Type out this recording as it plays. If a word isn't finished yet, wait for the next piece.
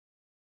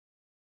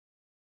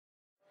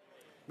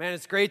Man,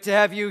 it's great to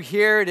have you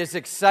here. It is an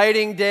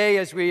exciting day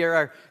as we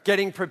are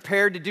getting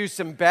prepared to do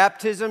some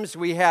baptisms.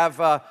 We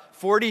have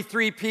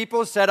 43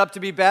 people set up to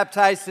be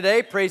baptized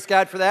today. Praise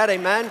God for that.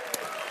 Amen.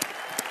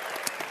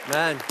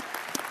 Amen.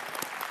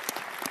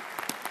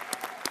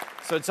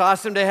 So it's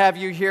awesome to have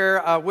you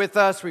here with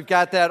us. We've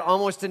got that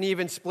almost an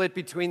even split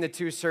between the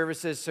two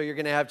services, so you're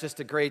going to have just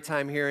a great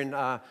time here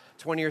in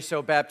 20 or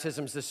so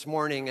baptisms this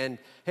morning. And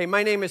hey,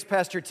 my name is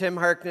Pastor Tim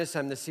Harkness.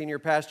 I'm the senior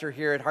pastor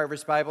here at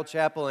Harvest Bible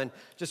Chapel, and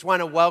just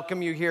want to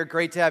welcome you here.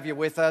 Great to have you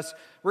with us.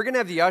 We're going to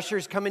have the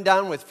ushers coming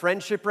down with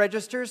friendship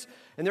registers,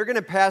 and they're going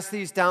to pass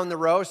these down the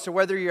row. So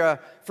whether you're a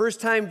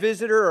first-time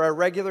visitor or a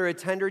regular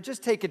attender,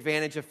 just take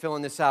advantage of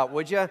filling this out,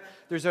 would you?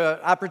 There's an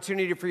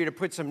opportunity for you to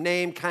put some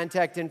name,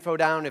 contact info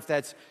down. If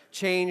that's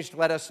changed,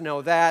 let us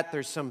know that.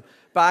 There's some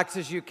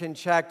boxes you can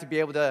check to be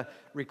able to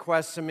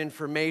request some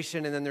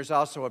information, and then there's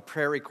also a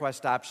prayer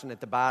request option at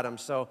the bottom.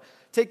 So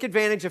take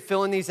advantage of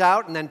filling these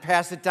out and then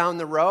pass it down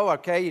the row,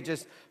 okay? You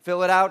just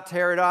fill it out,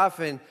 tear it off,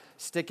 and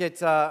stick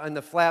it on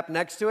the flap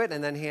next to it,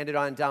 and then hand it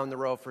on down the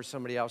row for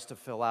somebody else to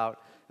fill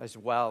out as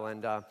well.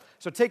 And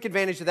so take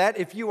advantage of that.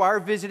 If you are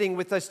visiting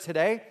with us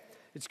today,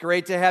 it's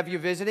great to have you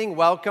visiting.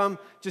 Welcome.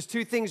 Just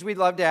two things we'd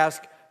love to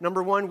ask.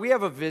 Number one, we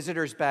have a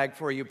visitor's bag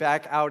for you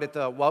back out at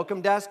the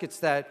welcome desk. It's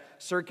that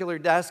circular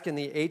desk in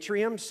the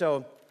atrium,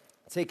 so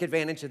take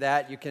advantage of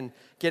that. You can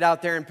get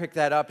out there and pick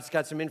that up. It's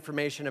got some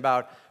information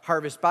about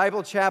Harvest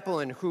Bible Chapel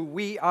and who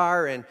we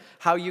are and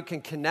how you can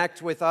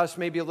connect with us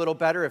maybe a little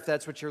better if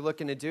that's what you're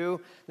looking to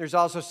do. There's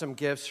also some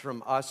gifts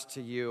from us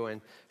to you, and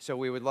so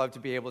we would love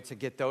to be able to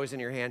get those in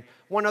your hand.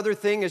 One other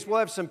thing is we'll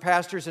have some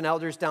pastors and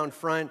elders down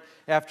front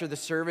after the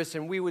service,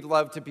 and we would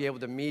love to be able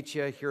to meet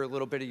you, hear a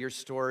little bit of your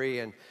story,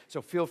 and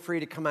so feel free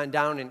to come on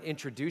down and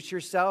introduce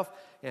yourself,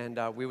 and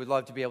we would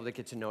love to be able to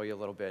get to know you a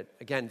little bit.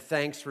 Again,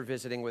 thanks for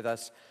visiting with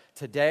us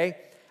today.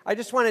 I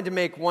just wanted to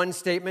make one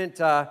statement,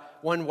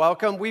 one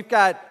welcome. We've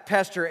got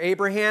Pastor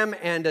Abraham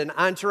and an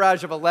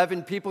entourage of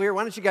 11 people here.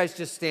 Why don't you guys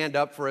just stand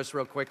up for us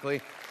real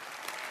quickly?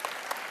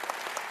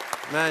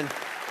 Amen.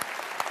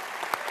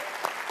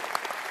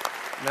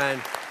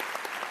 Amen.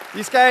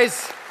 These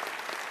guys,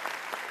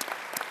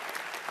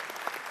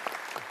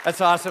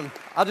 that's awesome.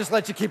 I'll just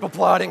let you keep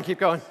applauding, keep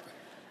going.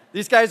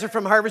 These guys are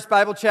from Harvest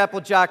Bible Chapel,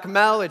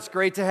 Jacmel. It's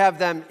great to have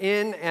them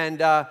in, and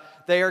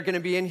they are going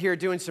to be in here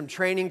doing some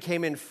training.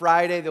 Came in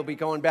Friday. They'll be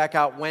going back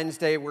out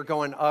Wednesday. We're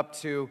going up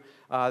to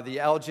the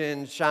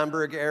Elgin,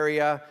 Schaumburg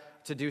area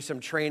to do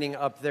some training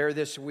up there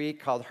this week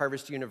called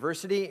Harvest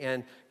University,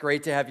 and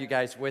great to have you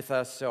guys with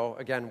us. So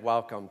again,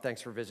 welcome.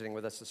 Thanks for visiting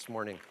with us this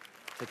morning.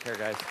 Take care,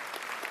 guys.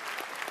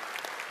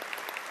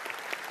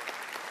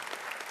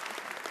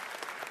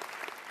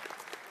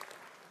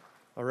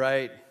 All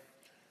right.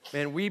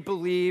 Man, we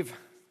believe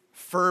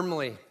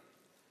firmly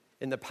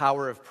in the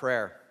power of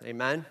prayer.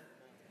 Amen?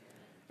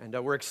 And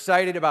we're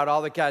excited about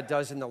all that God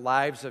does in the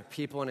lives of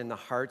people and in the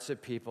hearts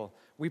of people.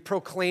 We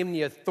proclaim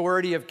the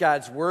authority of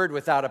God's word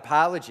without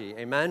apology.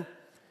 Amen?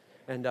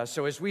 And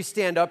so as we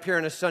stand up here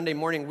on a Sunday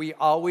morning, we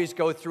always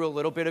go through a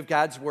little bit of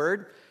God's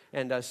word.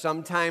 And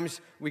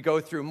sometimes we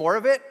go through more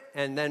of it.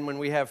 And then when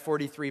we have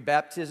 43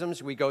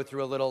 baptisms, we go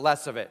through a little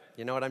less of it.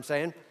 You know what I'm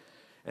saying?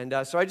 And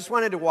so I just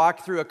wanted to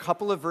walk through a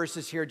couple of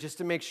verses here just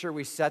to make sure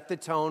we set the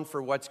tone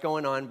for what's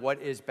going on.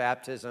 What is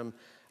baptism?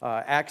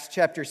 Acts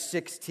chapter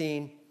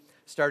 16.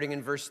 Starting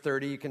in verse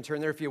 30. You can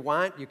turn there if you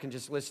want. You can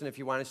just listen if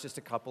you want. It's just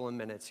a couple of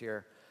minutes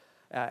here.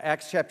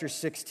 Acts chapter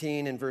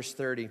 16 and verse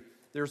 30.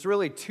 There's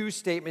really two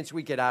statements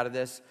we get out of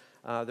this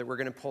that we're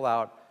going to pull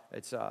out.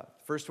 It's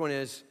first one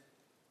is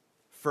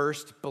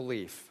first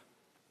belief.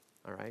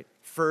 All right?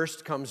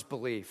 First comes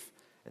belief.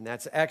 And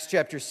that's Acts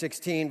chapter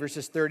 16,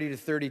 verses 30 to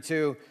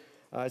 32.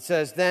 It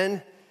says,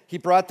 "Then he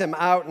brought them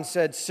out and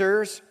said,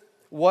 'Sirs,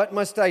 what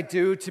must I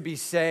do to be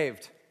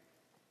saved?'"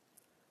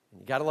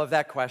 You got to love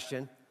that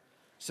question.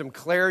 Some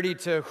clarity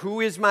to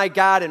who is my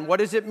God and what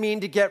does it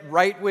mean to get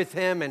right with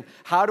him and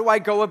how do I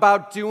go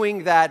about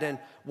doing that and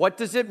what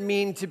does it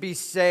mean to be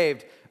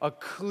saved? A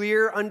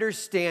clear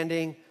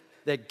understanding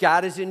that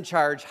God is in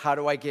charge. How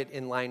do I get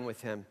in line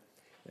with him?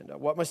 And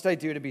what must I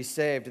do to be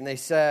saved? And they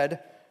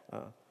said,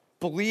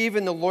 believe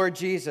in the Lord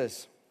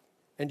Jesus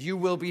and you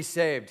will be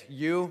saved,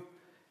 you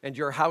and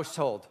your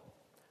household.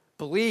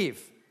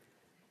 Believe.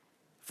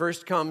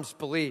 First comes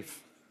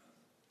belief.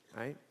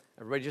 Right?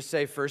 Everybody just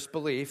say first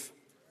belief.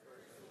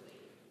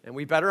 And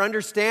we better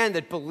understand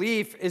that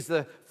belief is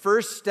the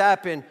first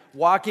step in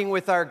walking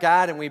with our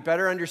God, and we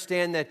better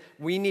understand that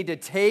we need to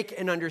take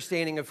an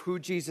understanding of who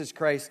Jesus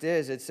Christ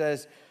is. It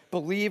says,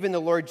 believe in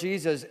the Lord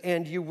Jesus,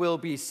 and you will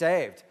be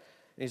saved.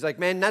 And he's like,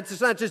 man, that's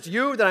not just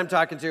you that I'm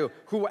talking to.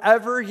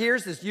 Whoever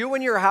hears this, you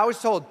and your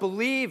household,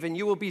 believe, and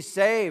you will be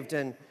saved.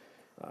 And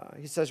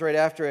he says right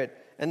after it,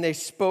 and they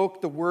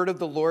spoke the word of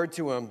the Lord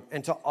to him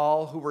and to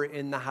all who were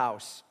in the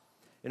house.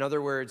 In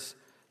other words,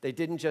 they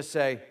didn't just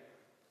say,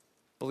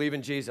 believe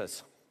in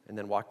Jesus, and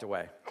then walked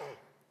away.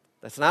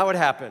 That's not what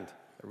happened.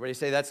 Everybody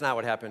say that's not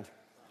what happened.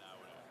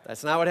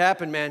 That's not what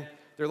happened, man.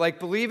 They're like,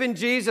 believe in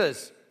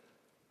Jesus.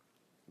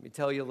 Let me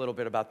tell you a little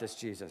bit about this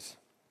Jesus.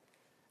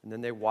 And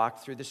then they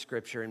walked through the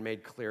scripture and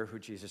made clear who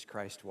Jesus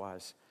Christ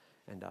was.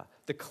 And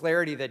the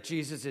clarity that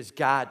Jesus is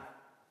God.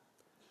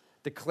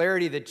 The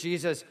clarity that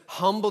Jesus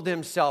humbled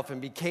himself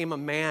and became a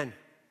man.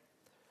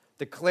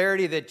 The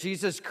clarity that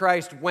Jesus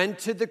Christ went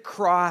to the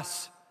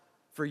cross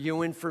for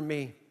you and for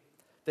me.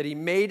 That he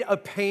made a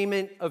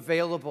payment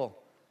available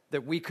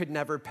that we could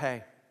never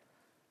pay.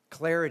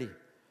 Clarity.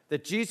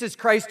 That Jesus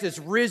Christ is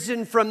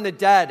risen from the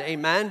dead.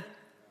 Amen?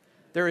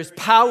 There is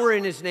power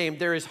in his name.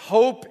 There is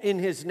hope in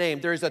his name.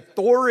 There is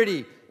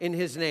authority in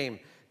his name.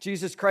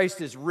 Jesus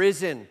Christ is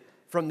risen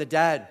from the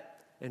dead.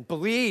 And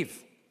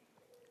believe.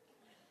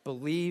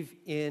 Believe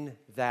in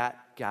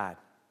that God.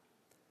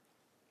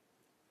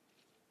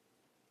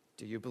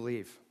 Do you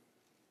believe?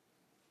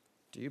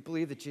 Do you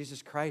believe that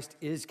Jesus Christ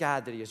is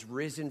God, that he is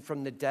risen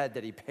from the dead,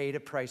 that he paid a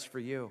price for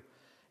you?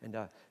 And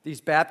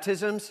these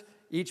baptisms,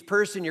 each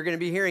person you're going to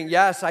be hearing,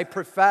 yes, I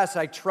profess,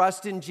 I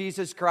trust in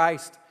Jesus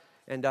Christ.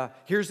 And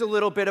here's a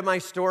little bit of my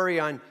story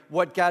on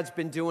what God's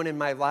been doing in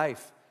my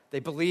life. They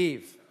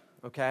believe,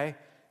 okay?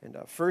 And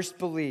first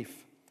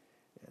belief.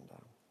 And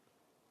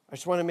I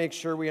just want to make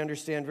sure we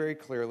understand very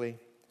clearly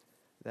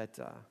that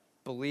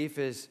belief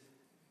is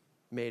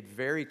made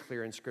very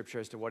clear in Scripture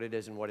as to what it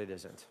is and what it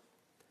isn't.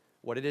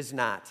 What it is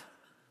not.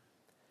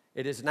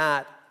 It is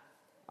not,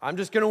 I'm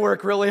just going to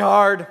work really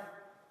hard,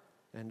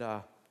 and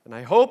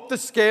I hope the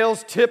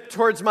scales tip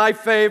towards my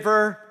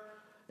favor,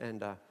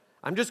 and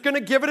I'm just going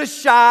to give it a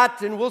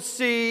shot, and we'll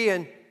see.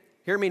 And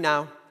hear me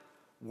now.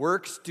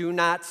 Works do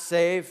not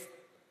save.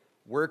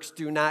 Works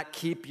do not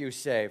keep you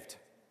saved.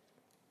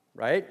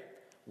 Right?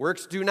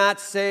 Works do not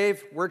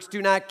save. Works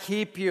do not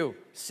keep you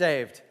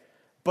saved.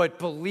 But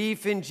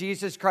belief in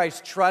Jesus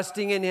Christ,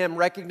 trusting in him,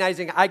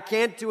 recognizing I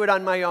can't do it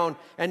on my own,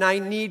 and I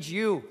need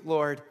you,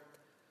 Lord.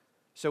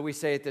 So we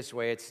say it this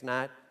way. It's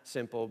not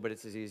simple, but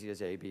it's as easy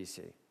as A, B,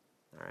 C.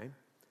 All right?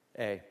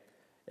 A,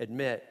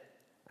 admit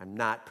I'm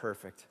not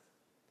perfect.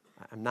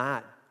 I'm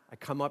not. I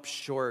come up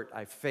short.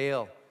 I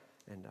fail.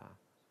 And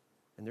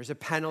there's a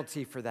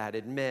penalty for that.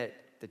 Admit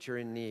that you're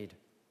in need.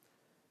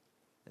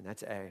 And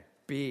that's A.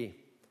 B,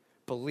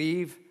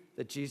 believe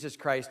that Jesus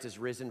Christ is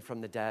risen from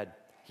the dead.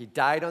 He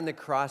died on the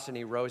cross and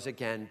he rose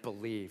again.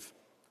 Believe.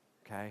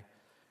 Okay? And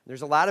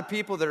there's a lot of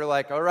people that are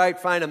like, all right,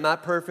 fine, I'm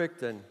not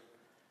perfect. And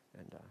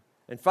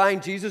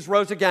fine, Jesus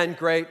rose again.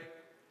 Great.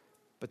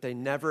 But they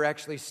never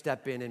actually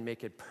step in and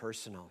make it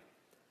personal.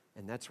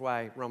 And that's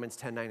why Romans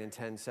 10:9 and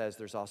 10 says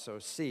there's also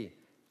C,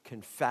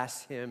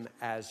 confess him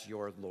as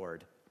your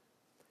Lord.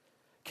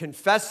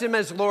 Confess him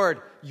as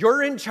Lord.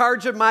 You're in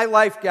charge of my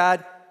life,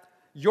 God.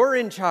 You're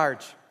in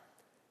charge.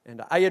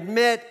 And I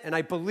admit and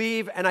I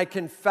believe and I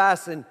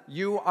confess and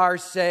you are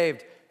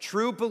saved.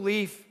 True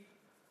belief,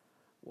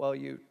 well,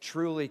 you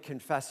truly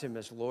confess him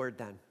as Lord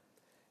then.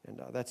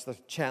 And that's the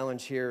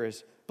challenge here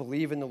is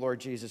believe in the Lord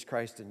Jesus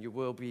Christ and you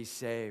will be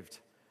saved.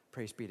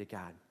 Praise be to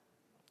God.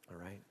 All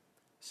right?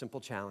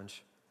 Simple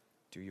challenge.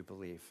 Do you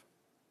believe?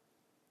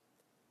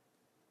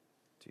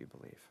 Do you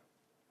believe?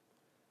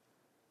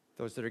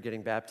 Those that are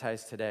getting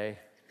baptized today,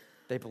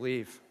 they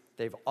believe.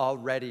 They've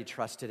already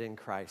trusted in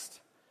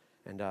Christ.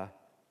 And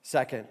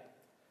second,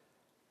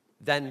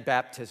 then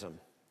baptism.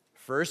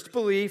 First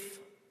belief,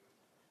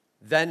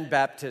 then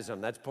baptism.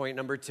 That's point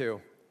number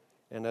 2.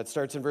 And that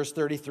starts in verse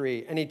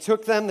 33. And he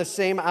took them the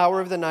same hour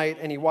of the night,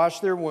 and he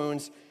washed their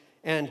wounds,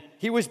 and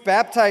he was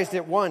baptized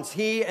at once,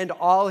 he and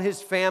all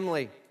his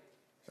family.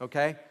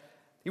 Okay?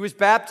 He was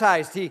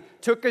baptized. He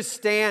took a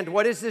stand.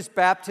 What is this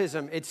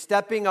baptism? It's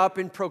stepping up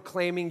and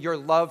proclaiming your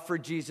love for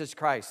Jesus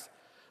Christ.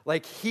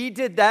 Like he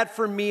did that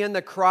for me on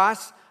the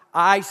cross,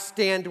 I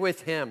stand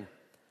with him.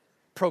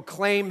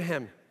 Proclaim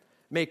him.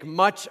 Make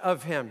much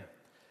of him.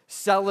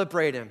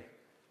 Celebrate him.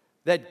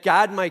 That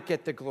God might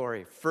get the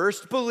glory.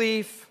 First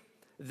belief,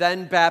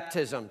 then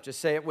baptism. Just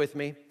say it with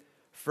me.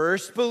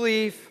 First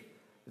belief,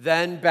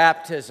 then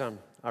baptism.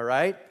 All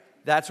right?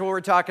 That's what we're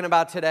talking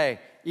about today.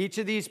 Each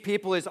of these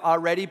people has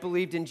already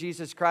believed in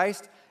Jesus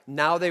Christ.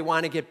 Now they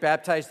want to get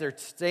baptized. They're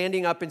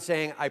standing up and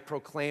saying, I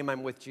proclaim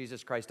I'm with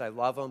Jesus Christ. I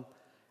love him,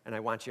 and I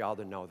want you all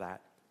to know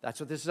that.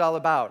 That's what this is all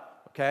about,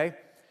 okay?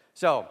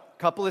 So, a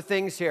couple of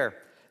things here.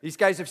 These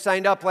guys have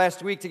signed up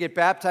last week to get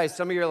baptized.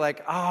 Some of you are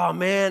like, oh,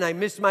 man, I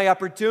missed my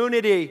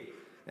opportunity.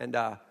 And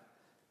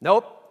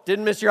nope,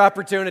 didn't miss your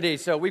opportunity.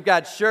 So we've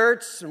got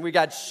shirts, and we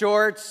got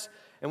shorts,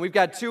 and we've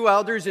got 2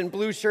 elders in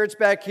blue shirts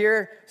back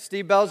here,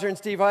 Steve Belzer and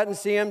Steve Hutton.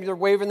 See them? They're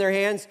waving their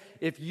hands.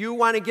 If you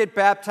want to get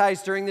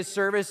baptized during this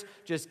service,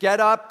 just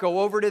get up, go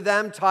over to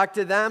them, talk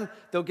to them.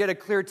 They'll get a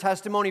clear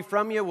testimony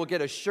from you. We'll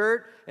get a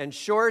shirt and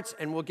shorts,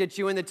 and we'll get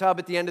you in the tub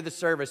at the end of the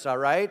service, all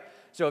right?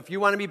 So if you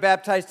want to be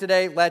baptized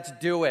today, let's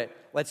do it.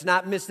 Let's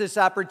not miss this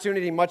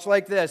opportunity, much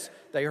like this.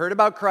 They heard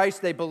about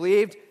Christ, they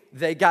believed,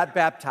 they got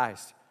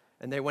baptized,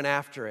 and they went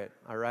after it,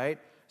 all right?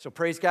 So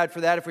praise God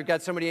for that. If we've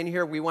got somebody in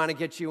here, we want to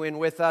get you in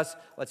with us.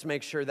 Let's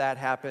make sure that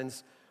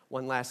happens.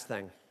 One last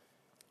thing.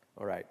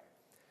 All right.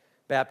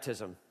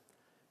 Baptism.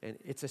 And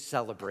it's a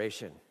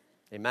celebration.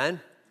 Amen?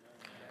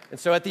 And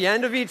so at the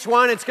end of each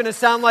one, it's going to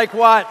sound like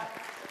what?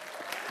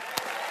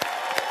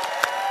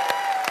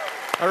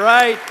 All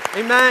right,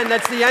 amen.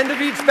 That's the end of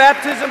each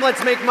baptism.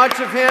 Let's make much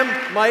of him.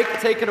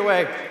 Mike, take it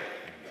away.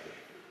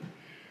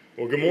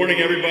 Well, good morning,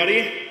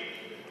 everybody.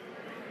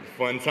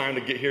 Fun time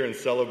to get here and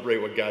celebrate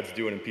what God's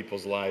doing in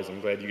people's lives.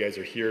 I'm glad you guys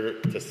are here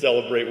to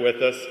celebrate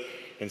with us.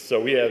 And so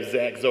we have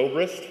Zach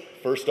Zobrist.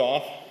 First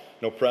off,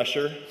 no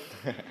pressure.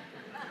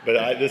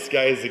 But this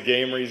guy is a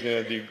gamer. He's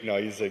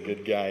a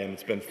good guy, and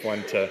it's been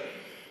fun to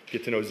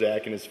get to know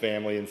Zach and his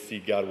family and see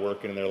God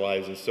working in their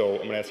lives. And so I'm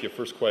going to ask you a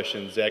first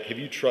question. Zach, have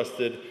you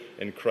trusted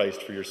in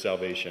Christ for your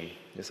salvation?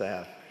 Yes, I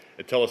have.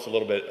 Tell us a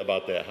little bit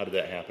about that. How did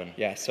that happen?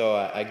 Yeah, so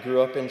I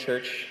grew up in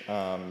church,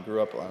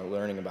 grew up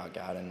learning about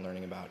God and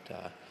learning about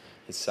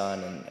his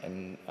son.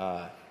 And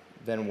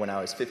then when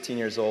I was 15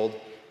 years old,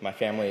 my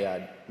family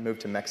moved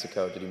to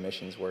Mexico to do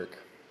missions work.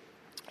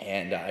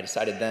 And I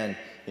decided then,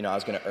 I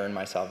was going to earn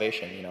my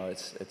salvation.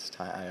 It's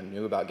time. I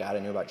knew about God, I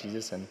knew about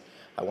Jesus, and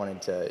I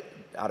wanted to,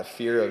 out of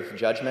fear of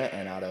judgment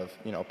and out of,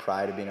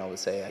 pride of being able to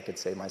say I could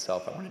save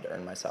myself, I wanted to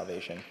earn my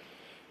salvation.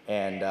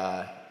 And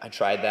I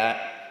tried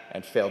that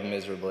and failed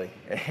miserably,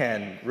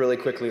 and really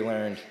quickly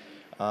learned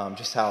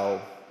just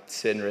how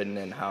sin-ridden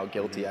and how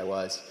guilty I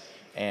was,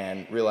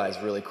 and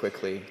realized really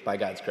quickly, by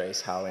God's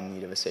grace, how in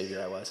need of a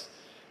Savior I was.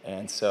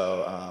 And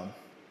so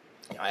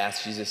I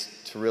asked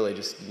Jesus to really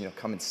just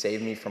come and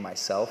save me from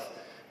myself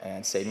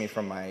and save me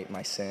from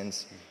my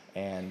sins,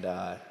 and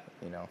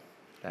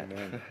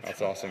Amen.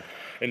 That's awesome.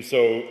 And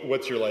so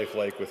what's your life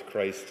like with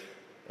Christ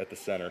at the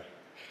center?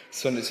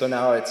 So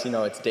now it's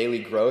it's daily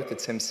growth.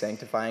 It's Him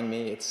sanctifying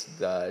me. It's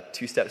the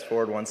 2 steps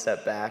forward, 1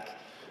 step back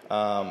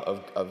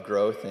of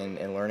growth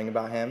and learning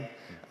about Him.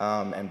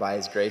 And by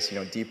His grace,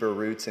 deeper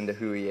roots into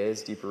who He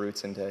is, deeper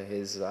roots into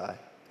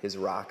His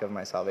rock of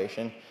my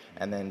salvation,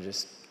 and then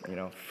just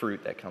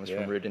fruit that comes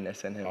from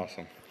rootedness in Him.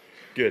 Awesome.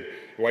 Good.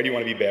 Why do you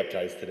want to be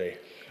baptized today?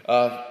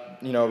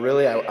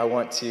 Really, I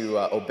want to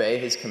obey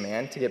His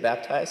command to get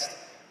baptized,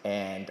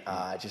 and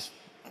just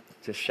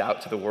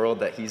shout to the world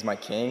that He's my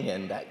King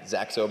and that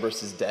Zach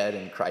Zobrist is dead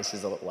and Christ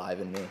is alive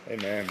in me.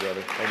 Amen,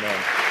 brother. Amen.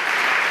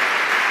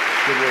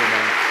 Good word,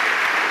 man.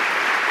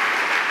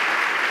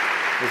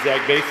 Well,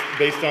 Zach,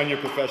 based on your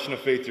profession of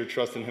faith, your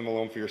trust in Him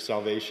alone for your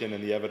salvation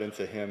and the evidence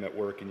of Him at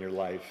work in your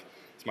life,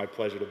 it's my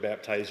pleasure to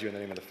baptize you in the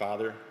name of the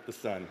Father, the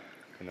Son,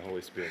 and the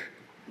Holy Spirit.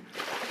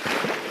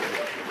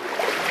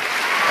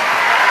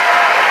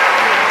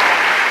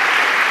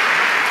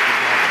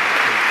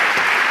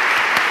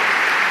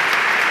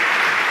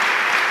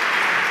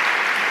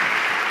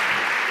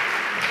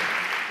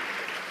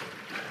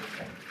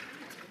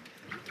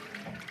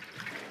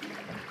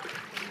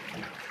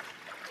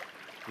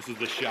 This is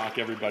the shock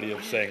everybody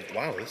of saying,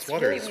 wow, this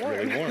water is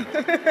really warm.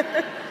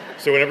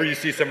 So whenever you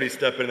see somebody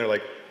step in, they're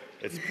like,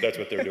 that's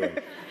what they're doing.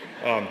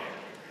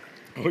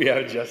 We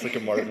have Jessica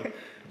Martin,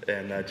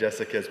 and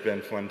Jessica, has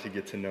been fun to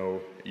get to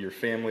know your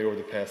family over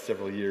the past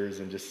several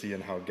years and just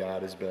seeing how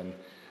God has been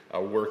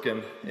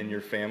working in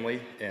your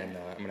family. And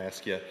I'm going to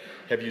ask you,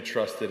 have you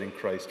trusted in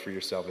Christ for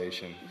your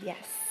salvation?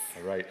 Yes.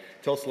 All right.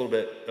 Tell us a little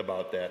bit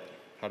about that.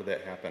 How did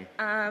that happen?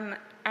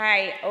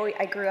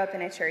 I grew up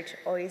in a church,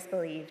 always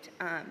believed,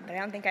 but I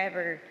don't think I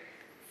ever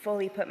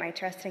fully put my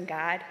trust in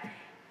God.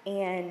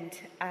 And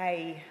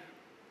I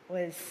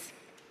was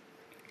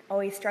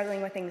always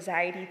struggling with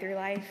anxiety through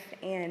life,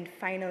 and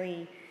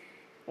finally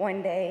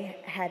one day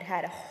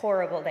had a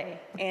horrible day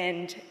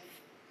and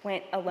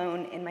went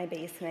alone in my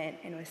basement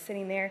and was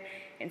sitting there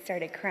and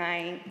started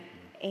crying,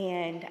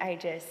 and I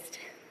just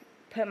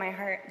put my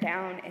heart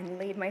down and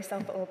laid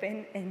myself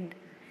open and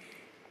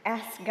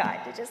asked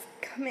God to just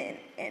come in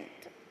and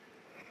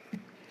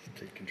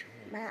take control.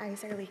 My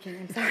eyes are leaking,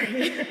 I'm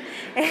sorry.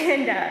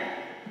 And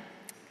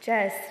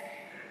just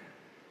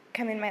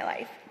come in my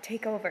life,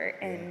 take over,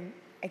 and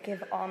I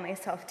give all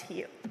myself to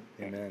you.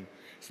 Amen.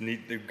 It's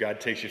neat that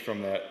God takes you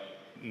from that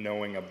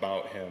knowing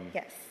about Him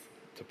Yes.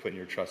 to putting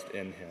your trust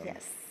in Him.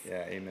 Yes.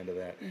 Yeah, amen to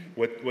that.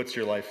 Mm-hmm. What's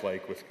your life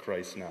like with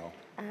Christ now?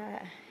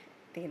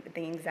 The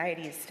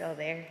anxiety is still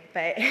there,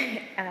 but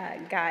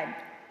God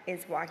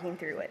is walking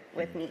through it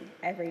with me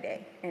every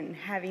day, and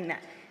having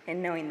that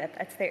and knowing that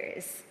that's there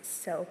is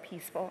so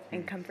peaceful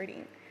and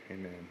comforting.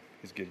 Amen.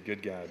 He's good.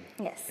 Good God.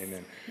 Yes.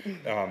 Amen.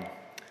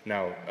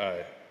 Now,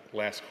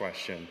 last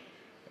question.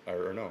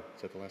 Or no,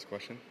 is that the last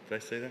question? Did I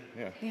say that?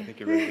 Yeah. I think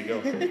you're ready to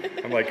go.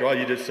 I'm like, oh,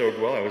 you did so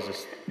well. I was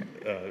just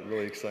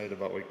really excited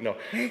about no.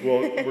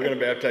 Well, we're going to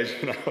baptize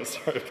you now.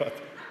 Sorry about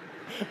that.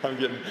 I'm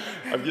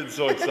getting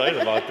so excited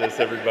about this,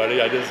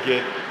 everybody. I just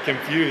get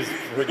confused.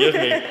 Forgive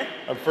me.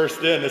 I'm first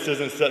in. This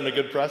isn't setting a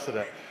good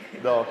precedent.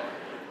 No.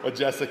 Well,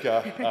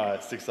 Jessica,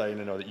 it's exciting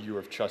to know that you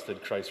have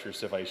trusted Christ for your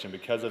salvation.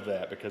 Because of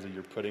that, because of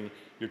your putting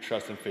your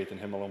trust and faith in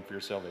Him alone for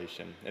your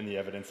salvation and the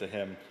evidence of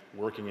Him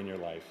working in your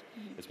life,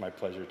 it's my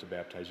pleasure to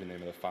baptize you in the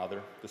name of the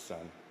Father, the Son,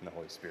 and the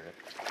Holy Spirit.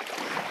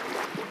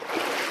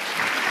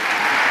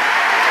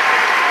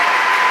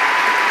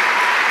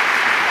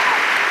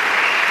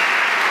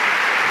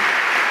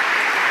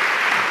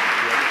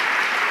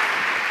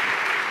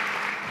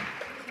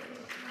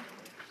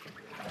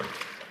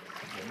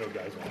 No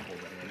guys want to hold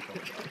that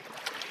hand.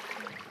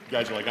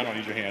 Guys are like, I don't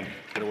need your hand.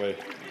 Get away.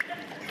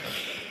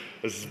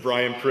 This is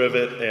Brian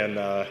Privet, and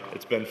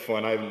it's been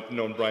fun. I've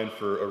known Brian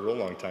for a real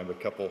long time,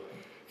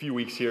 few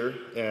weeks here,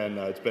 and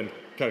it's been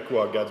kind of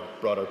cool how God's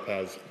brought our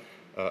paths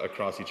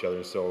across each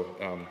other.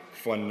 So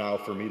fun now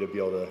for me to be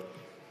able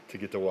to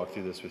get to walk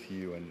through this with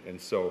you. And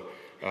so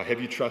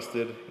have you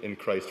trusted in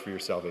Christ for your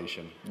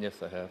salvation?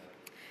 Yes, I have.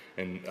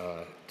 And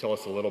tell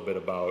us a little bit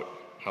about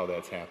how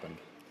that's happened.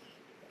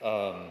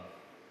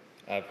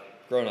 I've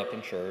grown up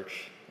in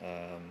church.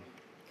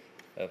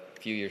 A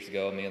few years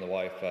ago, me and the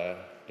wife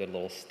did a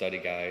little study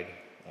guide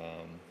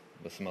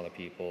with some other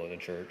people in the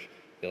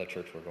other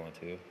church we're going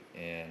to.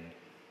 And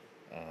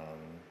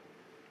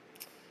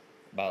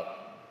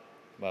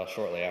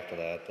shortly after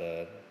that,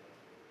 the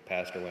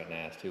pastor went and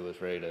asked who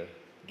was ready to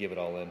give it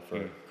all in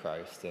for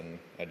Christ. And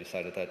I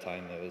decided at that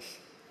time I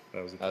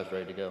was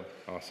ready to go.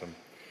 Awesome.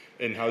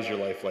 And how's your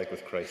life like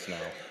with Christ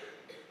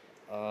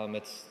now?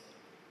 It's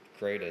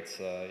great. It's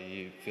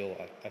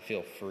I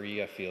feel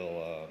free. I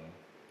feel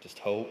just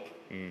hope.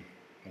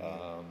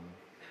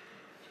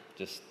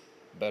 Just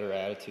better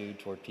attitude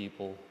toward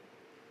people.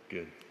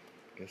 Good.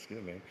 That's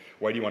good, man.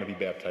 Why do you want to be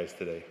baptized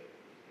today?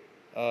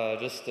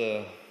 Just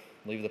to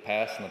leave the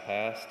past in the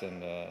past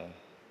and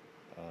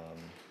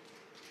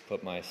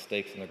put my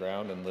stakes in the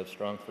ground and live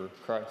strong for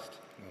Christ.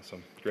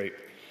 Awesome. Great.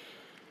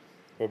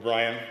 Well,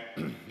 Brian,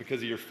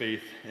 because of your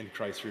faith in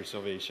Christ for your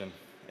salvation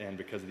and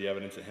because of the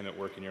evidence of Him at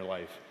work in your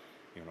life,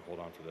 you're going to hold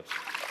on for this.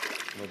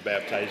 I'm going to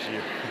baptize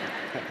you.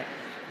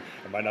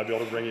 I might not be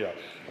able to bring you up.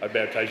 I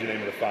baptize you in the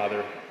name of the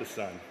Father, the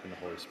Son, and the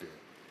Holy Spirit.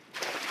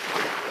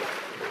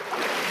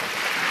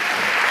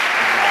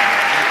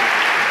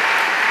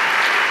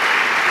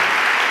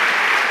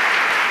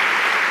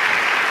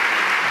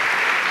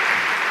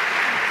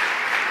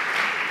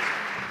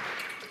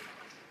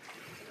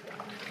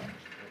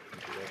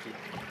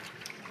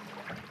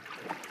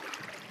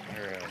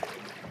 All right.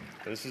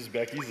 This is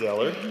Becky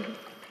Zeller.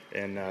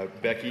 And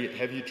Becky,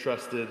 have you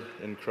trusted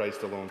in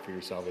Christ alone for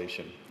your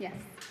salvation? Yes.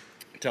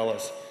 Tell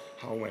us,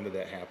 when did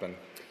that happen?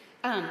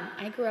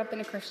 I grew up in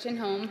a Christian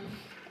home,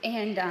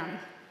 and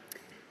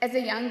as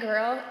a young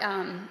girl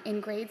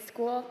in grade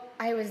school,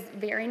 I was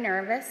very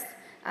nervous.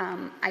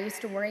 I used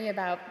to worry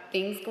about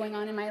things going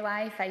on in my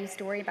life. I used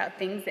to worry about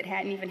things that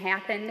hadn't even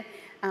happened,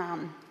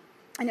 and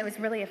it was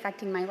really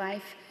affecting my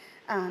life.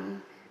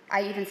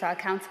 I even saw a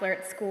counselor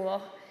at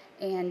school,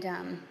 and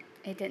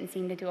it didn't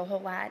seem to do a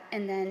whole lot.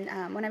 And then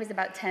when I was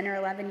about 10 or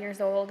 11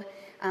 years old,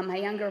 my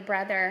younger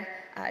brother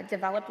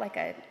developed like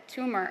a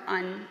tumor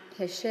on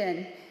his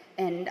shin.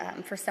 And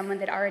for someone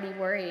that already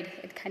worried,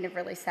 it kind of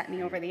really set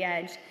me over the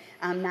edge,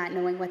 not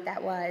knowing what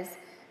that was.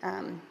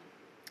 And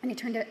it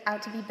turned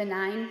out to be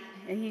benign,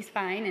 and he's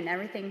fine, and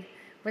everything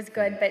was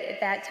good. But at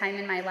that time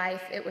in my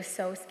life, it was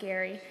so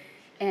scary.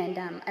 And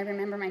I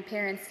remember my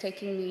parents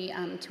taking me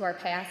to our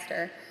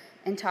pastor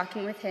and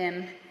talking with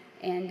him,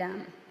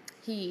 and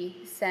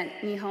he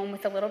sent me home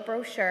with a little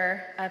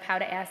brochure of how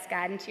to ask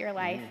God into your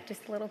life,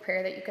 just a little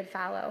prayer that you could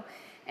follow.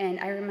 And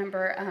I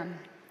remember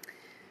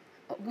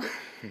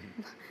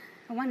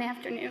one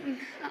afternoon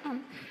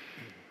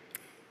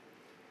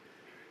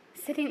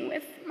sitting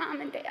with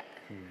Mom and Dad,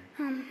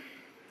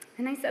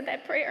 and I said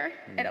that prayer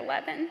at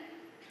 11,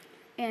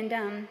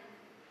 and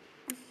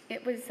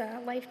it was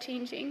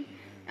life-changing.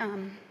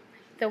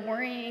 The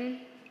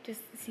worrying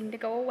just seemed to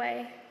go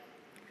away,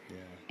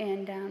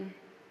 and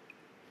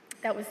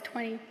that was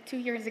 22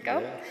 years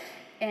ago.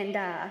 And,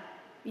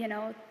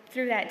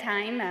 through that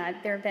time,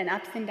 there have been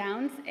ups and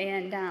downs,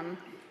 and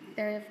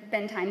there have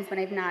been times when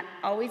I've not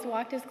always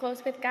walked as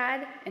close with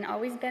God and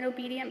always been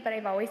obedient, but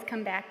I've always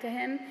come back to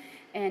Him,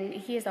 and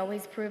He has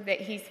always proved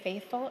that He's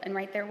faithful and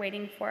right there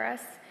waiting for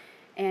us.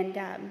 And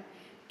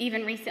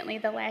even recently,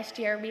 the last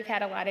year, we've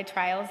had a lot of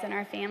trials in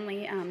our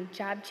family,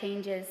 job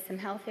changes, some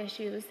health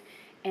issues,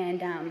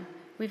 and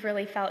we've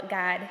really felt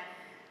God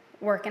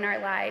work in our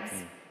lives,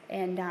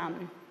 and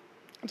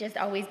just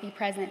always be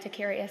present to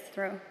carry us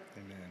through.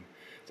 Amen.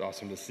 It's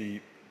awesome to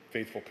see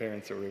faithful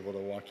parents that were able to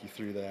walk you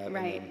through that,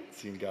 Right. and then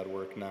seeing God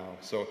work now.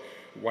 So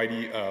why do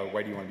you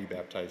want to be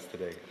baptized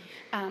today?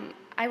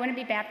 I want to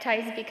be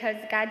baptized because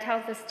God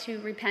tells us to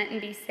repent and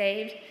be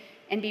saved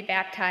and be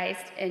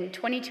baptized. And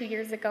 22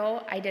 years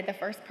ago, I did the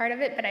first part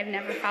of it, but I've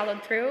never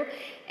followed through.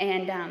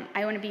 And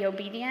I want to be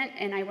obedient,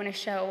 and I want to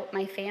show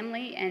my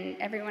family and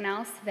everyone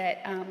else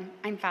that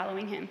I'm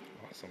following Him.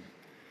 Awesome.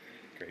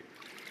 Great.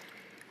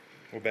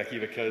 Well, Becky,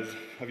 because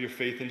of your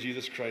faith in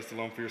Jesus Christ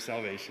alone for your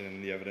salvation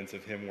and the evidence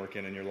of Him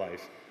working in your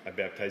life, I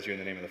baptize you in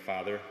the name of the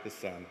Father, the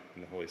Son,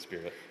 and the Holy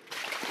Spirit.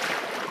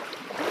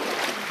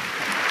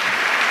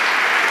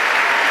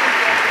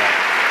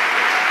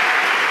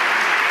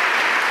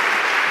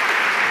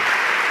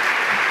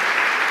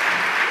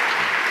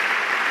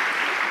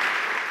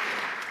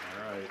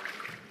 All right.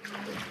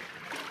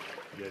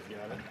 You guys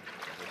got it?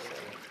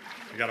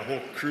 We got a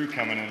whole crew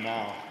coming in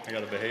now. I got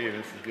to behave.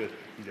 This is good.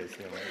 You guys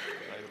stand right over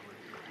here.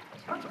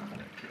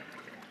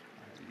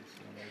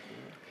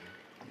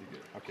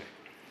 Okay.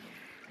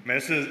 Man,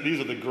 these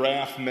are the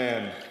Graff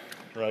men,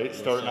 right? Yes,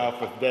 starting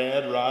off with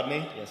Dad,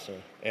 Rodney. Yes, sir.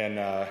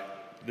 And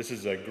this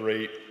is a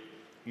great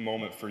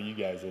moment for you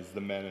guys as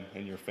the men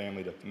in your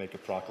family to make a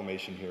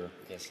proclamation here.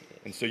 Yes, it is.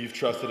 And so you've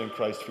trusted in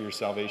Christ for your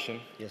salvation?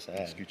 Yes, I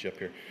have. Scoot you up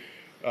here.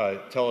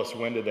 Tell us,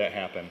 when did that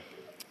happen?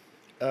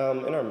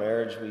 In our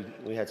marriage,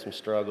 we had some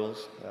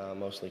struggles,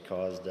 mostly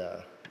caused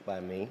by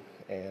me.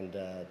 And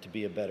to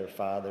be a better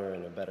father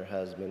and a better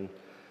husband,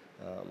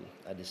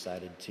 I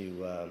decided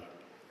to,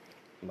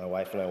 my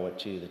wife and I went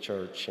to the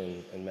church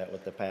and met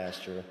with the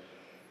pastor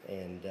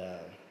and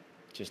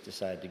just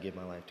decided to give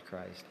my life to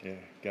Christ. Yeah,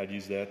 God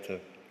used that to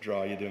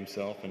draw you to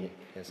himself, and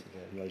Yes, he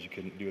did. realized you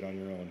couldn't do it on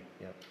your own.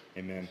 Yep.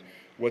 Amen.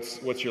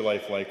 What's your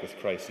life like with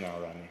Christ now,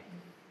 Rodney?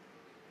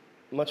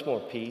 Much more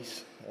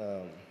peace.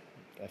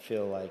 I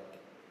feel like,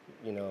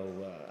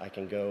 I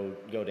can go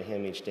to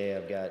him each day.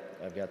 I've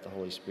got the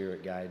Holy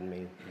Spirit guiding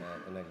me,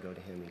 and I go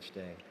to him each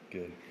day.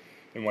 Good.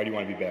 And why do you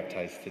want to be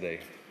baptized today?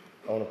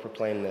 I want to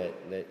proclaim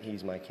that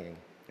he's my king.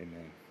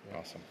 Amen.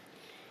 Awesome.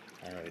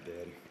 All right,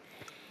 Dad.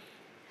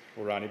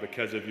 Well, Ronnie,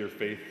 because of your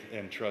faith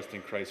and trust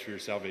in Christ for your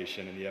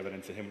salvation and the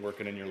evidence of him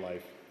working in your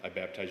life, I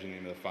baptize you in the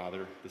name of the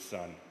Father, the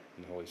Son,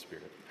 and the Holy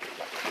Spirit.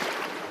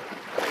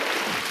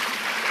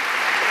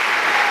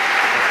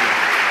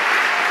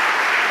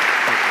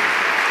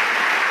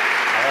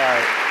 All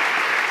right.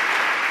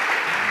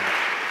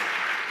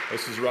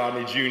 This is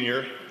Rodney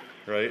Jr.,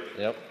 right?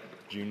 Yep.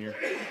 Junior.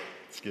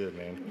 It's good,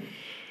 man.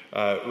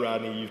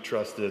 Rodney, you've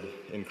trusted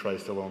in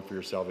Christ alone for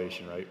your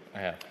salvation, right? I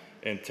have.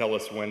 And tell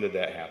us, when did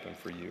that happen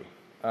for you?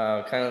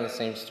 Kind of the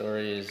same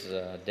story as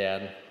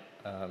Dad.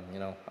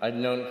 I'd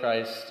known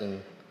Christ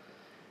and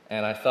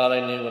I thought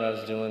I knew what I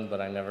was doing, but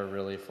I never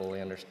really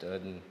fully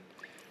understood.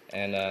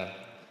 And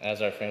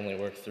as our family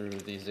worked through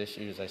these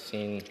issues, I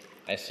seen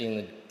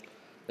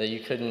that you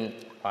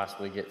couldn't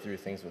possibly get through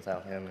things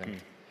without him.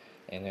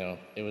 And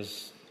it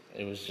was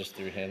just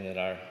through him that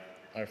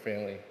our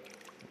family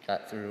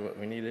got through what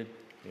we needed.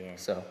 Yeah.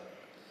 So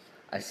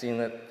I seen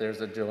that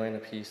there's a joy and a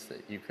peace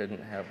that you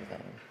couldn't have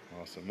without him.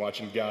 Awesome.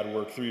 Watching God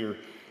work through your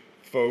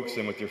folks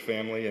and with your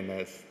family, and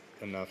that's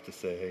enough to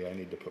say, hey, I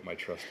need to put my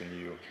trust in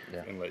you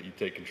and let you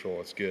take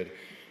control. It's good.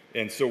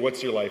 And so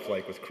what's your life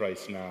like with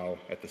Christ now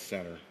at the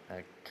center?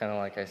 Kind of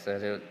like I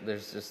said,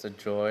 there's just a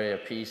joy, a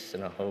peace,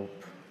 and a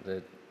hope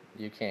that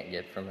you can't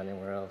get from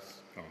anywhere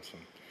else. Awesome.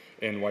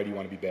 And why do you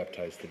want to be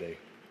baptized today?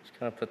 Just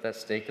kind of put that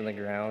stake in the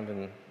ground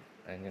and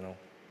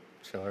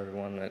show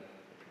everyone that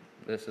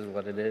this is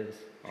what it is.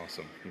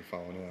 Awesome. You're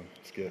following him.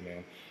 It's good,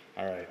 man.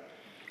 All right.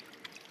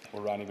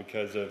 Well, Ronnie,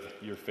 because of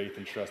your faith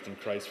and trust in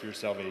Christ for your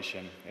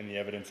salvation and the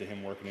evidence of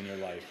him working in your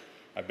life,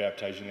 I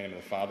baptize you in the name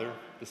of the Father,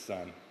 the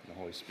Son, and the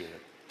Holy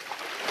Spirit.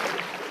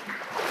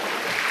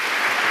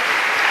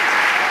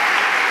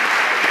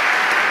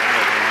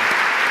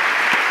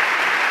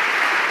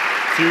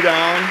 Two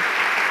down,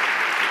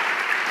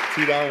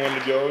 one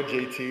to go.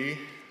 JT,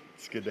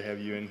 it's good to have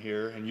you in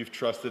here. And you've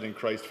trusted in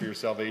Christ for your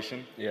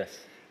salvation? Yes.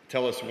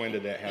 Tell us, when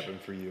did that happen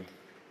for you?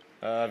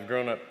 I've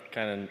grown up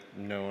kind of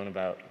knowing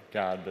about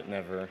God, but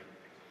never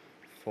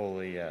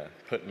fully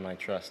putting my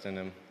trust in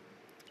him.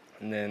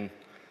 And then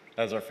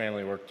as our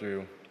family worked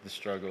through the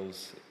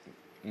struggles,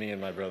 me and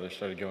my brother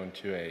started going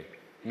to a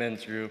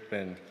men's group,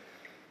 and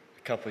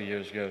a couple of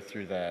years ago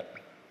through that,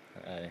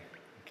 I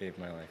gave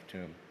my life to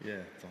him. Yeah,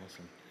 it's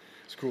awesome.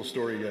 It's a cool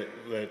story,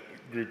 that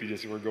group you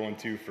just were going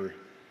to for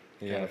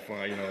kind of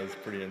fun. It's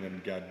pretty, and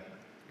then God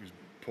was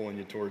pulling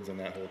you towards them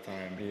that whole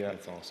time. Yeah.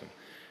 That's awesome.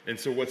 And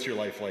so what's your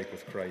life like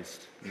with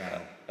Christ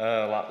now?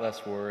 A lot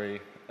less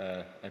worry.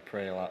 I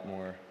pray a lot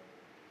more,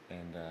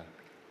 and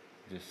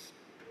just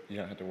you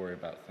don't have to worry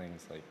about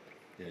things like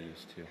you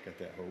used to. Got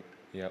that hope.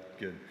 Yep.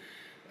 Good.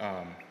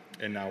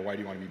 And now, why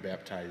do you want to be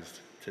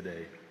baptized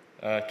today?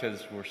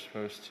 Because we're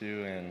supposed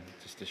to, and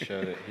just to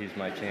show that he's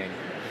my king.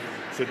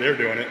 So they're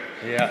doing it.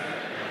 Yeah.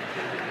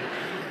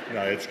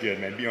 No, it's good,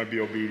 man. You want to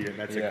be obedient.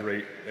 That's a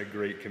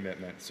great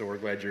commitment. So we're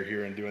glad you're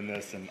here and doing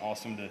this, and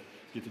awesome to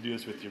get to do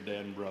this with your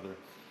dad and brother.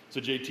 So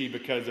JT,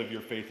 because of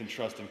your faith and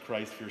trust in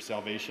Christ for your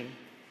salvation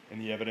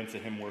and the evidence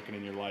of him working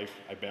in your life,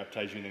 I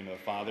baptize you in the name of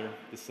the Father,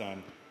 the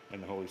Son,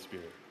 and the Holy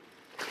Spirit.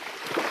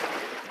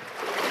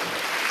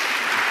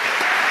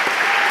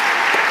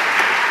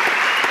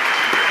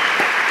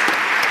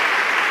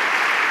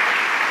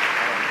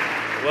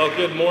 Well,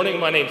 good morning.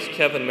 My name's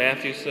Kevin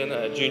Mathewson,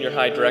 junior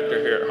high director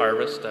here at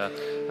Harvest.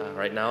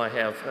 Right now I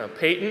have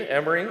Peyton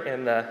Emery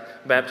in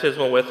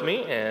baptismal with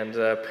me. And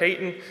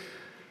Peyton,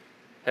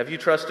 have you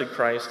trusted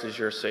Christ as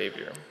your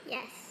Savior?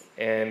 Yes.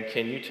 And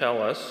can you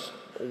tell us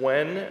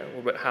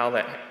how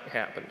that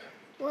happened?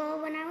 Well,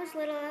 when I was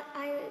little,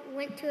 I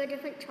went to a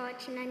different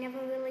church and I never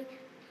really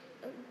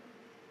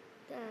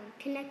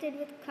connected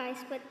with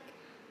Christ. But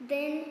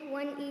then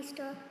one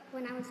Easter,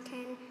 when I was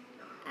 10,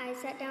 I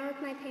sat down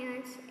with my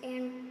parents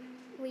and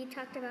we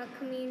talked about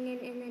communion,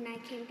 and then I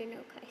came to know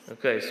Christ.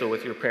 Okay, so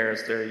with your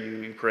parents there,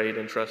 you prayed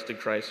and trusted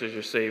Christ as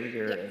your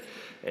Savior, Yes.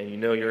 and you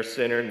know you're a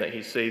sinner and that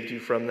He saved you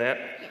from that?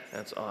 Yes.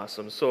 That's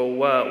awesome. So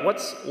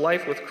what's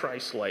life with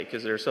Christ like?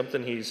 Is there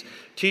something He's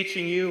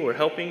teaching you or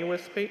helping you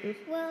with, Peyton?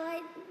 Well,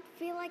 I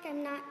feel like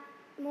I'm not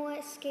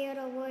more scared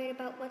or worried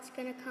about what's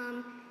going to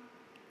come,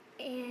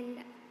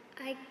 and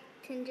I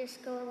can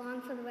just go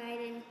along for the ride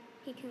and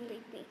he can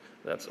lead me.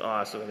 That's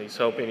awesome. And he's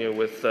helping you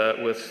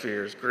with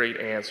fears. Great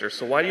answer.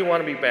 So why do you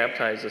want to be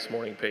baptized this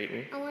morning,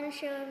 Peyton? I want to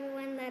show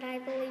everyone that I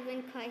believe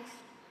in Christ.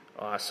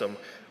 Awesome.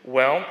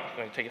 Well, I'm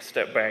going to take a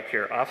step back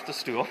here off the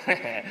stool.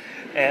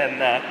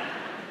 And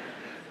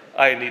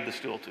I need the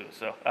stool too.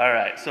 So, all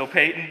right. So,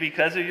 Peyton,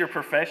 because of your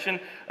profession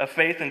of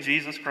faith in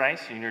Jesus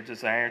Christ and your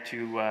desire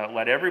to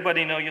let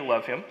everybody know you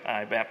love him,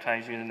 I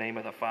baptize you in the name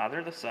of the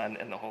Father, the Son,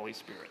 and the Holy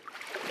Spirit.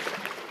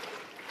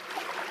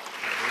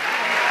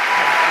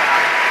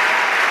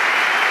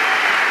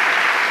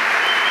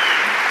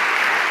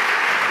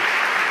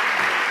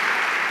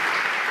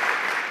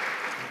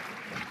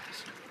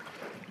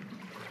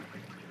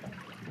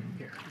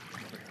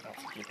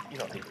 You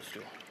don't need the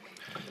stool.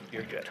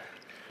 You're good.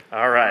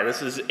 All right,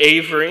 this is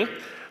Avery.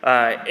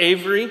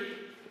 Avery,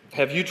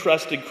 have you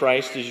trusted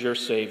Christ as your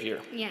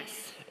Savior?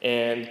 Yes.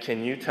 And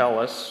can you tell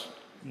us,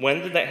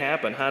 when did that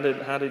happen? How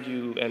did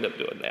you end up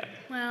doing that?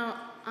 Well,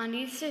 on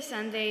Easter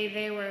Sunday,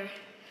 they were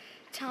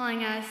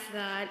telling us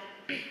that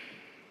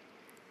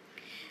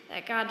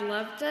God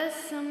loved us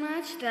so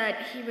much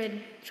that he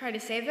would try to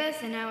save us,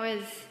 and I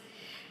was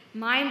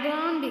mind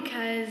blown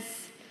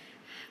because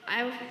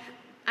I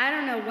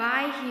don't know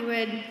why he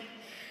would,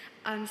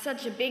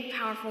 such a big,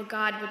 powerful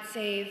God would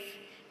save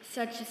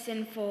such a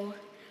sinful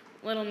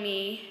little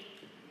me.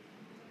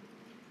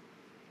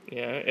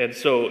 Yeah, and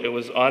so it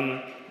was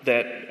on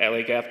that,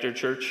 like after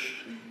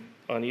church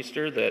on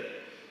Easter, that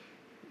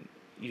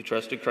you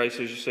trusted Christ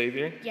as your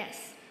Savior?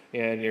 Yes.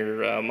 And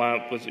your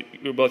mom,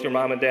 both your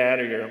mom and dad,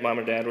 or your mom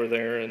and dad were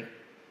there and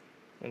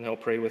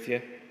helped pray with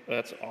you?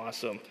 That's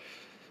awesome.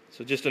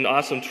 So just an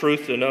awesome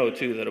truth to know,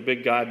 too, that a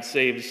big God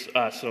saves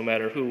us no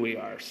matter who we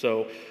are.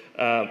 So,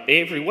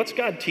 Avery, what's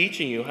God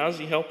teaching you? How's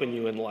he helping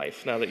you in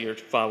life now that you're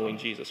following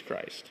Jesus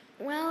Christ?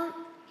 Well,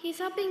 he's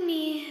helping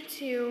me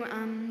to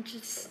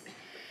just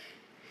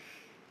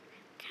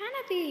kind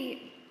of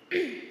be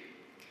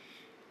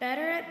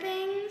better at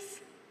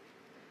things.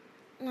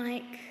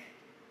 Like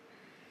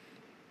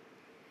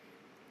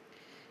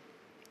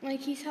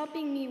he's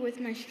helping me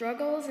with my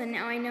struggles, and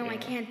now I know I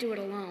can't do it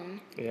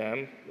alone.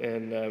 Yeah,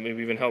 and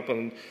maybe even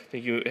helping, I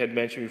think you had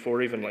mentioned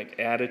before, even like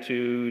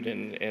attitude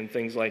and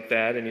things like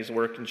that, and he's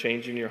working,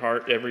 changing your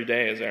heart every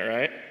day, is that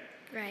right?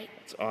 Right.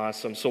 That's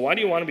awesome. So why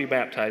do you want to be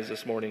baptized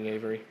this morning,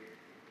 Avery?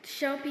 To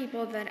show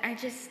people that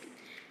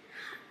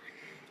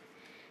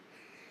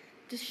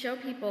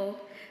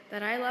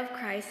I love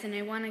Christ and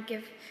I want to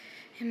give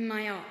him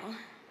my all.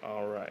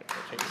 All right,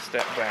 I'll take a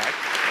step back.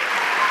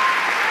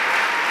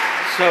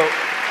 So,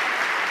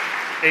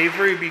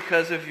 Avery,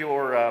 because of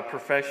your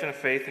profession of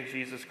faith in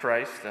Jesus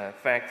Christ, the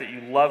fact that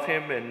you love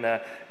him and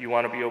you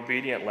want to be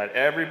obedient, let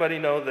everybody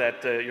know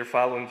that you're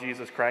following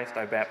Jesus Christ.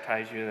 I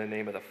baptize you in the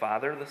name of the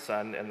Father, the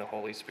Son, and the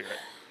Holy Spirit.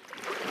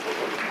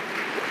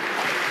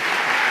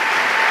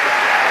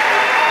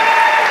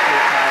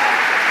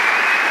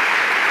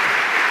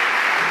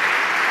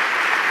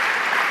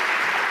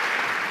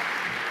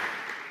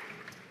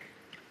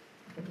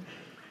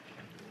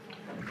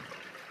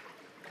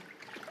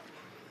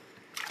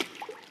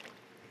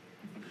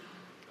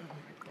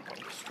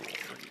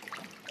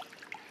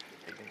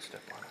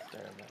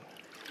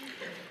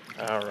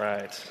 All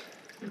right. It's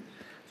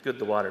good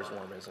the water's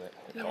warm, isn't it?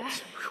 It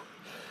helps.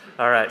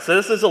 All right, so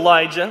this is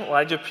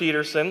Elijah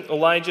Peterson.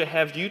 Elijah,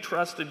 have you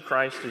trusted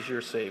Christ as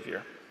your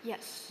Savior?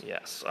 Yes.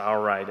 Yes,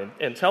 all right.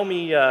 And tell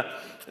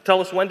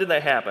us, when did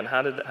that happen?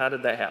 How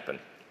did that happen?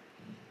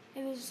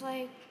 It was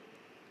like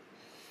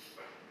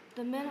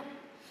the middle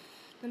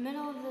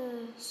of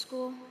the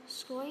school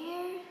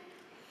year.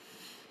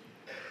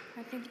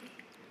 I think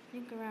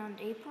around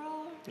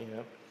April.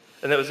 Yeah.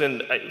 And that was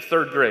in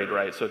third grade,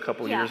 right? So a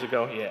couple years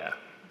ago? Yeah.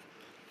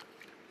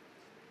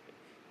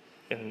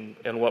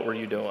 And what were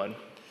you doing?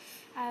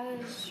 I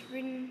was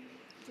reading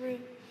through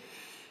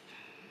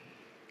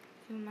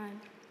my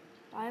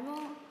Bible,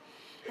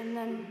 and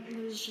then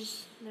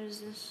there's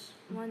this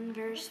one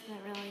verse that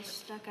really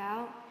stuck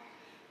out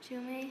to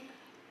me.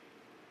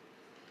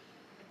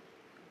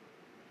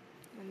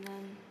 And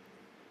then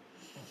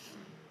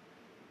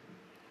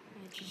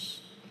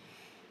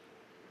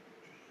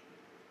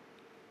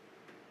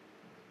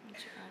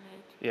that's about it.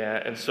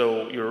 Yeah, and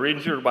so you were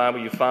reading through the Bible,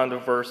 you found a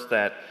verse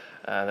that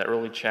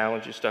really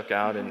challenged you, stuck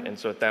out, and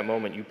so at that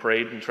moment you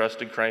prayed and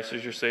trusted Christ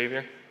as your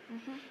Savior?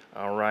 Mm-hmm.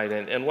 All right,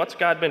 and what's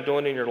God been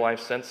doing in your life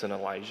since then,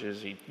 Elijah?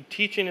 Is he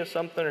teaching you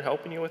something or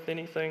helping you with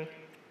anything?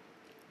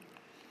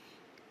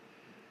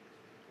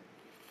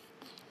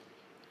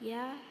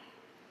 Yeah,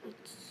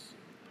 it's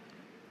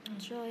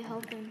really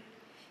helping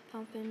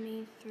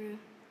me through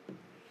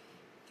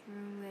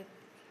with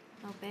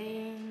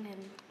obeying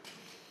and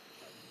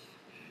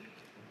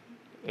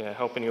Yeah,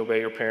 helping you obey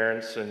your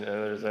parents, and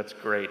that's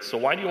great. So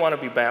why do you want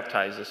to be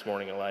baptized this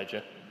morning,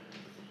 Elijah?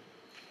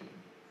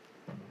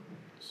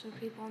 so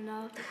people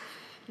know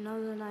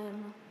that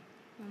I'm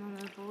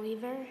a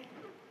believer.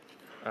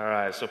 All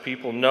right, so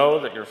people know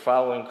that you're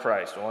following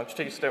Christ. Well, why don't you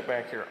take a step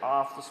back here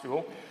off the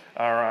stool.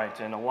 All right,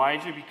 and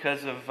Elijah,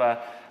 because of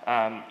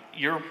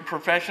your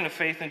profession of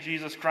faith in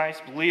Jesus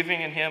Christ,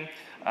 believing in Him,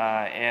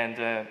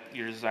 and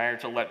your desire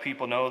to let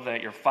people know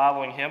that you're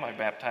following Him, I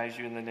baptize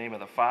you in the name of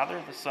the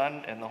Father, the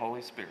Son, and the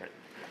Holy Spirit.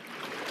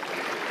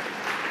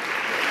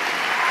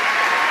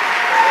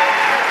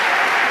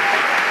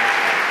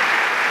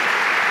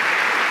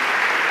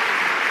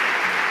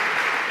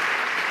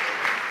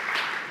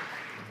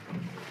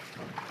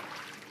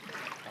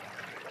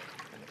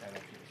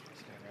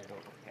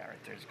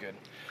 Good.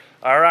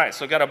 All right,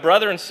 so got a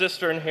brother and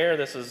sister in here.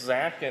 This is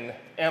Zach and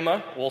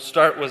Emma. We'll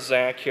start with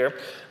Zach here.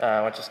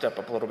 Why don't you step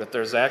up a little bit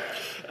there, Zach?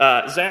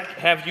 Zach,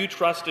 have you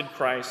trusted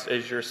Christ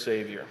as your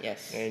Savior?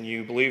 Yes. And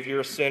you believe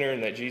you're a sinner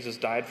and that Jesus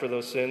died for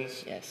those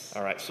sins? Yes.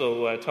 All right,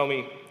 so tell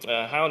me,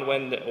 how and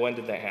when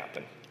did that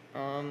happen?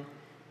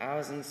 I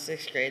was in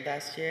 6th grade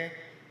last year,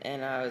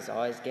 and I was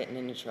always getting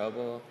into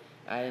trouble.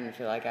 I didn't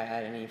feel like I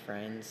had any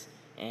friends,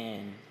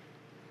 and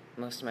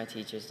most of my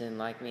teachers didn't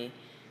like me.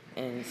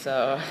 And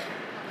so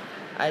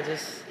I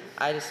just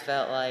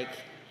felt like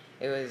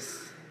it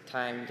was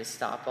time to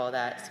stop all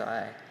that, so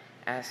I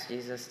asked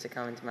Jesus to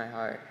come into my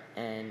heart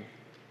and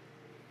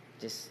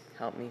just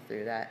help me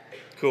through that.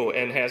 Cool,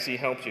 and has He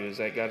helped you? Is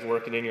that God's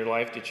working in your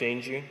life to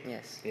change you?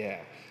 Yes. Yeah.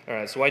 All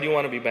right, so why do you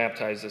want to be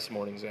baptized this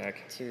morning,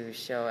 Zach? To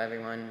show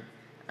everyone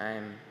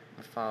I'm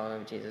a follower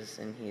of Jesus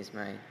and He's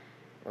my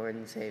Lord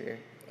and Savior.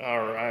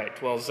 All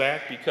right. Well,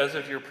 Zach, because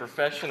of your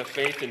profession of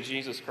faith in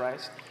Jesus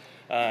Christ,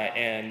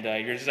 and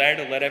your desire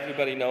to let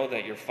everybody know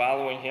that you're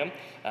following Him,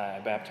 I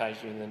baptize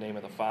you in the name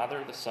of the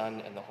Father, the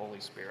Son, and the Holy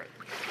Spirit.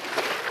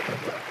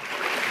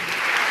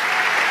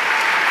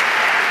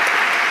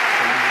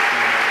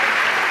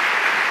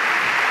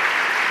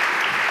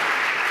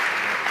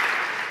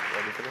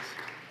 Ready for this?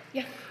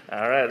 Yeah.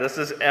 All right, this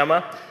is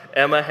Emma.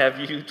 Emma, have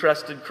you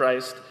trusted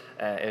Christ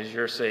as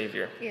your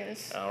Savior?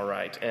 Yes. All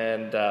right,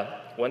 and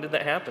when did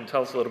that happen?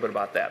 Tell us a little bit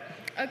about that.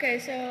 Okay,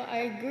 so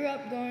I grew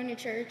up going to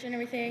church and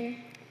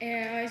everything,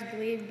 and I always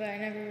believed, but I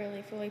never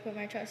really fully put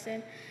my trust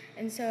in.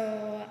 And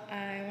so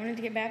I wanted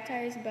to get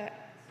baptized, but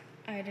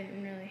I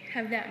didn't really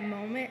have that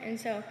moment. And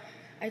so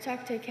I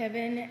talked to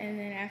Kevin, and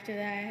then after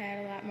that I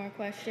had a lot more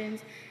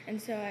questions.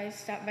 And so I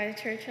stopped by the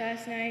church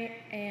last night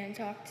and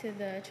talked to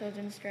the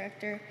children's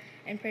director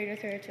and prayed with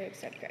her to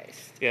accept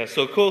Christ. Yeah,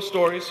 so cool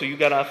story. So you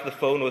got off the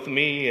phone with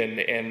me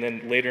and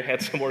then later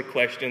had some more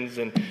questions.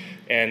 And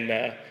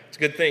it's a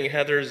good thing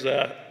Heather's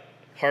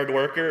hard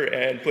worker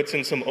and puts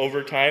in some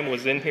overtime,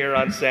 was in here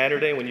on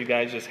Saturday when you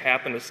guys just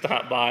happened to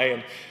stop by,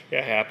 and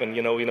it happened.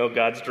 You know, we know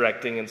God's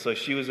directing, and so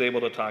she was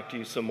able to talk to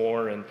you some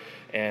more, and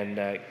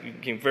you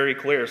became very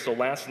clear. So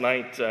last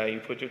night you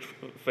put your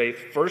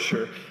faith for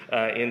sure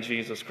in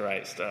Jesus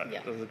Christ.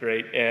 Yeah. This is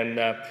great.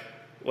 And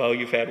well,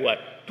 you've had what,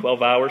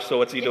 12 hours? So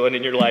what's He doing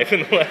in your life in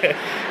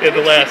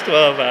the last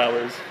 12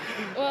 hours?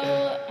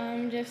 Well,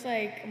 I'm just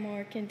like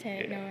more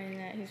content knowing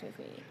that He's with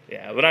me.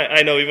 Yeah, but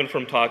I know even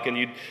from talking,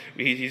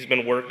 he's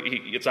been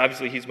it's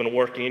obviously He's been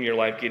working in your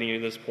life, getting you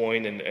to this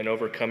point, and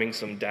overcoming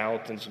some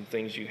doubt and some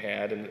things you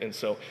had, and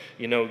so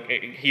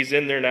He's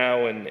in there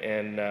now,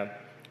 and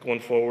going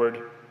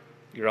forward,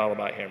 you're all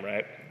about Him,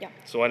 right? Yeah.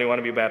 So why do you want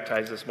to be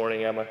baptized this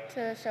morning, Emma?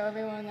 To show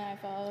everyone that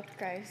I follow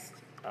Christ.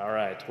 All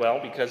right. Well,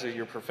 because of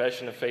your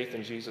profession of faith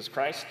in Jesus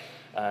Christ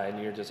and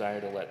your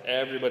desire to let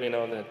everybody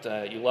know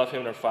that you love Him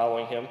and are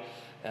following Him,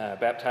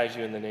 baptize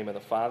you in the name of the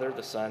Father,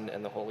 the Son,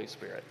 and the Holy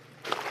Spirit.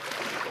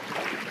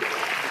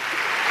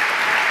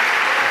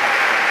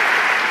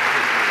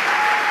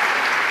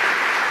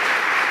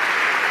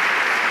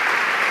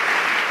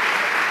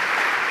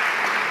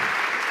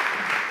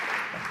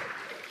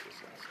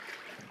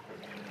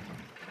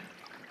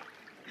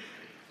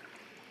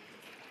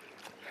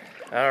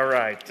 All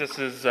right, this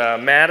is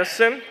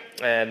Madison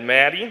and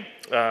Maddie.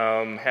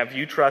 Have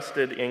you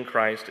trusted in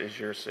Christ as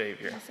your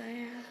Savior? Yes, I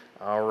have.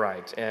 All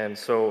right, and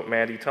so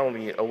Maddie, tell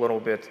me a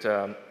little bit,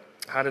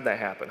 how did that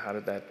happen? How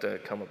did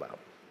that come about?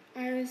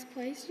 I was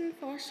placed in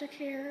foster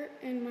care,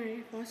 and my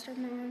foster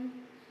mom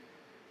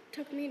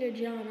took me to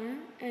Jana,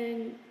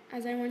 and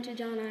as I went to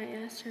Jana,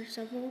 I asked her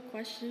several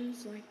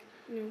questions, like,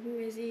 who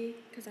is he?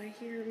 Because I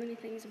hear many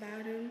things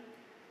about him,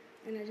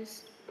 and I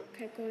just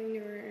kept going to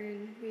her,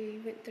 and we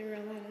went through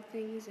a lot of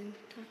things and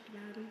talked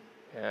about him.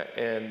 Yeah,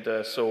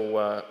 and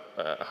so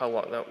how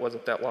long? That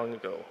wasn't that long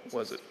ago,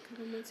 was it?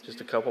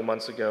 Just a couple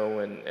months ago,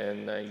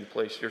 and you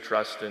placed your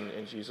trust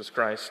in Jesus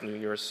Christ, knew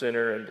you're a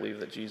sinner, and believe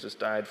that Jesus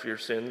died for your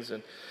sins,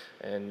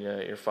 and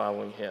you're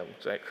following Him.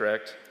 Is that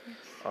correct? Yes.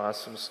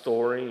 Awesome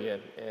story,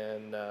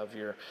 and of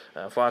your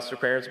foster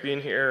parents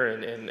being here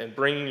and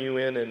bringing you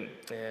in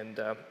and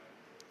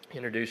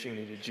introducing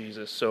you to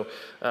Jesus. So,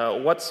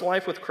 what's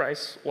life with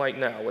Christ like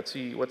now? What's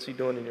he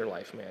doing in your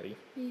life, Maddie?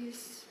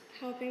 He's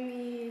helping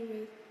me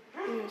with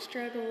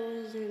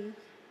struggles and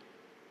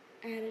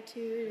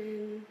attitude,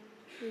 and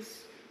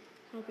he's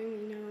helping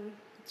me know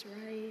what's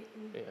right.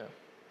 Yeah.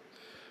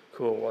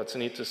 Cool. Well, it's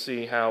neat to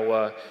see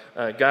how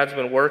God's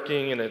been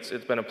working, and it's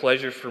been a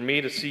pleasure for me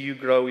to see you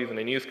grow even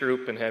in youth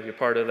group and have you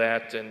part of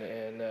that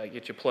and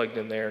get you plugged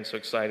in there. And so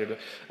excited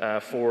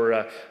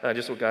for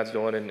just what God's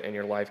doing in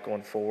your life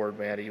going forward,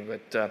 Maddie.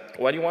 But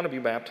why do you want to be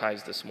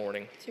baptized this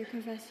morning? To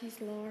confess He's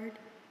Lord.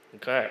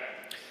 Okay.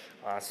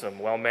 Awesome.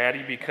 Well,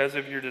 Maddie, because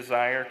of your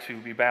desire to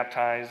be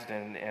baptized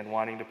and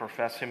wanting to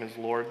profess Him as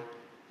Lord,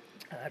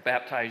 I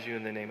baptize you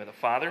in the name of the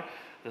Father,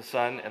 the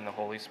Son, and the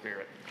Holy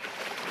Spirit.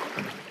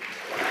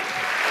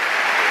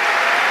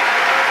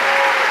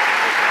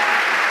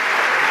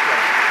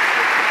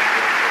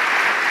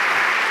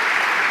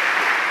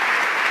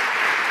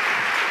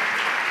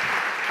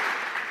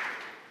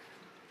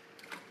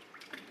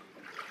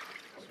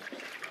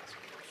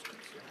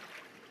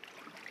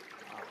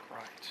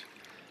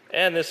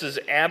 And this is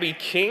Abby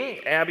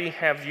King. Abby,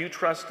 have you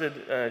trusted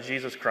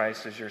Jesus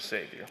Christ as your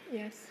Savior?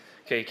 Yes.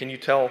 Okay, can you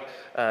tell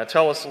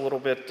us a little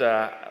bit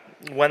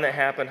when that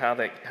happened, how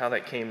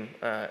that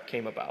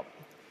came about?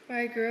 Well,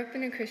 I grew up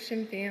in a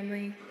Christian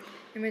family.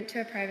 I went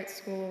to a private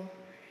school,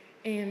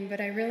 but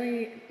I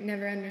really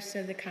never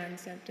understood the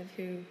concept of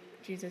who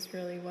Jesus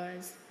really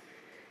was.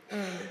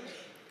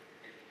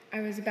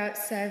 I was about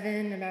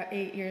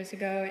 8 years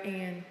ago,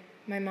 and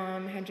my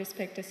mom had just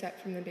picked us up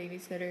from the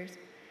babysitters.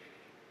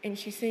 And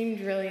she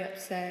seemed really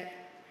upset,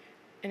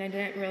 and I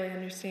didn't really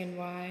understand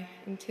why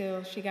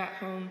until she got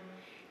home.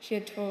 She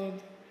had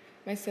told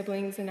my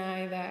siblings and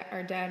I that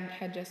our dad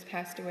had just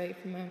passed away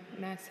from a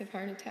massive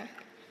heart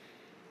attack.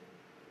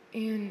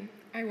 And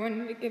I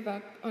wanted to give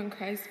up on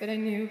Christ, but I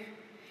knew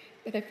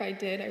that if I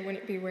did, I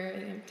wouldn't be where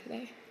I am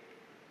today.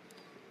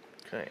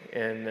 Okay,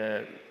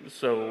 and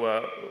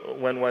so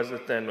when was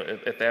it then,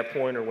 at that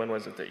point, or when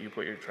was it that you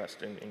put your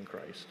trust in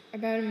Christ?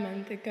 About a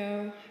month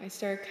ago, I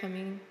started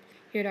coming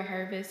here to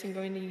Harvest and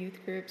going to youth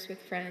groups with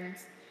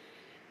friends,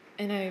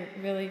 and I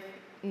really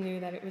knew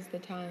that it was the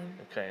time.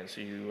 Okay, and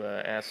so you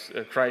asked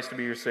Christ to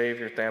be your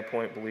Savior at that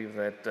point, believe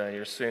that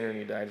you're a sinner and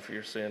He died for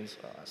your sins.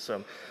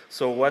 Awesome.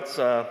 So what's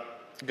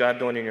God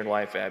doing in your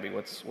life, Abby?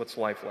 What's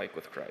life like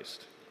with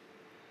Christ?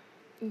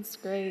 It's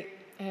great.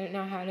 I don't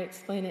know how to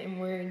explain it in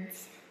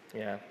words.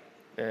 Yeah,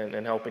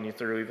 and helping you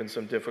through even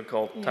some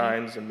difficult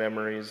times and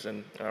memories.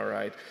 And all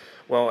right.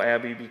 Well,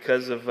 Abby,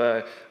 because of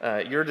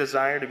your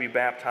desire to be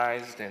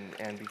baptized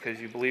and because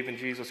you believe in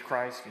Jesus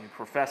Christ and you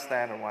profess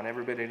that and want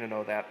everybody to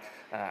know that,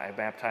 I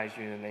baptize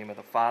you in the name of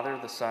the Father,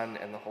 the Son,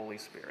 and the Holy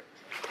Spirit.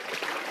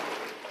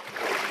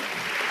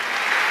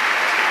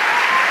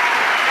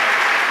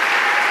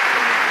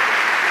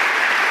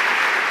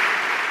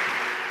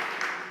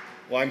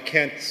 Well, I'm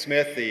Kent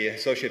Smith, the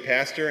associate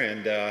pastor,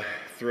 and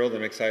thrilled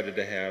and excited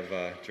to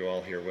have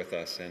Joel here with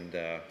us. And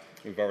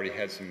we've already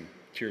had some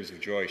tears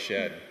of joy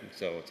shed,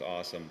 so it's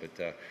awesome,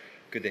 but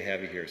good to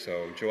have you here.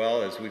 So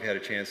Joel, as we've had a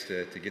chance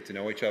to get to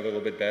know each other a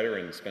little bit better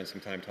and spend some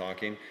time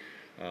talking,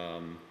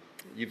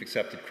 you've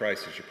accepted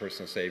Christ as your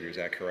personal Savior, is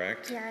that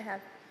correct? Yeah, I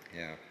have.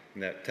 Yeah,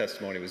 and that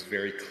testimony was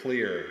very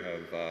clear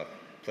of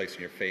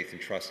placing your faith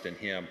and trust in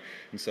Him.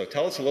 And so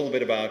tell us a little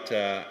bit about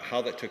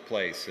how that took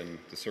place and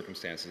the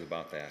circumstances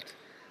about that.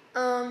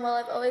 Well,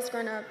 I've always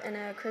grown up in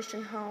a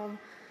Christian home,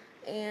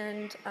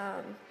 and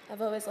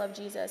I've always loved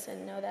Jesus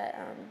and know that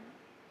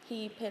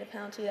He paid a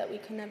penalty that we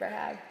could never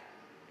have.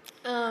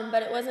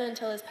 But it wasn't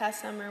until this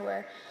past summer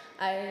where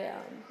I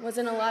was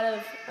in a lot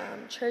of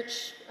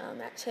church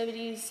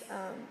activities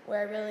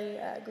where I really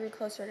grew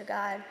closer to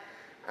God.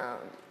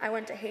 I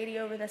went to Haiti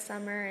over the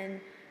summer,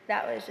 and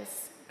that was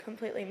just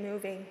completely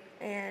moving.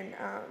 And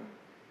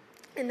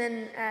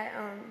then at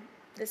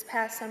this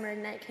past summer at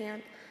night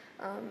camp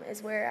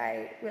is where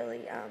I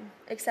really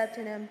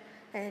accepted Him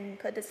and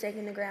put the stake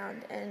in the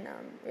ground and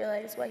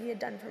realized what He had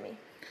done for me.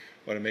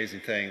 What an amazing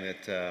thing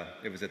that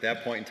it was at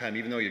that point in time,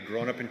 even though you'd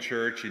grown up in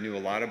church, you knew a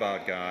lot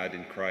about God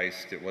and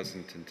Christ, it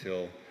wasn't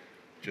until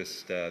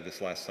just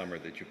this last summer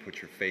that you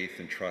put your faith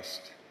and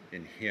trust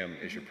in Him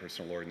as your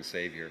personal Lord and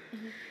Savior.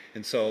 Mm-hmm.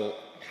 And so,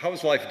 how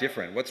is life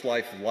different? What's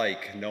life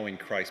like knowing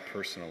Christ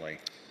personally?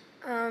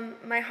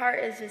 My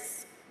heart is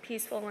just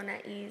peaceful and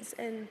at ease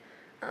and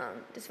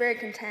just very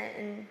content,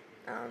 and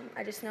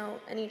I just know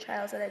any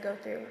trials that I go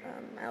through,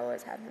 I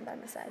always have Him by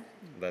my side.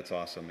 That's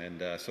awesome.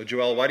 And so,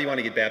 Joel, why do you want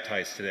to get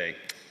baptized today?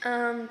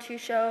 To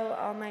show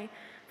all my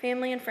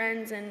family and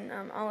friends and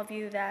all of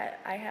you that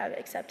I have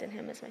accepted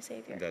Him as my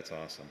Savior. That's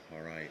awesome.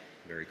 All right.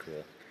 Very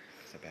cool.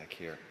 So back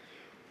here.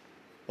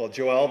 Well,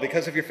 Joel,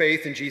 because of your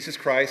faith in Jesus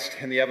Christ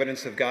and the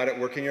evidence of God at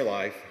work in your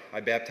life,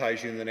 I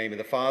baptize you in the name of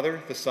the Father,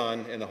 the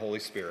Son, and the Holy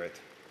Spirit.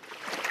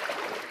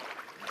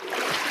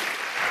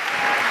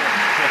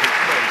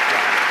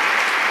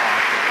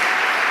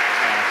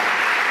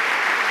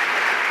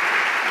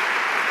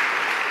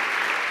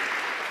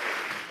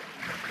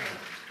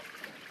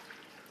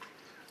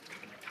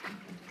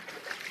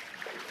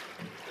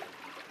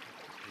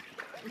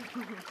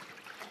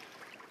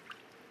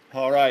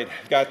 All right,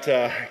 I've got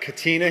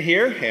Katina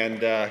here, and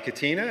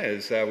Katina,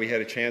 as we had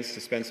a chance to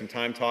spend some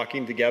time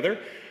talking together,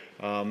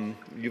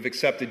 you've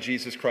accepted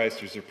Jesus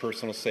Christ as your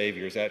personal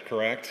Savior, is that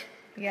correct?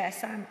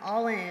 Yes, I'm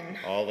all in.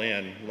 All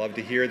in. Love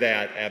to hear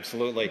that.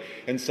 Absolutely.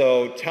 And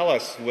so tell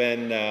us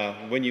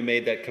when you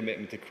made that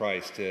commitment to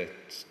Christ to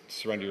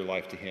surrender your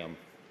life to Him.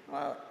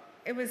 Well,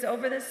 it was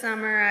over the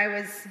summer. I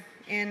was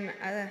in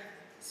a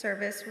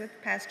service with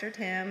Pastor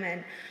Tim,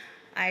 and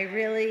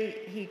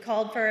he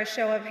called for a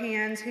show of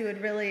hands who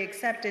had really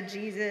accepted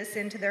Jesus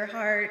into their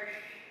heart.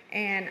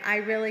 And I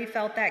really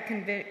felt that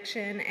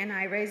conviction, and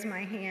I raised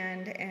my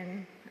hand,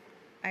 and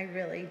I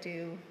really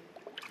do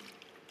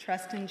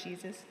trust in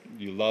Jesus.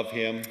 You love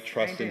Him,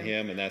 trust in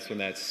Him, and that's when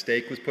that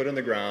stake was put on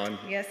the ground.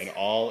 Yes. And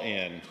all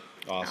in.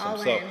 Awesome.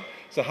 All in.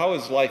 So how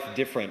is life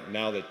different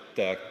now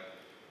that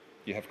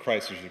you have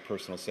Christ as your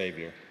personal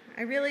Savior?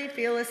 I really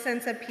feel a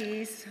sense of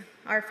peace.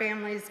 Our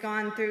family's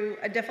gone through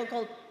a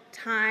difficult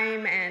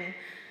time, and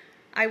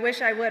I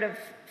wish I would have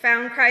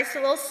found Christ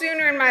a little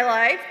sooner in my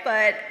life,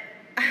 but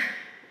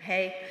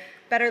hey,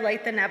 better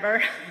late than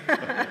never.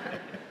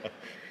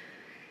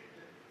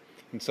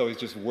 And so He's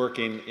just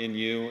working in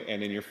you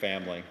and in your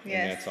family.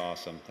 Yes. And that's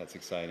awesome. That's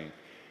exciting.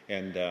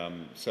 And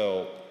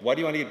so why do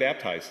you want to get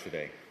baptized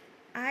today?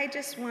 I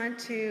just want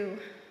to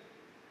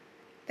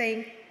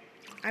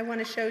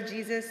show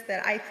Jesus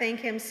that I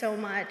thank Him so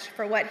much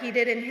for what He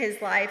did in His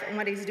life and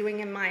what He's doing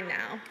in mine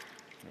now.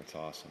 That's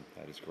awesome.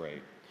 That is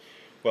great.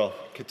 Well,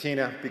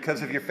 Katina,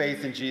 because of your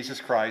faith in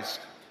Jesus Christ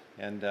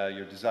and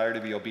your desire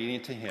to be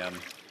obedient to Him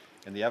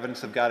and the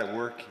evidence of God at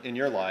work in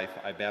your life,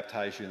 I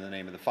baptize you in the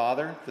name of the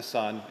Father, the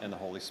Son, and the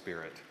Holy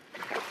Spirit.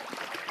 Thank you.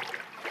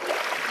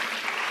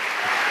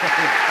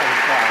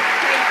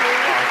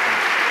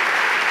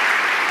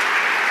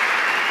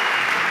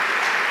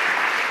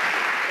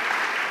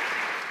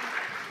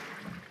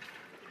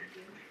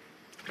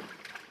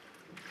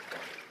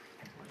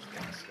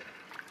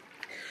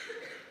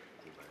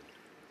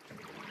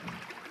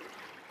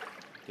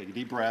 Take a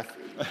deep breath.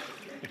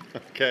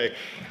 Okay,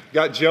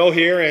 got Joe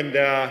here, and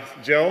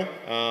Joe,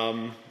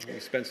 we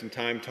spent some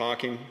time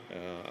talking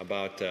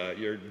about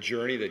your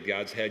journey that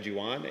God's had you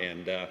on,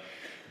 and it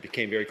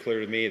became very clear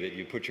to me that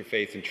you put your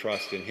faith and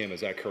trust in Him.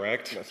 Is that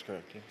correct? That's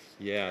correct, yes.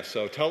 Yeah,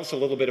 so tell us a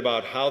little bit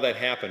about how that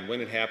happened, when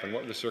it happened,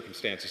 what were the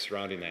circumstances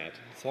surrounding that?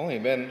 It's only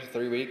been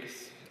 3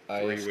 weeks.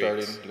 I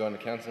started going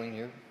to counseling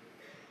here.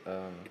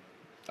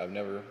 I've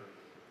never,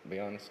 to be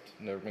honest,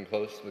 never been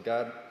close with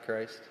God,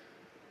 Christ.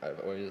 I've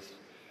always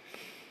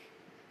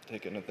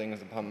taken the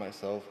things upon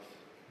myself,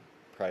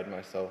 pride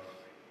myself.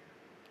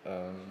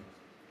 The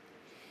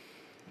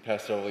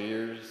past several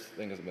years,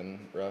 things have been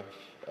rough.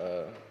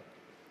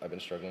 I've been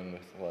struggling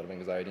with a lot of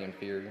anxiety and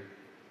fear.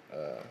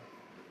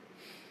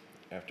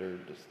 After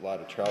just a lot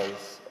of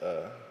trials,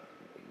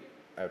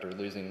 after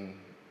losing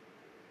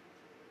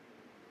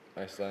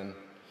my son,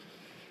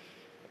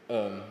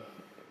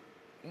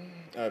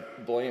 I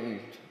blamed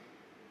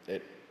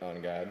it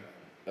on God.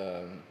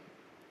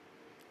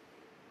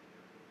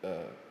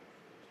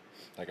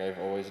 Like I've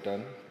always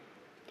done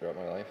throughout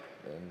my life,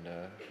 and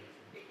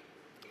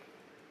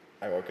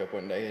I woke up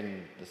one day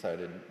and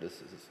decided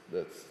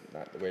that's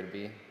not the way to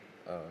be.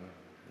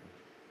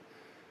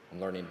 I'm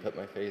learning to put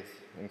my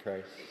faith in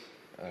Christ,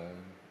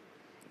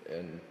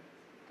 and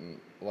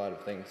a lot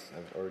of things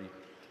have already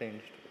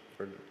changed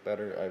for the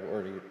better. I've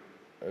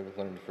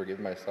learned to forgive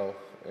myself,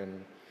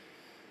 and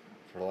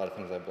for a lot of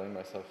things I blame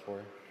myself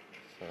for.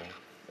 So,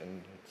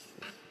 and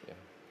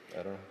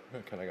I don't know,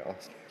 I kind of got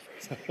lost.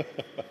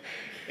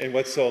 And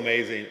what's so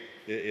amazing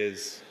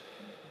is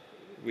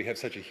we have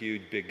such a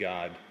huge, big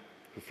God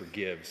who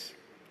forgives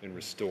and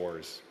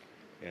restores.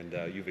 And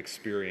you've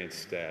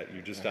experienced that.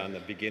 You're just on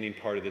the beginning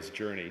part of this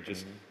journey,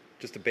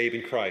 just a babe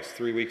in Christ,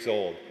 3 weeks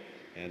old,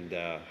 and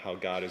how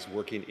God is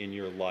working in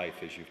your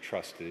life as you've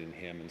trusted in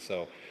Him. And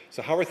so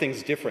how are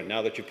things different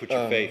now that you put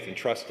your faith and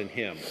trust in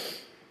Him?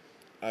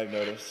 I've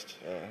noticed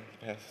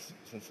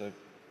since I've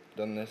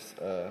done this,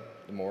 the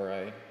more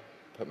I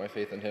put my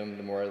faith in Him,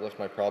 the more I lift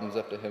my problems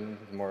up to Him,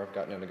 the more I've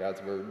gotten into God's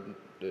Word.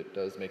 It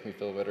does make me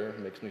feel better. It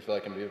makes me feel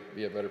like I can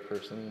be a better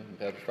person, a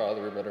better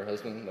father, a better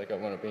husband, like I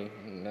want to be,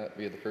 and not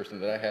be the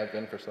person that I have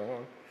been for so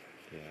long.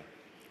 Yeah.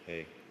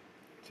 Hey,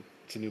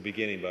 it's a new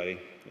beginning, buddy,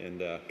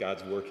 and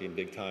God's working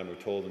big time. We're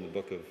told in the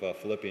book of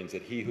Philippians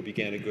that He who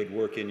began a good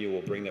work in you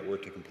will bring that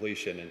work to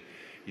completion, and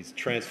He's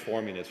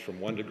transforming us from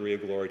one degree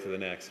of glory to the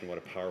next, and what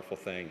a powerful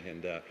thing.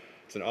 And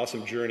it's an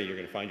awesome journey you're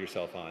going to find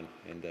yourself on,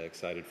 and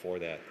excited for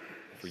that.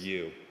 For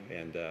you.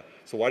 And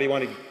so why do you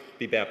want to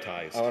be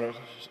baptized? I want to,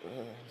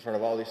 in front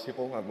of all these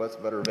people, what's a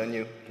better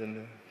venue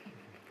than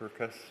to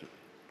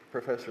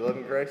profess your love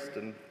in Christ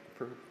and,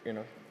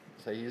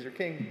 say He's your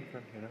King,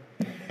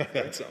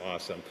 That's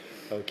awesome.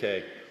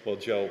 Okay. Well,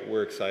 Joe,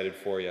 we're excited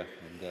for you.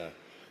 And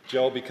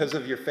Joe, because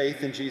of your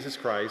faith in Jesus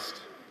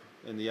Christ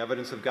and the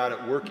evidence of God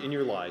at work in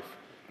your life,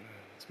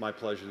 it's my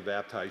pleasure to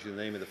baptize you in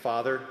the name of the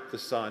Father, the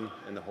Son,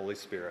 and the Holy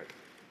Spirit.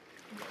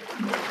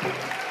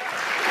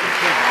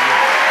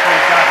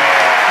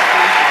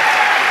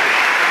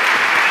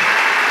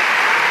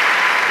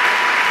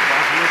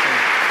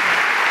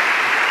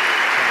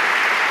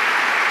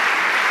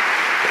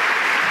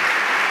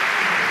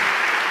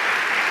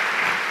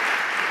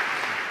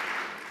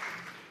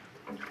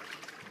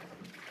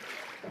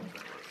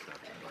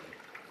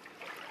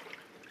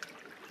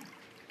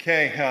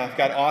 Okay, I've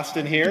got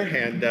Austin here,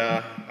 and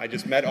I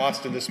just met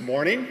Austin this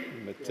morning,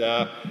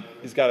 but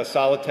he's got a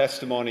solid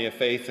testimony of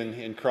faith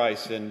in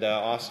Christ. And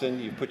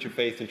Austin, you put your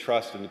faith and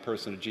trust in the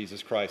person of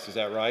Jesus Christ, is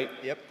that right?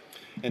 Yep.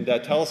 And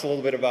tell us a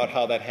little bit about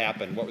how that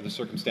happened. What were the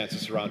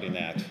circumstances surrounding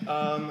that?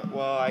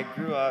 Well, I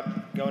grew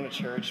up going to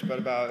church, but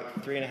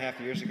about 3.5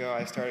 years ago,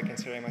 I started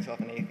considering myself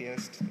an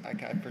atheist. I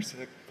kind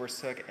of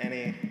forsook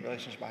any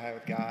relationship I had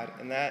with God,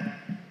 and that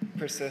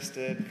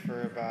persisted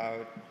for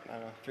about,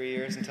 3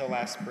 years until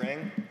last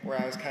spring, where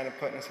I was kind of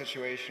put in a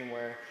situation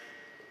where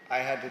I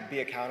had to be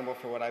accountable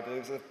for what I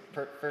believe. It was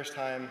the first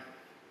time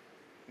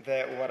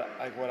that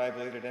what I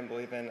believed or didn't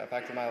believe in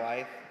affected my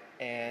life,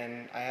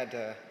 and I had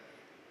to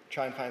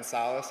try and find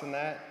solace in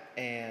that.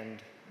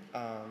 And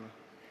all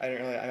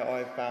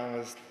I found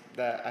was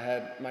that I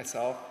had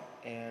myself,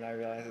 and I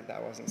realized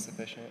that wasn't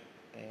sufficient,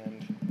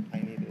 and I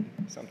needed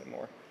something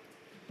more.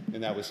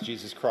 And that was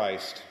Jesus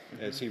Christ,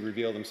 as he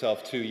revealed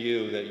himself to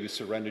you, that you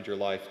surrendered your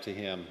life to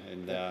him.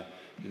 And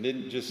you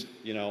didn't just,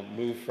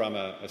 move from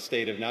a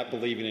state of not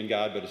believing in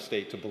God, but a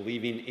state to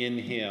believing in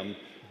him,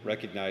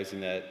 recognizing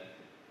that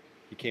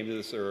he came to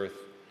this earth,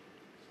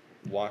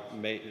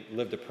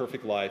 lived a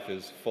perfect life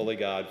as fully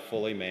God,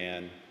 fully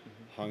man,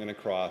 hung on a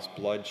cross,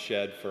 blood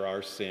shed for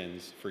our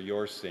sins, for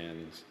your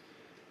sins,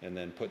 and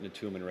then put in a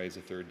tomb and raised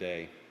the third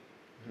day.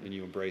 And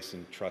you embrace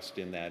and trust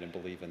in that and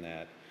believe in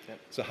that. Yep.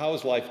 So how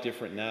is life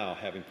different now,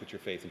 having put your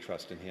faith and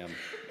trust in him?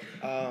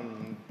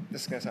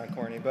 This is going to sound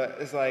corny, but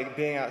it's like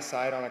being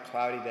outside on a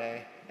cloudy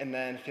day and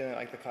then feeling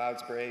like the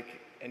clouds break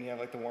and you have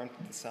like the warmth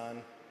of the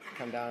sun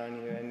come down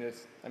on you, and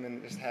just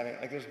having,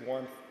 like, there's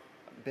warmth.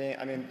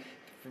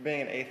 For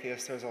being an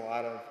atheist, there's a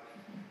lot of,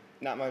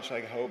 not much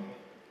like hope,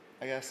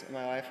 I guess, in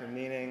my life, or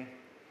meaning,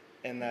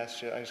 and I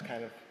just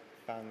kind of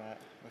found that.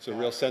 It's a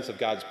real sense of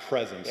God's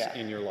presence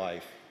in your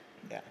life.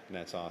 Yeah. And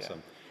that's awesome.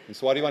 Yeah. And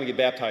so why do you want to get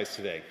baptized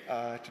today?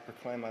 To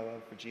proclaim my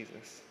love for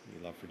Jesus.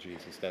 Your love for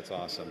Jesus. That's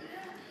awesome.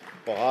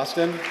 Well,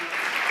 Austin,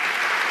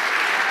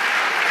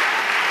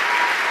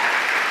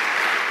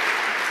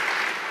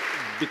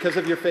 because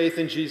of your faith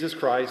in Jesus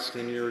Christ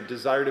and your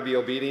desire to be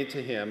obedient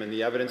to him and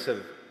the evidence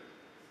of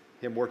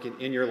him working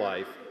in your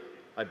life,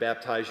 I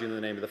baptize you in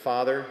the name of the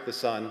Father, the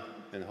Son,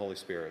 and the Holy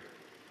Spirit.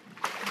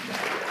 Praise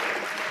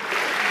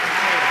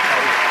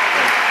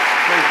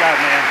God,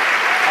 man.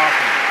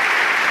 Awesome.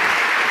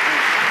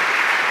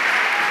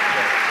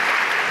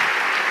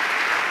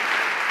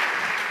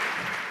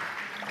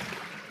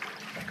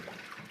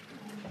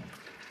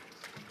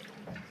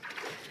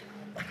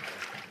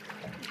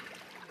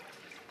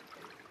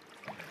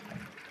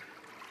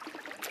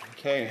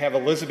 Okay, and have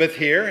Elizabeth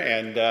here.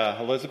 And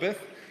Elizabeth,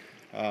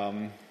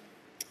 tell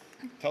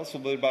us a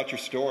little bit about your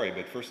story.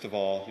 But first of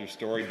all, your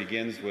story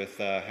begins with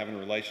having a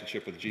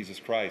relationship with Jesus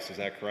Christ. Is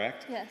that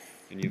correct? Yes.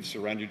 And you've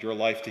surrendered your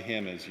life to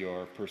him as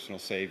your personal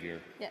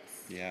Savior.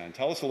 Yes. Yeah, and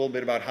tell us a little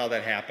bit about how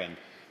that happened.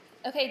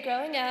 Okay,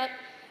 growing up,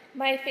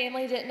 my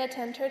family didn't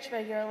attend church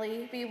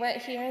regularly. We went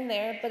here and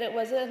there, but it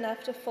wasn't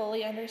enough to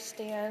fully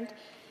understand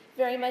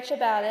very much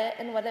about it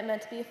and what it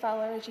meant to be a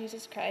follower of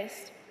Jesus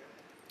Christ.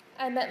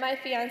 I met my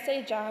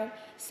fiancé, John,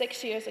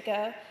 6 years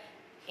ago,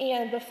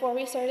 and before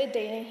we started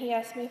dating, he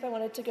asked me if I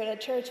wanted to go to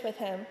church with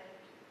him.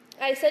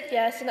 I said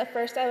yes, and at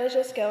first I was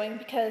just going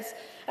because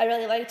I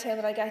really liked him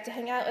and I got to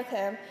hang out with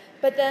him.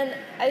 But then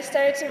I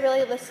started to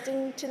really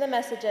listen to the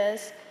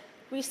messages.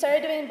 We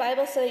started doing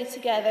Bible study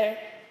together,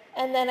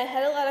 and then I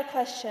had a lot of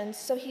questions,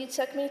 so he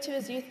took me to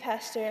his youth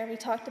pastor, and we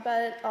talked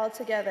about it all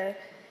together.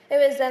 It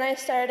was then I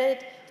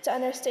started to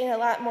understand a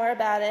lot more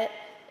about it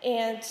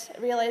and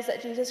realized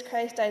that Jesus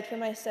Christ died for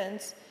my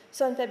sins.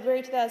 So in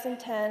February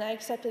 2010, I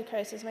accepted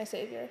Christ as my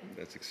Savior.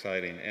 That's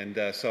exciting.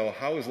 And so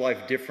how is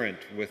life different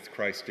with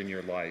Christ in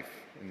your life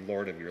and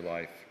Lord of your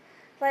life?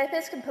 Life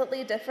is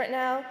completely different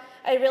now.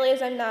 I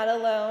realize I'm not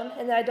alone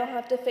and that I don't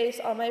have to face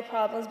all my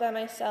problems by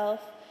myself.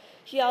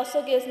 He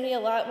also gives me a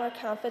lot more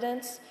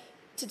confidence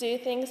to do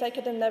things I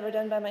could have never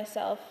done by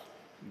myself.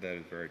 That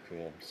is very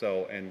cool.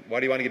 So, and why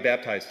do you want to get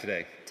baptized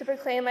today? To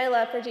proclaim my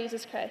love for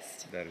Jesus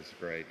Christ. That is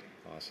great.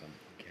 Awesome.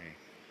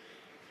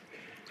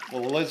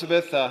 Well,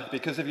 Elizabeth,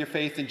 because of your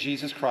faith in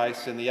Jesus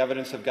Christ and the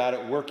evidence of God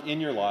at work in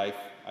your life,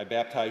 I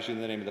baptize you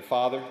in the name of the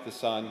Father, the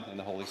Son, and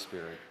the Holy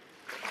Spirit.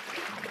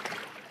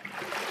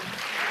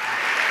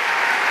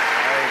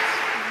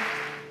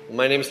 Well,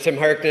 my name is Tim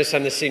Harkness.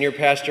 I'm the senior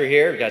pastor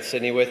here. I've got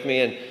Sydney with me.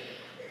 And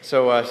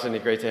so, Sydney,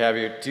 great to have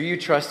you. Do you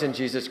trust in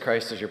Jesus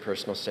Christ as your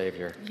personal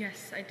Savior?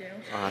 Yes, I do.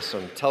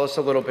 Awesome. Tell us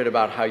a little bit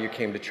about how you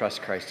came to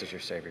trust Christ as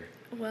your Savior.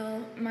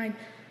 Well, my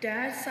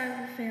dad's side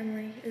of the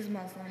family is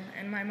Muslim,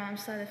 and my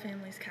mom's side of the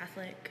family is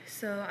Catholic.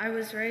 So I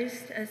was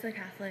raised as a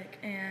Catholic,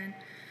 and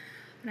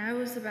when I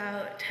was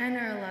about 10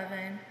 or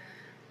 11,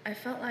 I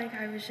felt like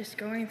I was just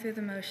going through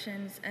the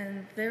motions,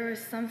 and there was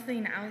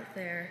something out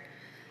there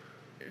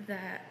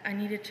that I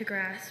needed to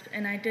grasp,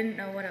 and I didn't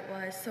know what it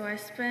was. So I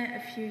spent a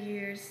few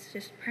years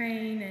just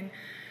praying and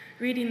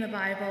reading the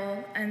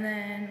Bible, and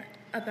then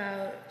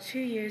about 2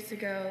 years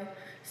ago,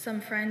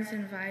 some friends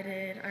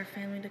invited our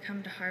family to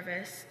come to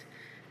Harvest,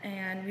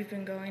 and we've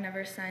been going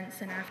ever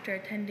since. And after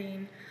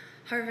attending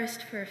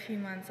Harvest for a few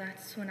months,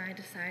 that's when I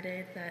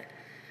decided that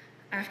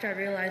after I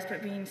realized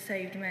what being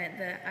saved meant,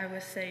 that I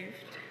was saved.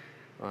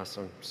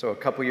 Awesome. So a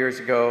couple years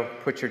ago,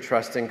 put your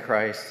trust in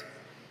Christ,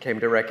 came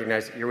to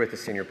recognize that you're with the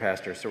senior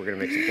pastor, so we're going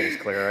to make some things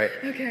clear, all right?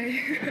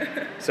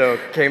 Okay. So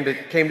came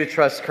to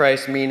trust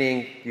Christ,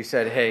 meaning you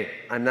said, hey,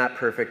 I'm not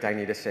perfect, I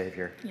need a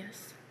Savior.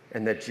 Yes.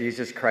 And that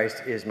Jesus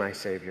Christ is my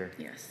Savior.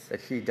 Yes. That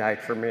He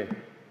died for me.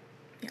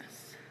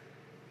 Yes.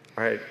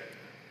 All right.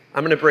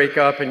 I'm going to break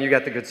up, and you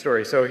got the good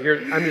story. So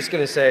here, I'm just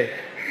going to say,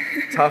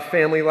 tough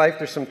family life.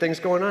 There's some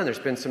things going on. There's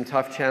been some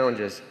tough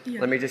challenges.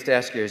 Yeah. Let me just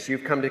ask you, as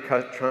you've come to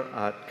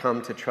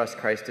trust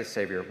Christ as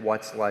Savior,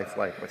 what's life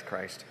like with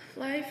Christ?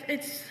 Life,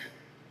 it's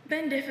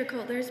been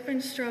difficult. There's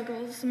been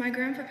struggles. My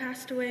grandpa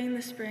passed away in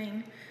the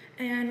spring,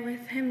 and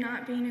with him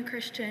not being a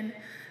Christian,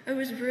 it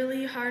was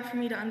really hard for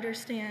me to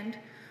understand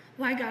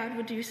why God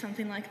would do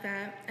something like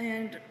that.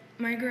 And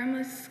my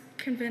grandma's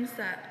convinced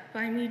that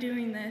by me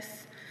doing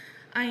this,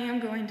 I am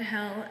going to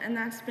hell, and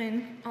that's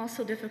been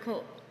also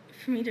difficult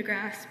for me to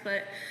grasp.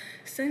 But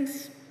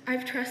since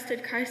I've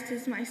trusted Christ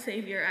as my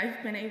Savior,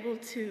 I've been able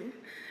to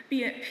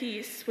be at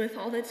peace with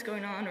all that's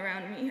going on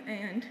around me,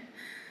 and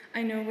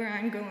I know where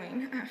I'm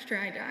going after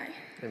I die.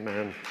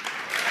 Amen.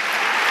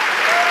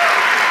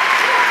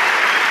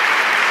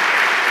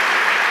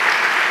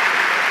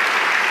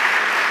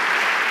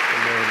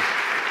 Amen.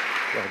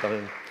 Well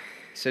done.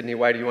 Sydney,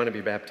 why do you want to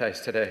be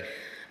baptized today?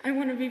 I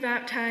want to be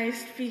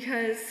baptized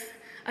because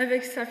I've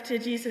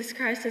accepted Jesus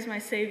Christ as my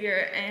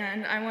Savior,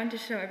 and I want to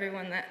show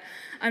everyone that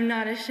I'm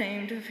not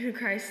ashamed of who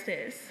Christ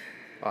is.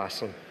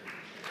 Awesome.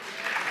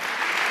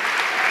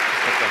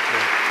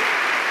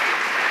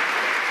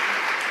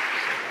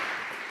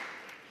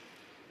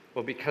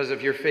 Well, because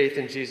of your faith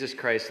in Jesus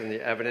Christ and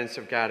the evidence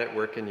of God at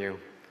work in you,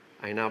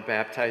 I now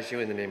baptize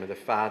you in the name of the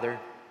Father,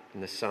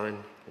 and the Son,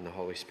 and the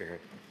Holy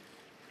Spirit.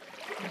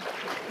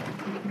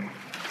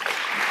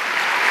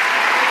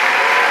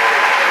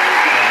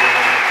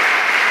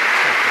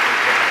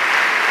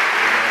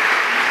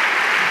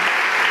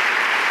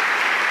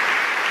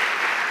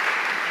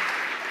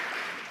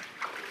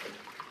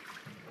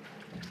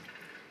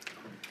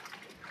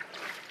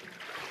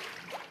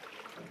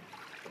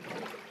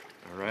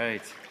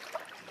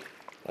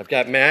 I've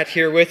got Matt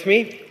here with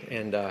me.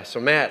 And so,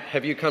 Matt,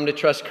 have you come to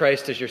trust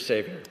Christ as your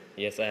Savior?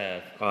 Yes, I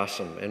have.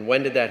 Awesome. And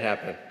when did that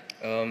happen?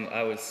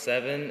 I was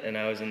 7, and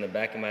I was in the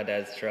back of my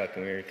dad's truck,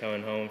 and we were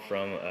coming home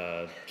from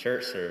a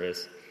church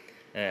service.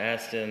 And I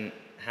asked him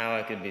how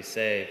I could be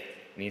saved,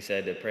 and he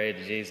said to pray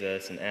to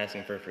Jesus and ask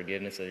him for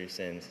forgiveness of your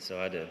sins.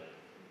 So I did.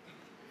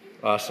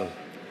 Awesome.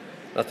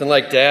 Nothing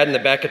like Dad in the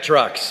back of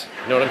trucks.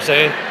 You know what I'm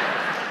saying?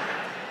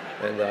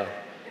 And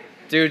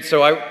dude,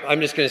 so I'm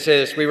just going to say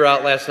this. We were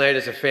out last night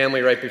as a family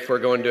right before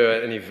going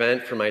to an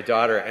event for my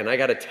daughter, and I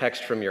got a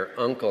text from your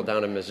uncle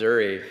down in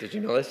Missouri. Did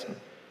you know this?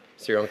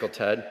 It's your Uncle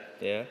Ted.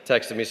 Yeah.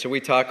 Texted me. So we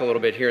talk a little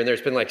bit here, and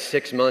there's been like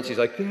 6 months. He's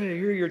like, hey, I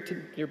hear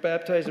you're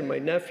baptizing my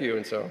nephew.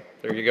 And so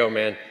there you go,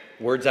 man.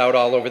 Word's out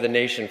all over the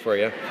nation for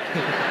you.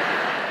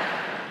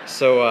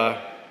 So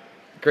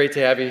great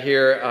to have you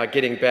here,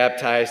 getting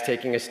baptized,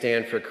 taking a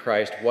stand for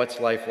Christ. What's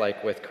life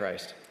like with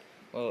Christ?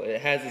 Well,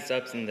 it has its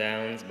ups and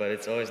downs, but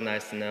it's always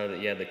nice to know that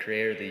you have the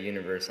creator of the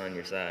universe on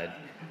your side.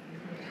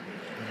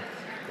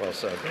 Well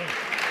said. Well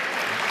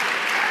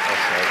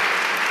said.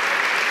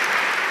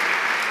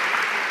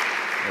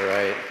 All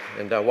right.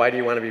 And why do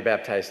you want to be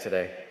baptized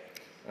today?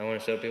 I want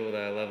to show people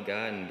that I love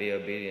God and be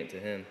obedient to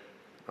Him.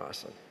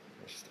 Awesome.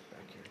 Let's step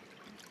back here.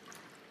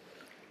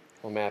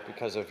 Well, Matt,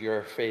 because of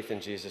your faith in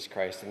Jesus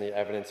Christ and the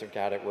evidence of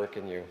God at work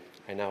in you,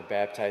 I now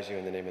baptize you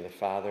in the name of the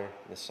Father,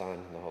 the Son,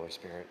 and the Holy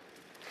Spirit.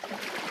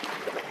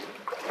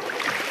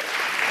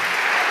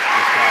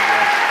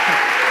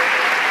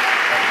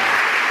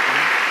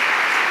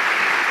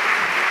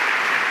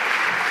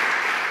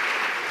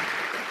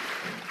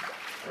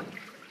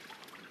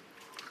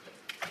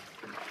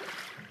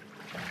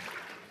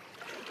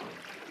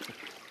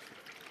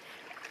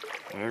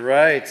 All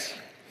right.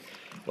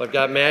 Well, I've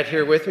got Matt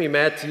here with me.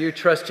 Matt, do you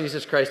trust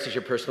Jesus Christ as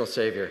your personal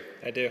Savior?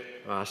 I do.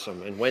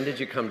 Awesome. And when did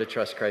you come to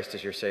trust Christ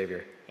as your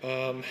Savior? It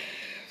was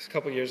a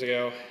couple years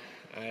ago.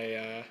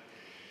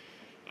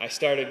 I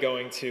started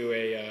going to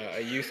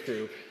a youth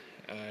group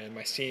in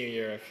my senior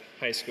year of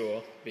high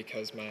school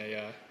because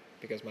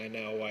my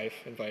now wife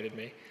invited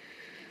me.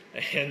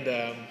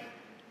 And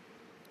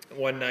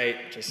one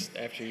night, just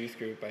after youth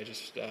group, I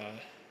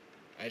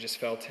just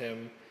felt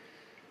Him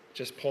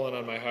just pulling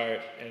on my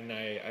heart, and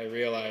I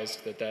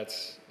realized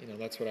that's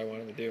what I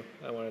wanted to do.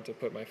 I wanted to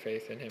put my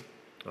faith in Him.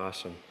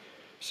 Awesome.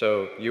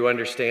 So you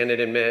understand and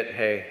admit,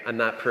 hey, I'm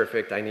not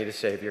perfect. I need a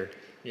Savior.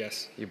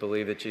 Yes. You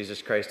believe that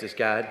Jesus Christ is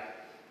God?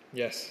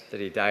 Yes. That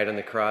He died on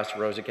the cross,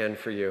 rose again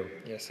for you?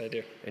 Yes, I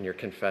do. And you're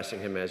confessing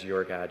Him as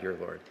your God, your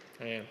Lord?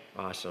 I am.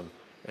 Awesome.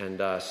 And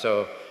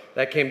so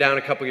that came down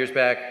a couple years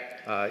back.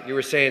 You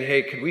were saying,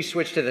 hey, could we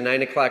switch to the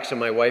 9 o'clock so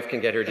my wife can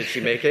get here? Did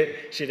she make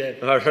it? She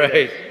did. All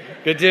right.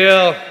 Good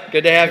deal.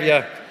 Good to have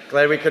you.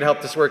 Glad we could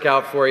help this work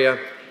out for you.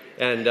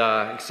 And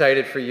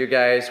excited for you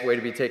guys. Way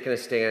to be taking a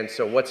stand.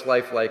 So what's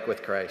life like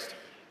with Christ?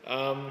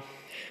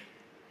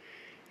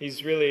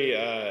 he's really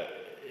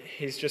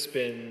he's just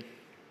been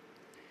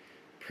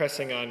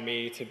pressing on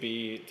me to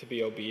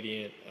be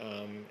obedient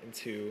and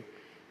to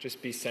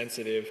just be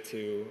sensitive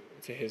to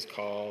his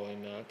call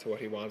and to what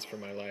he wants for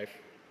my life.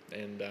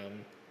 And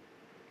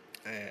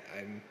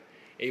I'm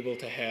able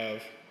to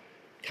have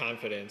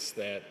confidence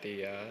that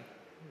the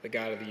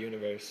God of the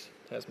universe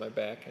has my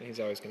back, and he's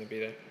always going to be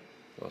there.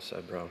 Well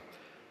said, bro.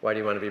 Why do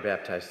you want to be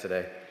baptized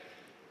today?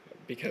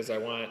 Because I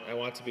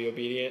want to be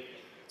obedient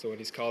to what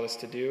he's called us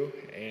to do,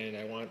 and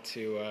I want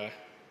to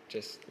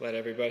just let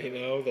everybody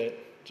know that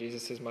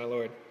Jesus is my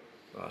Lord.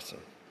 Awesome.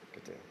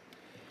 Good deal.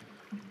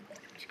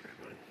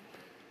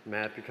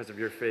 Matt, because of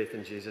your faith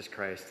in Jesus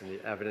Christ and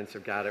the evidence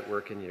of God at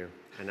work in you,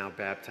 I now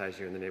baptize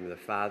you in the name of the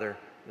Father,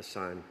 the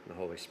Son, and the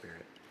Holy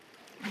Spirit.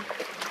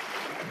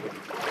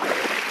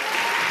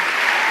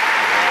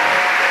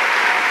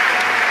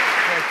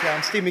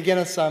 I'm Steve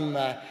McGinnis. I'm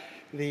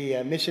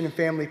the Mission and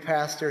Family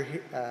Pastor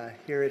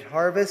here at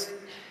Harvest.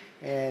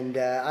 And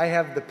I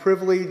have the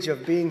privilege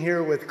of being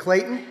here with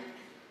Clayton.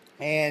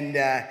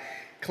 And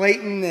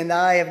Clayton and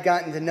I have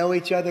gotten to know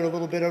each other a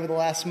little bit over the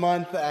last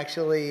month.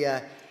 Actually,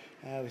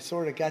 we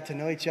sort of got to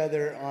know each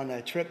other on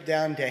a trip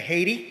down to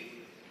Haiti.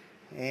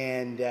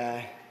 And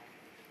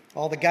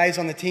all the guys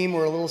on the team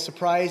were a little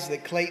surprised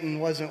that Clayton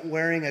wasn't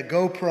wearing a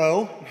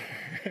GoPro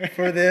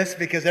for this,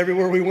 because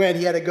everywhere we went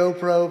he had a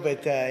GoPro,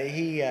 but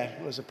he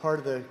was a part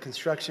of the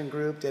construction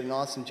group, did an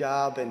awesome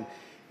job, and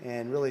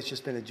really it's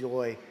just been a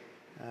joy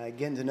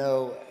getting to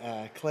know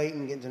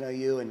Clayton, getting to know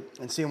you,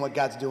 and seeing what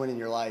God's doing in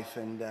your life.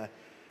 And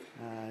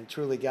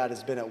truly God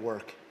has been at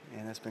work,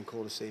 and that's been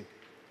cool to see.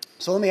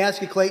 So let me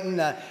ask you, Clayton,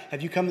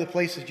 have you come to the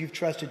place that you've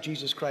trusted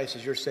Jesus Christ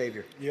as your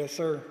Savior? Yes,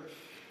 sir.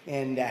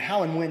 And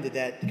how and when did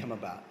that come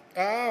about?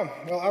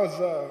 Well, I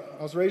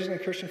was raised in a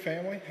Christian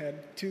family,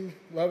 had 2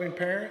 loving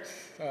parents,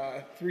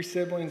 3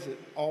 siblings that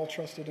all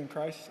trusted in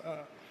Christ.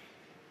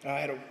 I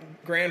had a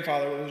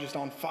grandfather that was just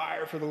on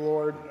fire for the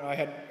Lord. I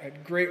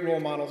had great role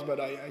models, but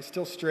I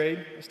still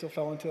strayed. I still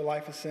fell into a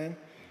life of sin.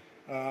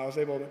 I was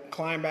able to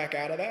climb back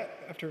out of that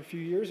after a few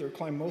years, or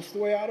climb most of the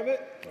way out of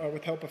it,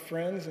 with help of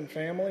friends and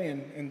family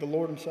and the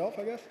Lord himself,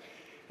 I guess.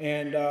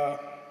 And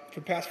for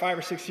the past 5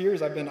 or 6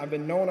 years, I've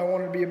been knowing I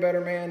wanted to be a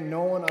better man,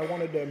 knowing I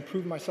wanted to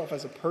improve myself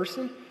as a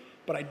person,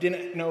 but I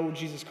didn't know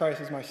Jesus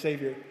Christ as my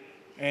Savior.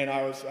 And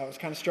I was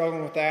kind of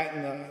struggling with that.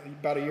 And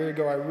about a year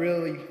ago, I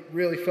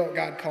really felt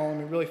God calling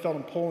me, really felt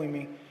him pulling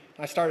me.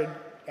 I started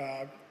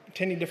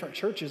attending different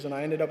churches, and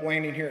I ended up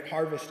landing here at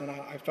Harvest, and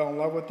I fell in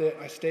love with it.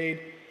 I stayed.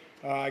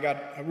 I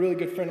got a really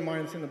good friend of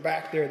mine that's in the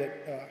back there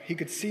that he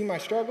could see my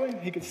struggling.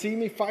 He could see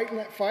me fighting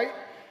that fight.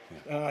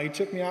 He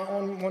took me out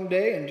one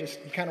day and just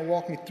kind of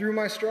walked me through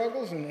my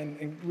struggles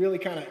and really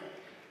kind of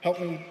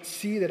helped me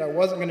see that I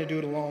wasn't going to do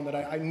it alone, that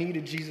I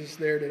needed Jesus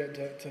there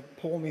to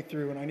pull me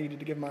through, and I needed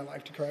to give my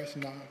life to Christ.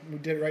 And we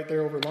did it right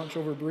there over lunch,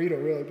 over a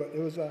burrito, really, but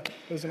it was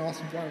an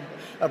awesome time.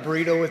 A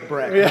burrito with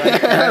bread.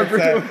 Yeah.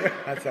 Right?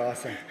 That's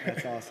awesome.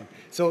 That's awesome.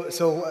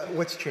 So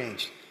what's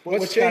changed?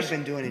 What's God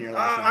been doing in your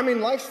life? I mean,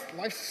 life's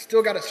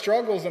still got its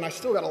struggles, and I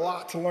still got a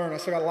lot to learn. I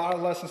still got a lot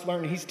of lessons to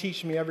learn, and he's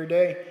teaching me every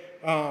day.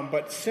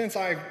 But since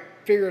I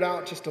figured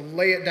out just to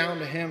lay it down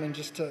to him and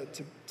just to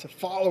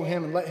follow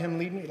him and let him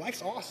lead me,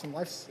 life's awesome.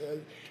 I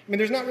mean,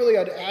 there's not really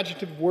an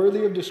adjective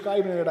worthy of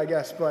describing it, I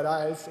guess, but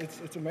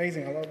it's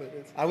amazing. I love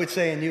it. I would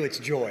say in you it's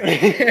joy.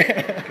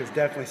 Because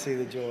definitely see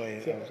the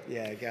joy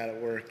of God at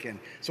work. And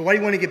so why do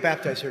you want to get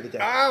baptized here today?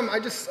 I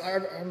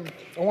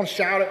want to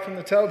shout it from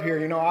the tub here.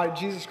 You know,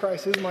 Jesus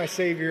Christ is my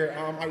Savior.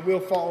 I will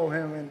follow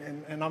him,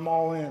 and I'm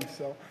all in.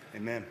 So,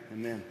 Amen.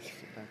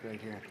 Sit back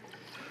right here.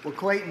 Well,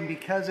 Clayton,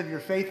 because of your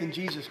faith in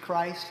Jesus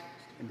Christ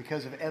and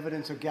because of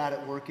evidence of God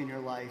at work in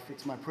your life,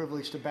 it's my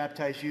privilege to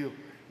baptize you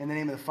in the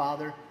name of the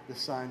Father, the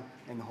Son,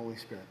 and the Holy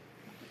Spirit.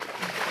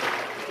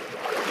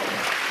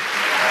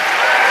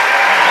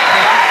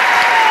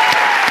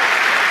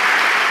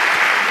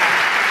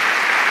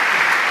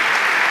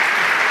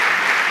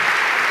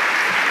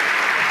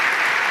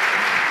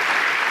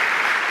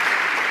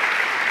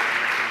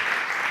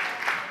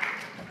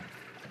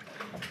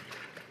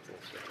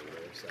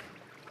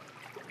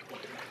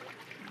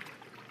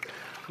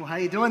 Well, how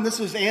you doing?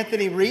 This is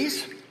Anthony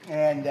Reese,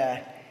 and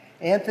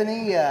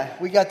Anthony,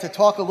 we got to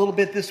talk a little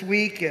bit this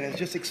week, and it's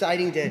just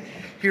exciting to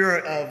hear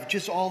of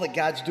just all that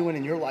God's doing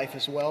in your life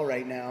as well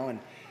right now.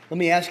 And let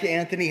me ask you,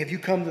 Anthony, have you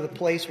come to the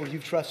place where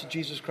you've trusted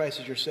Jesus Christ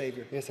as your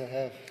Savior? Yes, I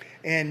have.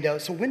 And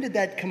so when did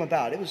that come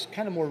about? It was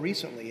kind of more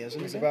recently,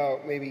 isn't it? It was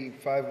about maybe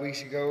 5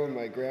 weeks ago, and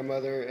my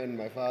grandmother and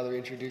my father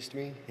introduced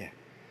me. Yeah.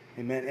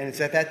 Amen. And it's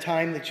at that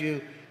time that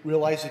you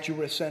realized that you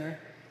were a sinner?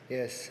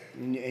 Yes.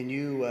 And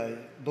you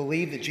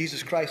believe that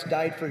Jesus Christ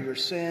died for your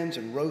sins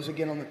and rose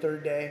again on the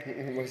third day?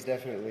 Most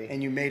definitely.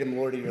 And you made him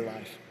Lord of your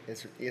life?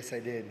 Yes, I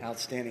did.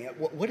 Outstanding.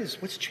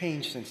 What's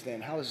changed since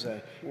then? How has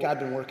God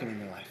been working in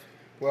your life?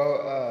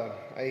 Well,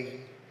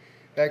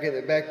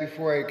 back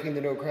before I came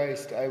to know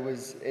Christ, I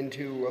was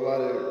into a lot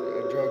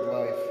of drug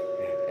life.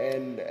 Yeah.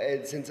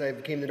 And since I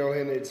came to know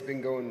him, it's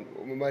been going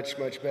much,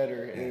 much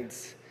better. Yeah. And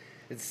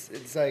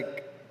it's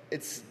like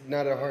it's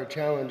not a hard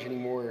challenge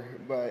anymore,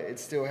 but it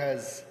still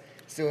has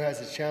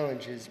its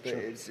challenges, but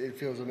it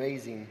feels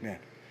amazing. Yeah.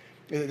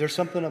 There's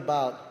something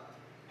about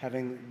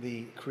having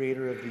the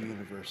creator of the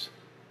universe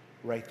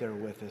right there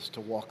with us to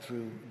walk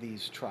through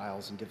these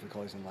trials and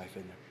difficulties in life,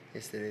 isn't there?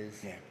 Yes, it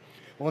is. Yeah.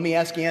 Well, let me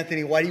ask you,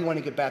 Anthony, why do you want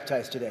to get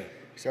baptized today?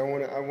 So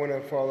I want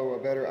to follow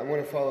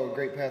a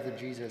great path of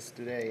Jesus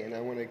today, and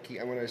I want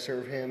to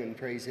serve Him and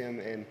praise Him,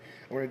 and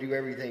I want to do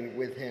everything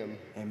with Him.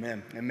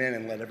 Amen. Amen.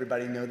 And let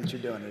everybody know that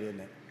you're doing it, isn't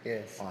it?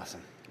 Yes.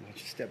 Awesome. Why don't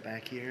you step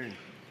back here? And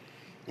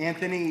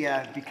Anthony,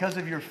 because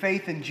of your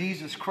faith in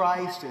Jesus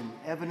Christ and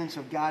evidence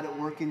of God at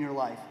work in your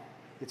life,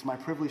 it's my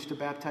privilege to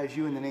baptize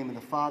you in the name of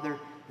the Father,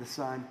 the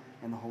Son,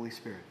 and the Holy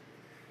Spirit.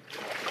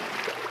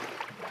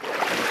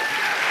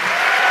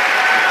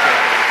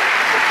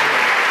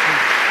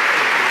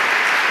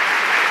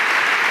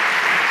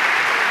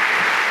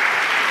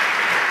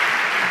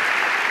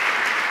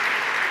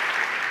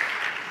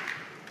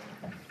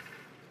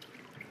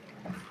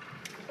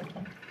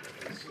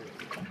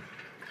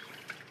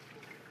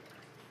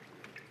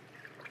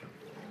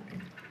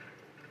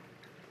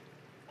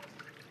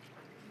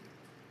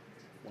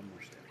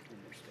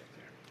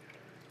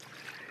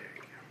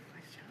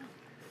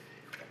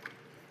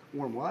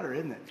 Warm water,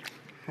 isn't it?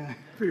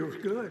 Feels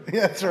good.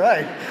 Yeah, that's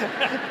right.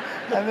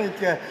 I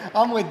think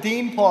I'm with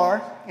Dean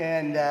Parr,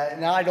 and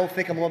now I don't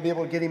think I'm going to be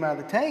able to get him out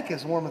of the tank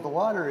as warm as the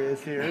water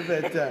is here,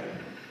 but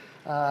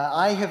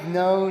I have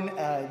known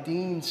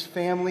Dean's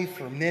family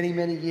for many,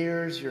 many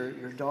years, your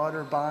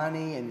daughter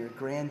Bonnie and your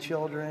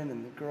grandchildren,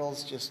 and the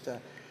girls just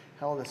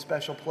held a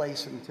special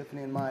place in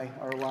Tiffany and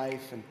our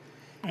life. And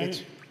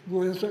it's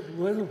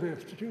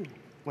Elizabeth, too.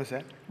 What's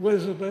that?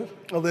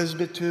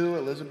 Elizabeth, too,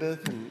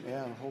 Elizabeth, and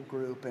yeah, the whole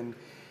group. And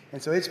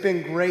so it's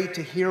been great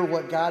to hear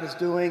what God is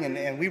doing.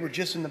 And we were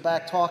just in the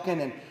back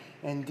talking,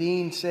 and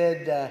Dean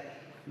said,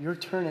 you're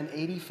turning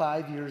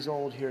 85 years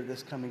old here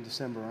this coming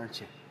December,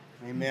 aren't you?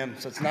 Amen.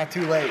 So it's not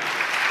too late.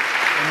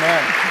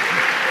 Amen.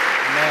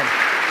 Amen.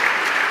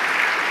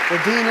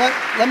 Well, Dean,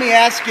 let me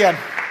ask you,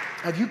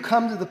 have you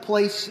come to the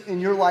place in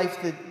your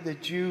life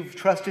that you've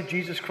trusted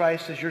Jesus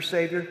Christ as your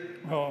Savior?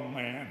 Oh,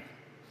 man.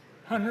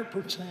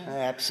 100%.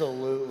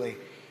 Absolutely.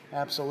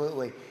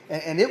 Absolutely.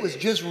 And it was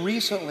just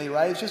recently,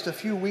 right? It was just a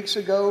few weeks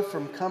ago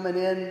from coming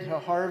in to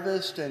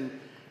Harvest and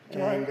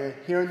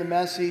hearing the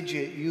message.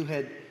 You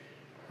had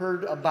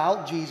heard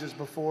about Jesus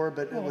before,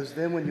 but it was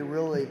then when you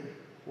really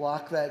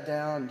locked that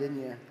down,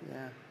 didn't you?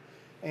 Yeah.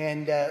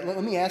 And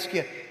let me ask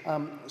you,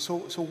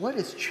 so what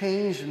has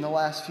changed in the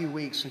last few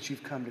weeks since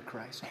you've come to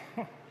Christ?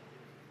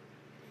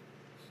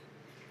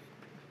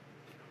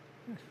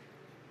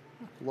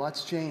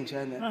 Lots changed,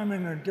 hasn't it? I'm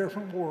in a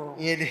different world.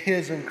 It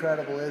is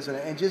incredible, isn't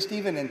it? And just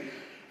even in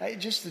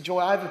just the joy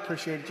I've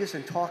appreciated just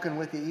in talking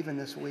with you even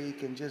this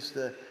week, and just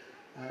the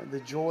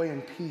joy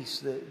and peace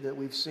that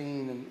we've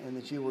seen and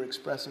that you were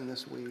expressing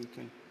this week.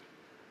 And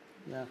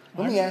yeah,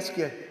 let me ask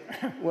you,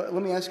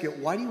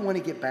 why do you want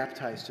to get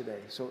baptized today?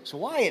 So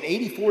why at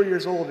 84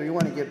 years old do you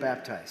want to get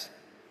baptized?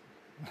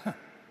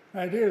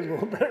 That is a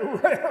little bit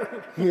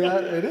rare. Yeah,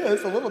 it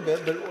is a little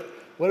bit. But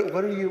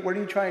what are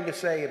you trying to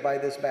say by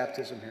this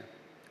baptism here?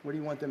 What do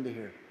you want them to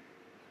hear?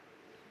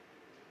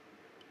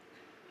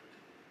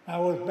 I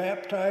was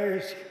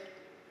baptized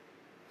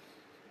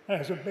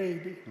as a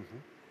baby. Mm-hmm.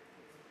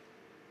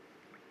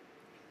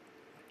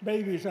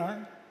 Babies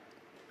aren't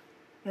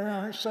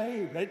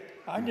saved.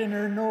 I didn't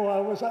even know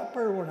I was up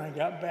there when I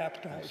got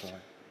baptized. That's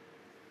right.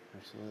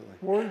 Absolutely.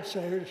 Word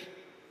says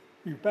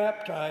you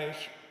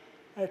baptize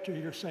after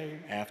you're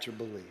saved. After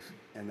belief,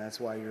 and that's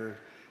why you're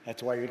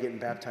getting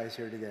baptized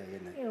here today,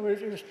 isn't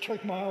it? It just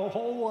took my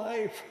whole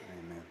life.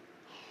 Amen.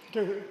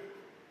 To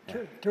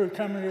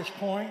come to this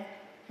point,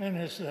 and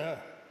as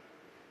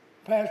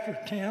Pastor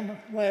Tim,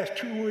 last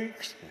 2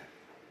 weeks,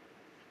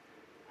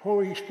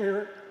 Holy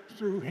Spirit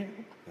through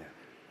him,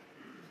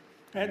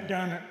 that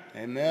done it.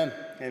 Amen.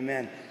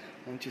 Amen.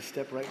 Why don't you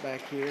step right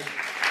back here? Go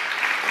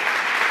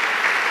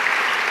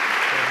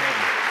ahead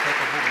and take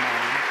a hold of my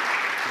arm.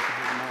 Take a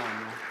hold of my arm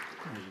now.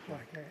 There you go.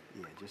 Like that.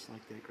 Yeah, just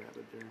like that. Grab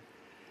it there.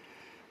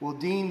 Well,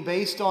 Dean,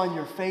 based on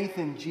your faith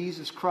in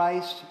Jesus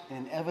Christ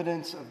and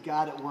evidence of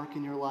God at work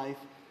in your life,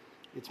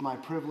 it's my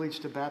privilege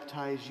to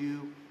baptize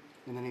you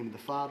in the name of the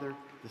Father,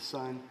 the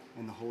Son,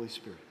 and the Holy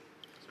Spirit.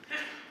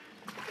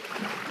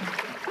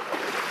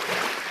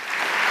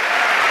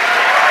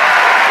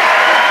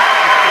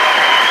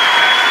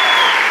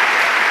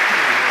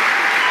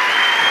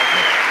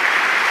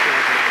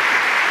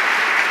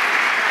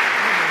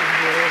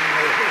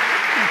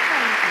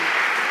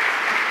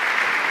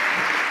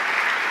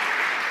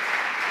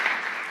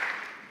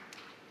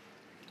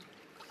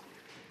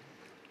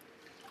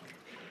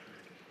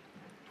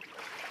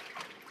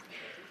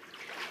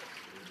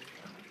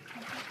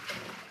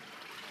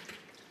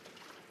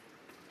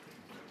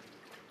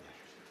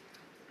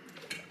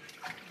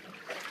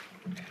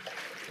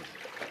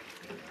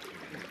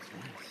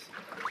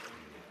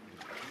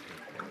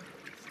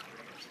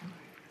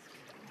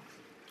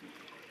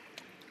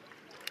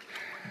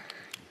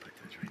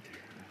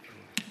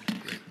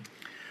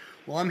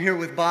 Well, I'm here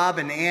with Bob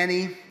and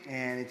Annie,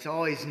 and it's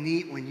always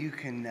neat when you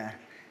can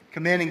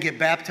come in and get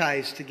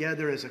baptized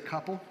together as a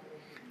couple.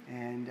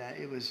 And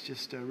it was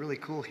just really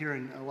cool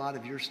hearing a lot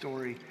of your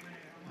story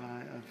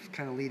of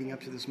kind of leading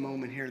up to this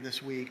moment here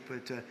this week.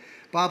 But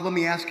Bob, let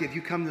me ask you, have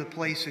you come to the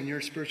place in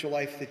your spiritual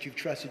life that you've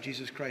trusted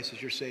Jesus Christ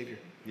as your Savior?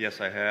 Yes,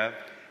 I have.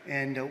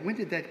 And when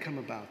did that come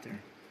about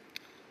there?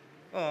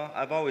 Well,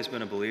 I've always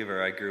been a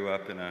believer. I grew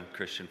up in a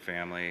Christian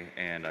family,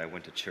 and I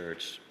went to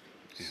church.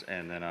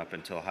 And then up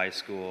until high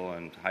school.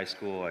 And high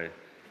school, I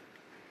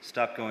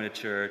stopped going to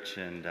church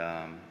and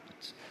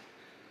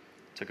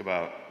took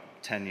about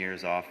 10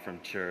 years off from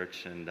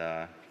church and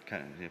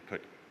kind of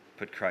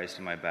put Christ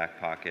in my back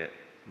pocket.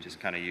 Just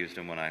kind of used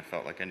him when I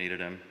felt like I needed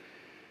him.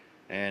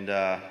 And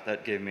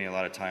that gave me a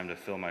lot of time to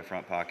fill my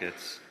front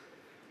pockets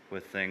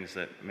with things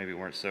that maybe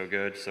weren't so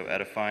good, so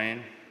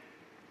edifying.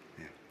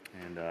 Yeah.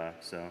 And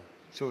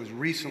so it was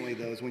recently,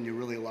 though, is when you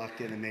really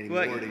locked in and made him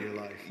more to your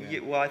life.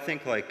 Yeah, well, I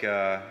think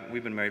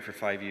we've been married for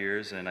 5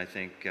 years, and I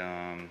think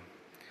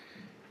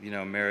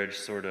marriage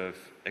sort of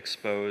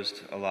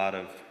exposed a lot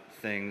of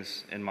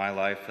things in my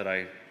life that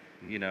I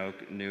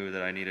knew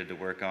that I needed to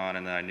work on,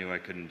 and that I knew I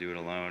couldn't do it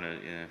alone.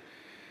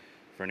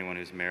 For anyone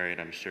who's married,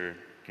 I'm sure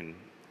can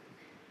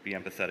be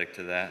empathetic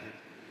to that.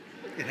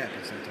 It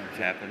happens sometimes. It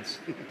happens.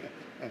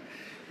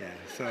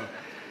 Yeah.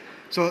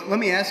 So let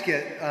me ask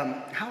you,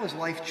 how has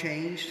life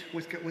changed?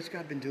 What's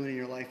God been doing in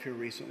your life here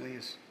recently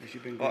as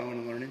you've been growing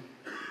and learning?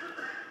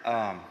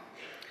 I'm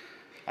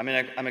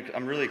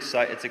really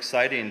excited. It's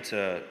exciting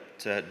to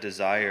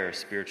desire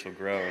spiritual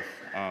growth.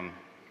 I'm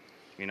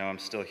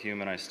still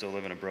human. I still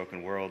live in a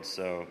broken world,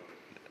 so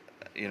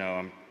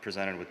I'm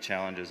presented with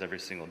challenges every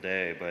single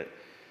day. But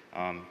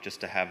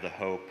just to have the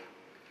hope,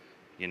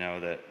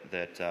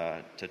 that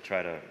to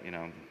try to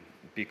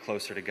be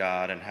closer to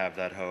God and have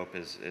that hope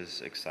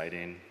is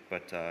exciting.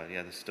 But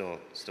there's still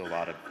a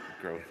lot of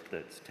growth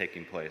that's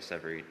taking place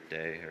every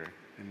day. Or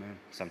Amen.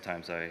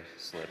 Sometimes I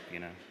slip.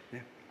 Yeah.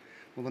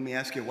 Well, let me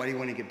ask you, why do you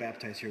want to get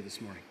baptized here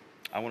this morning?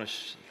 I want to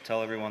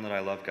tell everyone that I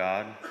love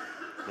God,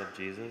 love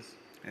Jesus.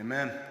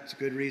 Amen. It's a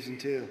good reason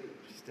too.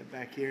 Step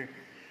back here.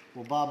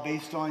 Well, Bob,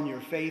 based on your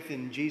faith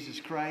in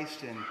Jesus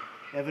Christ and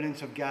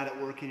evidence of God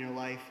at work in your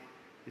life,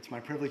 it's my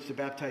privilege to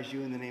baptize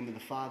you in the name of the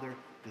Father,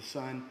 the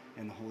Son,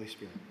 and the Holy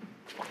Spirit.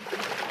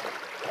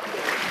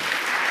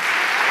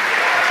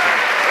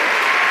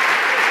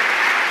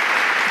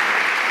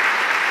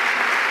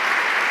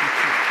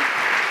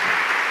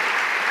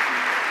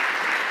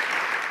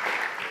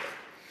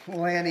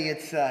 Well, Annie,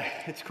 it's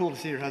cool to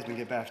see your husband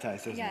get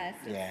baptized, isn't yes,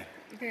 it? Yeah.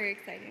 Very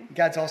exciting.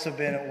 God's also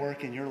been at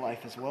work in your life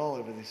as well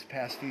over these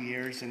past few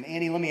years. And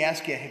Annie, let me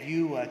ask you, have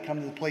you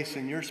come to the place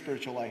in your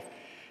spiritual life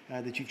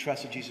that you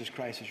trusted Jesus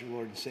Christ as your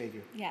Lord and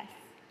Savior? Yes.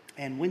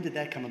 And when did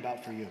that come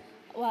about for you?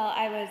 Well,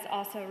 I was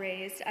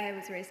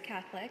raised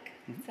Catholic,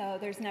 so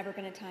there's never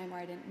been a time where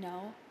I didn't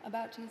know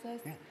about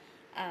Jesus.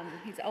 Yeah.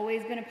 He's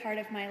always been a part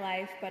of my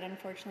life, but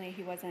unfortunately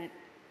he wasn't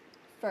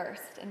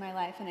first in my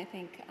life, and I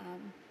think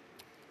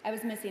I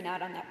was missing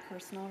out on that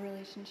personal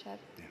relationship.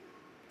 Yeah.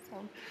 So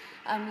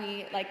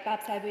we, like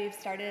Bob said, we've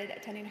started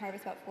attending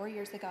Harvest about 4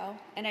 years ago,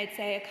 and I'd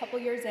say a couple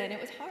years in,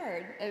 it was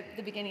hard at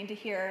the beginning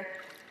to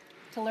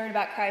learn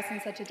about Christ in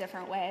such a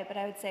different way, but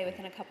I would say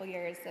within a couple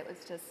years, it was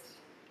just,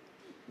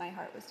 my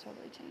heart was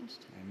totally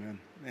changed. Amen.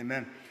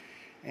 Amen.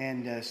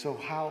 And so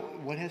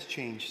what has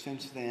changed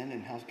since then,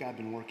 and how's God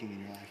been working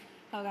in your life?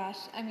 Oh gosh,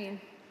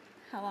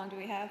 how long do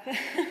we have?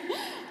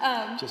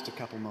 Just a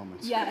couple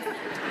moments. Yes.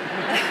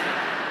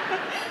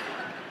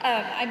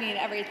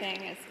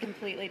 Everything is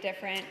completely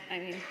different.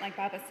 Like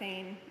Bob was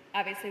saying,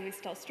 obviously we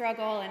still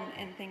struggle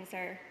and things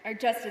are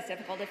just as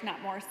difficult, if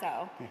not more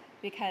so,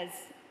 because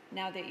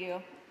now that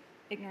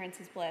ignorance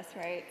is bliss,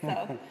 right?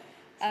 So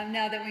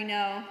now that we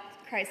know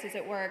Christ is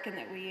at work and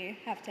that we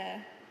have to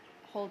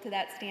hold to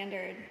that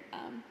standard,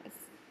 it's,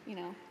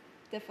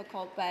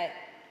 difficult, but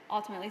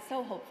ultimately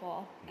so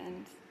hopeful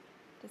and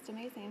just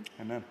amazing.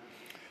 Amen.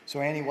 So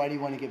Annie, why do you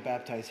want to get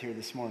baptized here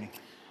this morning?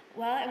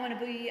 Well, I want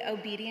to be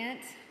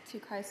obedient to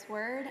Christ's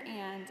word,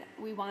 and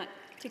we want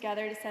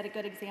together to set a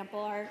good example.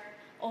 Our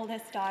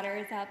oldest daughter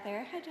is out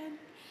there, hi Jen,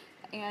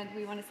 and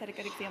we want to set a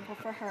good example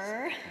for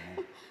her.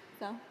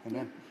 So.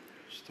 Amen.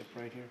 Step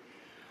right here.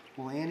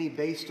 Well, Annie,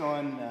 based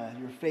on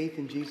your faith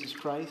in Jesus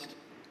Christ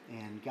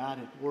and God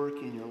at work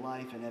in your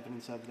life and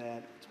evidence of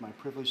that, it's my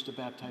privilege to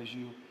baptize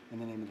you in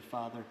the name of the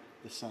Father,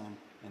 the Son,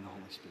 and the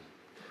Holy Spirit.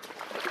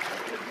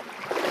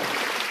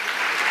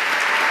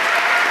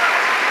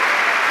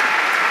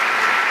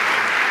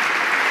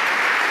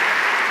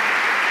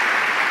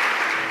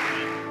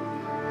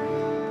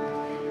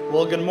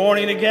 Well, good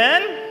morning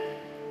again.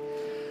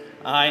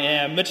 I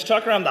am Mitch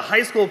Tucker. I'm the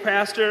high school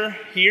pastor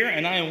here,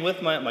 and I am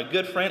with my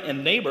good friend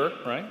and neighbor,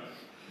 right,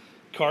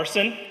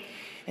 Carson.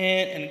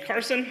 And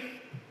Carson,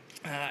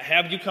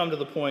 have you come to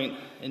the point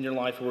in your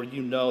life where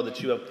you know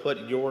that you have put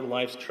your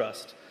life's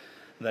trust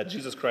that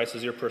Jesus Christ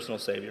is your personal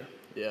Savior?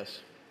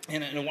 Yes.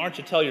 And why don't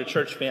you tell your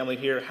church family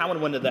here, how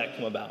and when did that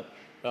come about?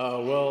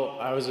 Well,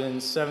 I was in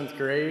 7th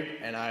grade,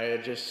 and I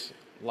had just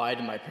lied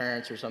to my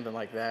parents or something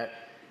like that,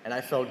 and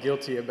I felt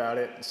guilty about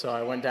it. So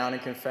I went down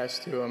and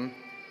confessed to him,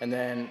 and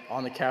then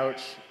on the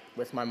couch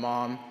with my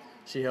mom,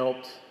 she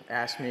helped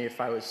ask me if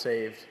I was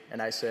saved,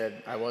 and I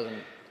said I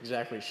wasn't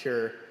exactly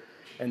sure.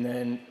 And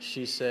then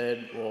she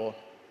said, well,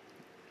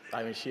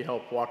 she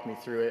helped walk me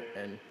through it,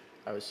 and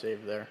I was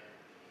saved there.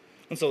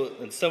 And so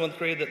in 7th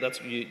grade, that's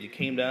where you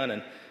came down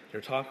and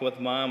you're talking with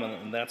Mom,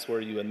 and that's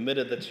where you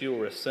admitted that you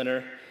were a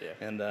sinner,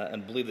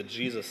 and believed that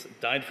Jesus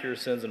died for your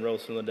sins and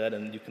rose from the dead,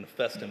 and you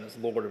confessed him as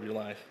Lord of your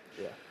life.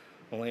 Yeah.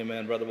 Well,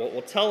 amen, brother.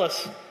 Well, tell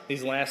us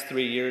these last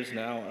 3 years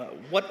now,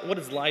 what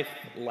is life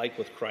like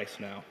with Christ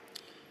now?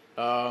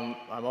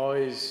 I'm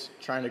always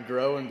trying to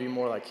grow and be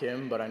more like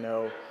him, but I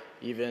know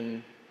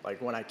even like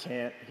when I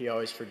can't, he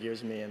always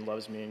forgives me and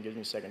loves me and gives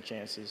me second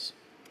chances.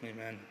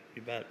 Amen.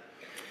 You bet.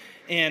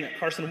 And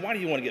Carson, why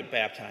do you want to get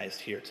baptized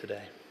here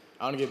today?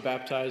 I want to get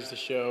baptized to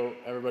show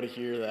everybody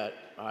here that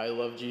I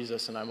love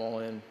Jesus and I'm all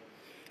in.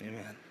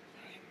 Amen.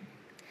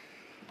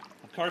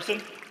 Well,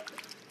 Carson,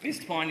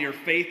 based upon your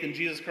faith in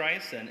Jesus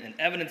Christ and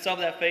evidence of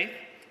that faith,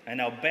 I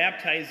now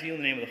baptize you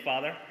in the name of the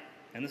Father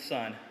and the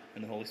Son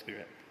and the Holy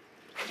Spirit.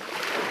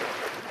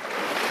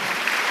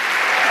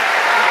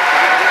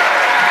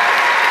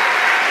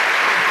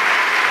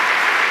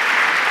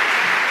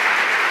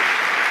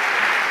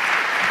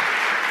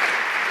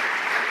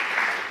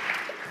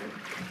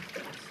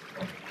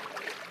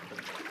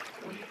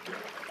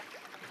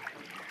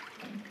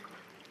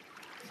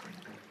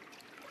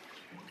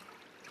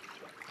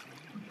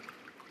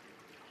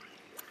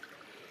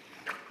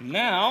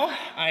 Now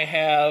I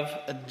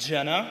have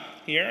Jenna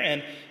here,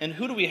 and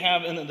who do we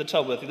have in the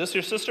tub with you? This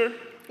your sister?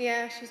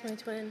 Yeah, she's my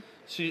twin.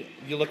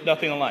 You look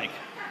nothing alike.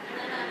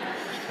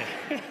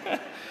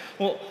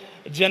 Well,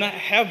 Jenna,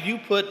 have you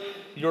put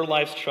your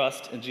life's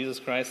trust in Jesus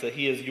Christ, that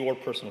he is your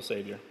personal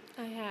Savior?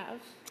 I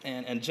have.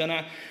 And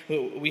Jenna,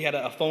 we had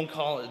a phone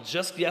call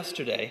just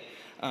yesterday,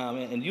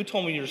 and you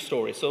told me your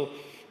story. So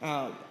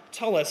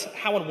tell us,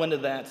 how and when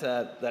did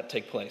that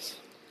take place?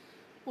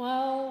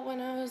 Well,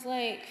 when I was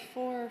like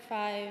 4 or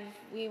 5,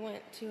 we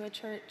went to a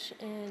church,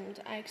 and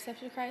I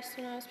accepted Christ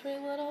when I was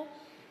pretty little.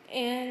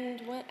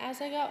 And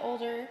as I got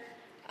older,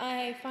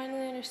 I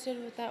finally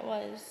understood what that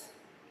was.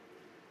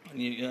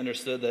 You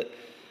understood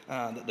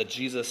that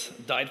Jesus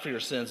died for your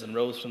sins and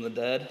rose from the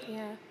dead?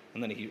 Yeah.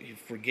 And then he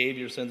forgave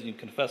your sins and you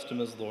confessed him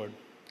as Lord.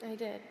 I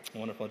did.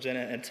 Wonderful.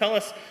 Jenna, and tell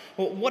us,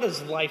 what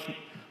is life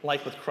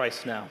like with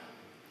Christ now?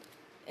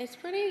 It's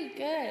pretty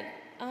good.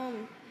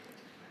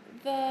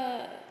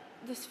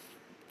 This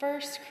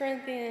 1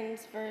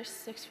 Corinthians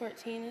verse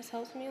 6:14 has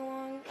helped me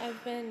along.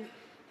 I've been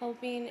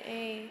helping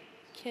a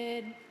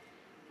kid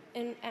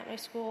at my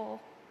school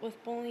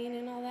with bullying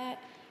and all that,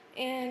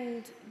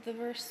 and the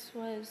verse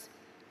was,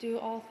 do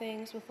all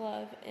things with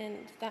love, and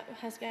that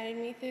has guided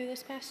me through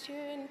this past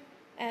year and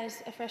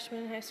as a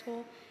freshman in high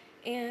school,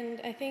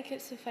 and I think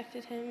it's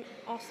affected him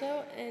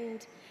also,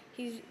 and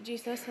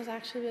Jesus has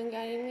actually been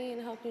guiding me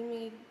and helping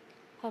me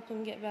help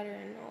him get better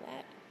and all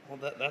that. Well,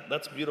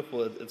 that's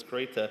beautiful. It's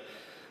great to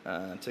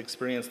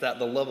experience that,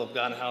 the love of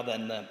God, and how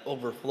then that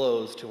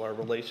overflows to our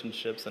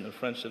relationships and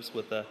friendships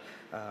with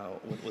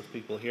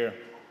people here.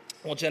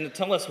 Well, Jenna,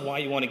 tell us why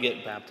you want to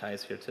get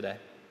baptized here today.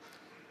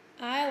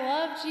 I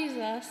love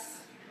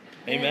Jesus.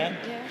 Amen.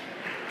 Yeah.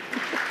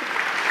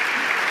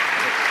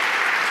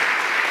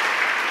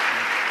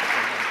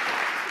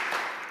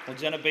 Well,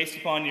 Jenna, based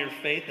upon your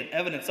faith and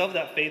evidence of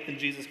that faith in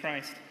Jesus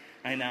Christ,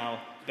 I now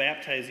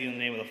baptize you in the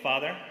name of the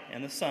Father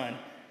and the Son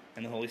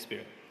and the Holy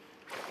Spirit.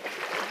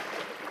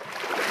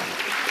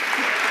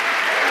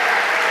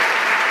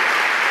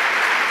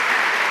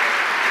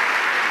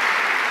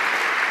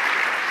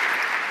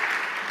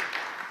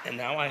 And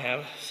now I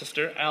have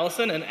Sister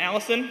Allison. And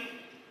Allison,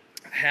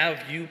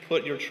 have you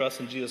put your trust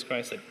in Jesus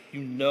Christ, that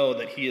you know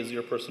that he is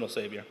your personal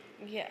Savior?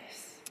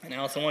 Yes. And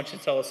Allison, why don't you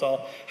tell us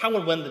all, how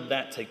and when did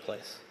that take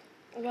place?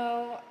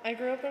 Well, I'm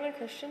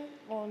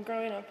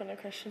growing up in a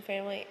Christian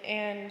family,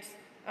 and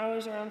I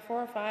was around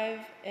 4 or 5,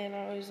 and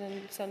I was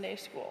in Sunday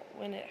school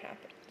when it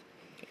happened.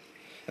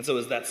 And so it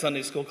was that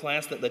Sunday school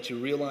class that you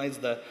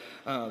realized the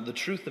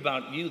truth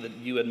about you, that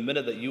you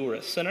admitted that you were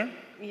a sinner?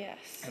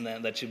 Yes. And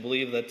that you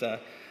believe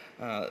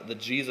that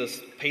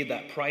Jesus paid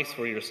that price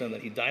for your sin,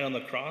 that he died on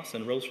the cross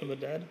and rose from the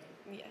dead?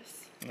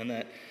 Yes. And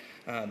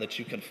that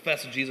you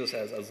confess Jesus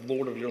as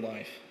Lord of your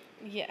life?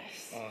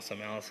 Yes. Awesome,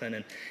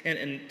 Allison.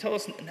 And tell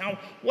us now,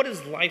 what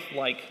is life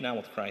like now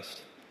with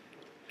Christ?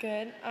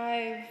 Good.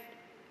 I'm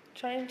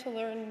trying to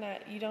learn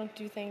that you don't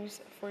do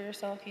things for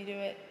yourself. You do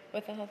it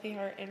with a healthy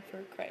heart and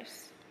for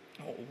Christ.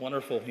 Oh,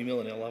 wonderful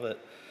humility. I love it.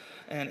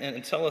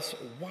 And tell us,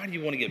 why do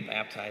you want to get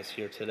baptized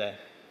here today?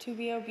 To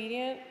be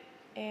obedient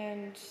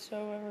and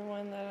show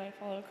everyone that I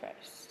follow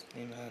Christ.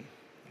 Amen.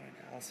 All right,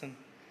 Allison.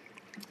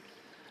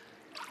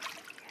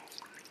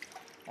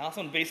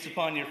 Allison, based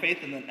upon your faith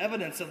and the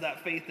evidence of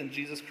that faith in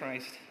Jesus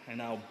Christ, I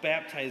now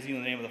baptize you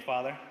in the name of the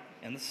Father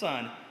and the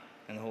Son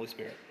and the Holy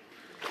Spirit.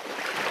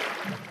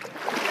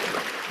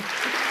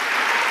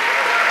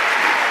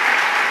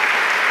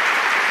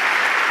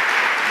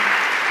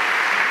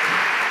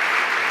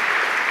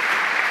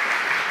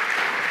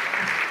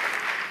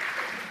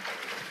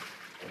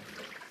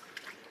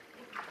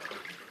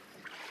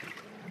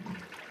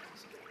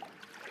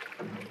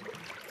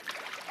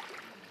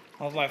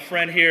 of my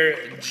friend here,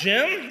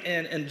 Jim.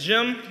 And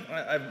Jim,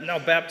 I've now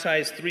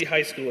baptized 3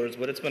 high schoolers,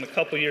 but it's been a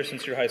couple years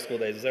since your high school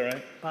days. Is that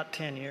right? About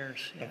 10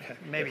 years. Yeah. Okay.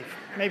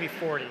 Maybe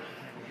 40.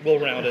 We'll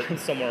round it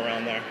somewhere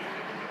around there.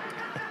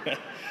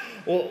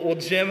 Well,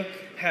 Jim,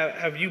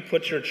 have you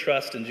put your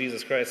trust in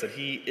Jesus Christ, that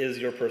he is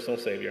your personal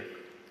Savior?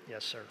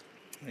 Yes, sir.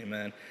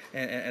 Amen.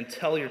 And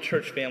tell your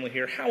church family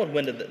here, how and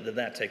when did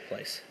that take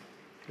place?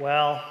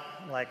 Well,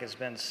 like has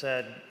been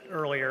said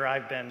earlier,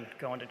 I've been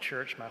going to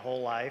church my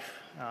whole life,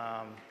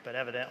 but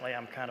evidently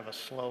I'm kind of a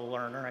slow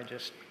learner. I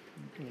just,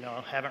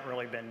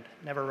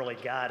 never really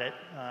got it,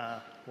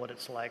 what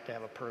it's like to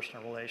have a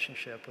personal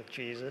relationship with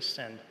Jesus.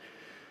 And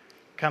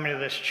coming to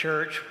this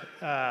church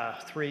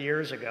 3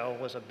 years ago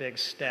was a big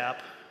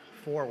step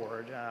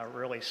forward.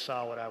 Really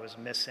saw what I was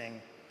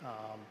missing,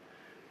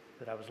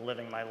 that I was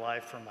living my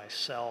life for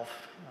myself,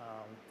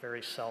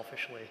 very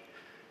selfishly.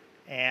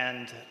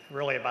 And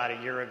really about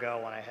a year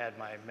ago when I had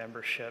my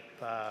membership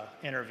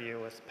interview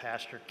with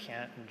Pastor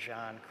Kent and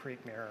John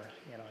Creekmere,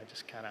 I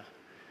just kind of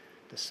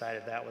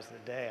decided that was the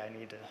day I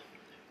need to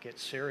get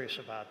serious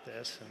about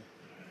this and,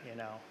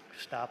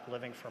 stop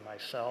living for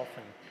myself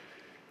and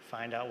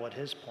find out what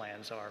his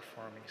plans are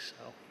for me. So,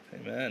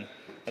 amen.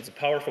 That's a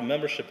powerful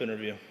membership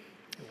interview.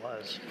 It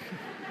was.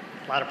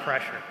 A lot of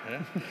pressure.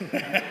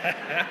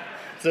 Yeah.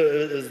 So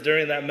it was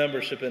during that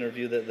membership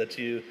interview that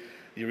you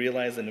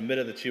realized and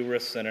admitted that you were a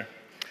sinner.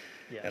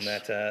 Yes. And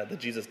that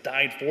Jesus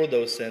died for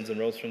those sins and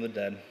rose from the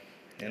dead.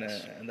 And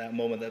Yes. in that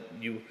moment that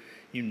you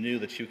knew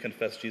that you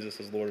confessed Jesus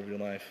as Lord of your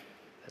life.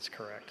 That's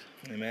correct.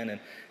 Amen.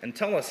 And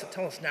tell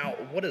us now,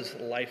 what is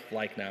life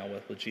like now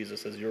with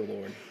Jesus as your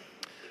Lord?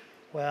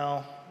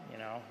 Well,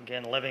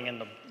 again, living in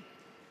the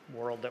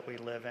world that we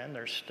live in,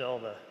 there's still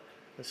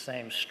the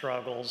same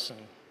struggles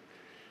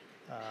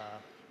and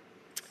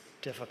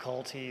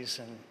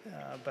difficulties,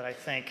 but I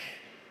think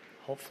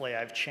hopefully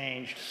I've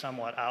changed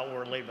somewhat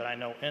outwardly, but I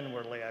know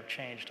inwardly I've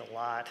changed a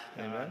lot.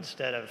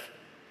 Instead of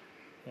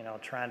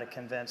trying to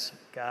convince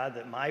God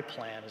that my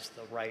plan is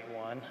the right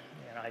one,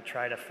 I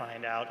try to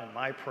find out in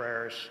my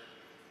prayers,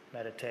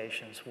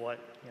 meditations, what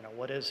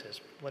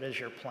is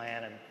your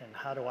plan, and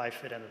how do I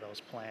fit into those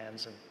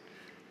plans, and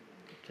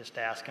just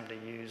ask him to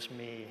use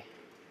me,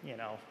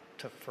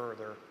 to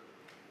further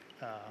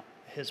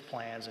his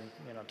plans and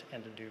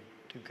to do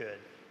good.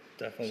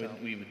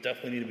 Definitely, we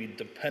definitely need to be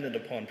dependent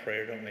upon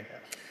prayer, don't we?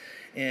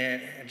 Yeah.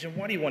 And Jim,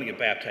 why do you want to get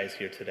baptized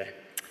here today?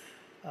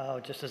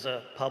 Just as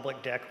a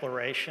public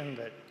declaration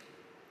that,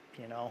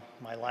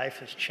 my life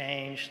has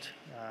changed,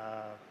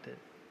 that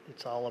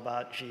it's all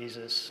about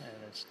Jesus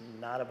and it's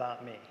not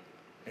about me.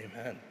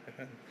 Amen.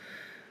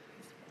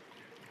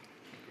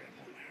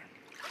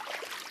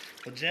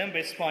 Well, Jim,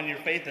 based upon your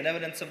faith and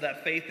evidence of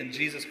that faith in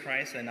Jesus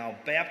Christ, I now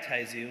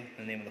baptize you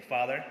in the name of the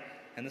Father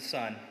and the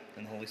Son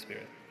and the Holy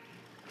Spirit.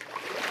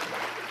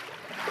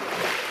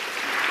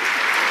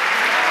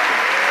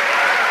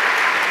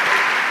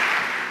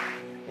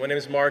 My name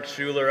is Mark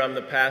Schuler. I'm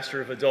the pastor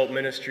of adult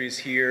ministries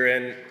here,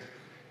 and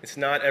it's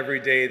not every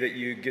day that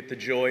you get the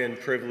joy and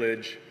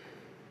privilege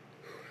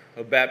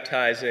of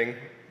baptizing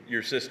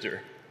your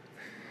sister.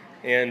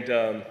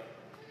 And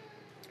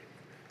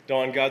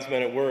Dawn, God's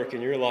been at work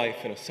in your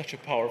life in such a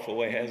powerful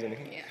way, hasn't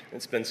he? Yeah.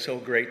 It's been so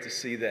great to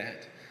see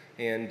that.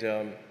 And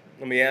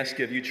let me ask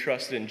you, have you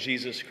trusted in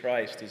Jesus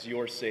Christ as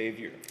your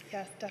Savior?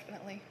 Yes,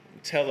 definitely.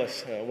 Tell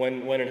us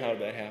when and how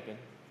did that happen?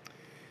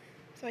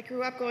 So I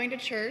grew up going to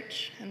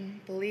church and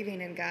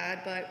believing in God,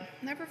 but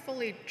never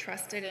fully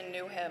trusted and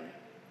knew him.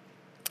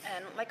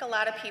 And like a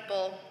lot of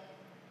people,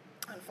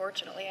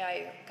 unfortunately,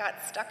 I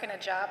got stuck in a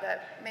job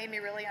that made me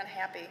really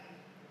unhappy.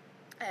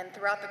 And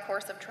throughout the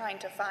course of trying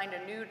to find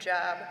a new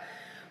job,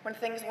 when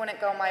things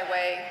wouldn't go my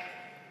way,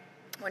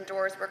 when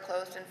doors were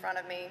closed in front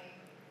of me,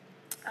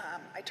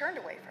 I turned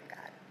away from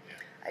God.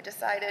 I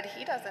decided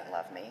he doesn't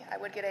love me. I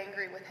would get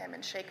angry with him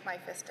and shake my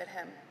fist at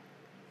him.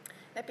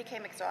 That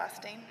became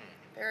exhausting,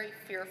 very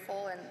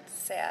fearful and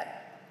sad.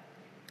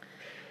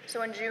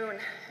 So in June,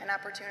 an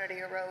opportunity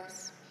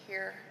arose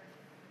here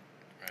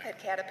at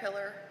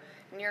Caterpillar,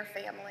 near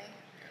family.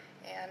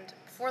 And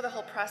before the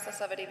whole process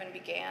of it even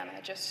began,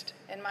 I just,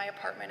 in my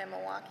apartment in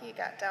Milwaukee,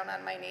 got down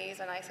on my knees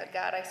and I said,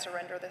 God, I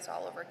surrender this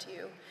all over to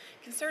you,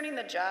 concerning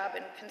the job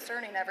and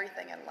concerning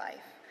everything in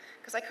life,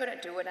 because I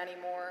couldn't do it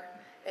anymore.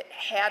 It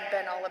had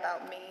been all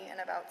about me and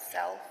about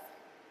self,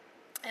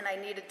 and I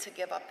needed to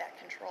give up that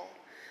control.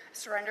 I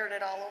surrendered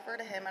it all over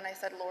to him, and I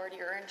said, Lord,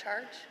 you're in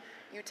charge.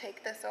 You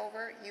take this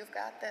over. You've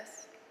got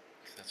this.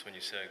 That's when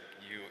you said,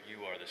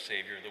 you are the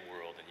Savior of the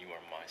world, and you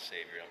are my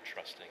Savior. I'm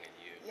trusting in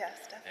you.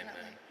 Yes,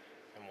 definitely. Amen.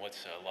 And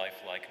what's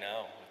life like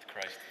now with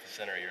Christ at the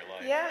center of your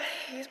life? Yeah,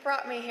 he's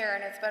brought me here,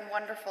 and it's been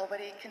wonderful, but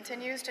he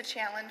continues to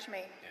challenge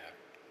me.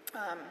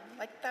 Yeah.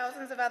 Like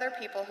thousands of other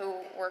people who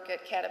work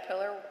at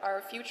Caterpillar,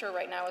 our future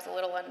right now is a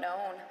little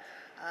unknown.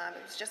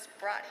 It was just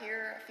brought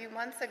here a few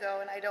months ago,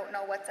 and I don't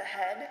know what's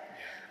ahead.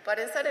 But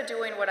instead of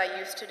doing what I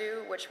used to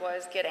do, which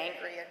was get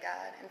angry at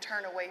God and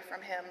turn away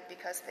from him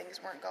because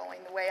things weren't going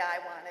the way I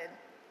wanted,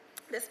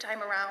 This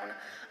time around,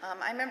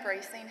 I'm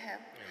embracing him.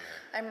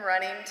 I'm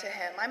running to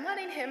him. I'm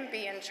letting him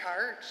be in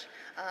charge.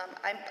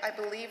 I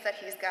believe that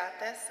he's got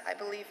this. I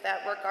believe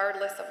that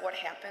regardless of what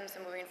happens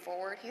and moving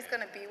forward, he's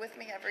going to be with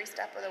me every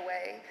step of the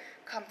way,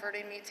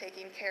 comforting me,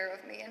 taking care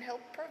of me, and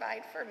he'll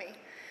provide for me.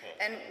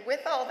 And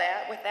with all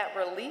that, with that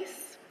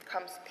release,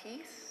 comes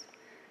peace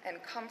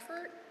and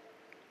comfort.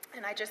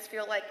 And I just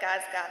feel like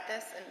God's got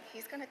this, and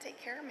he's going to take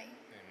care of me.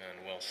 Amen.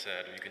 Well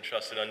said. You can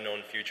trust an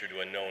unknown future to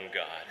a known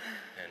God,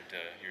 and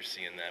you're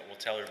seeing that. We'll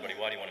tell everybody,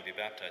 why do you want to be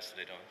baptized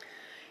today, Dawn?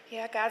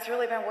 Yeah, God's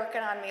really been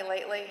working on me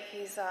lately.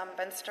 He's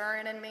been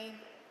stirring in me,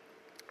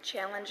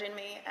 challenging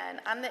me,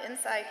 and on the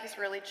inside, he's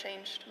really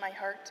changed my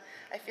heart.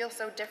 I feel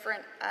so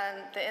different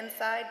on the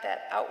inside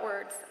that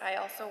outwards, I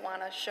also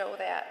want to show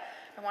that.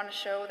 I want to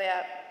show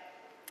that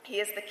he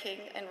is the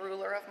king and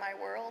ruler of my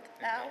world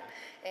now,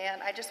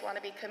 and I just want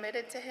to be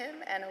committed to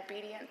him and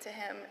obedient to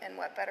him, and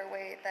what better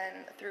way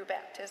than through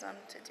baptism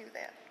to do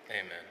that.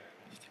 Amen.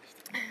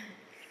 Well,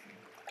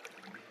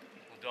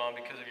 Dawn,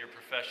 because of your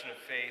profession of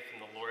faith in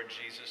the Lord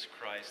Jesus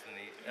Christ and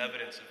the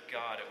evidence of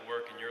God at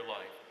work in your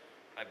life,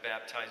 I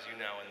baptize you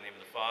now in the name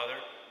of the Father,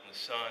 and the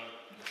Son,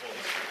 and the Holy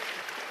Spirit.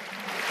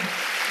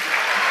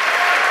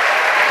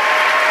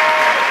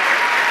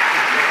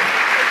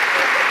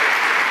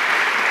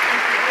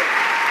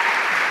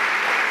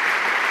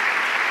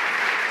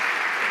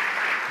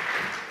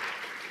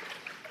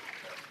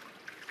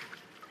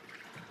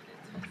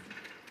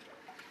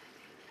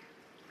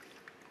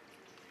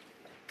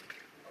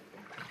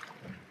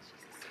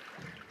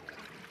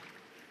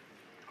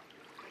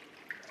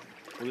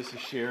 Well, this is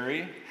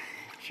Sherry.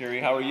 Sherry,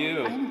 how are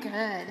you? I'm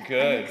good.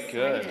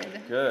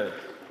 Good.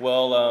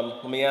 Well,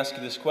 let me ask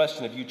you this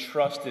question. Have you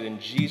trusted in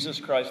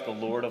Jesus Christ, the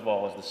Lord of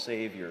all, as the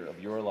Savior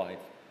of your life?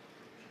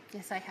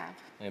 Yes, I have.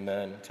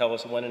 Amen. Tell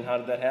us when and how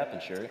did that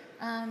happen, Sherry?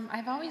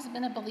 I've always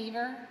been a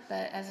believer,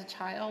 but as a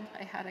child,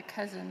 I had a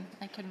cousin.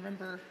 I can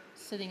remember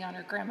sitting on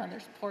her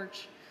grandmother's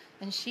porch,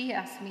 and she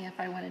asked me if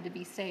I wanted to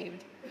be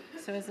saved.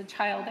 So as a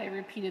child, I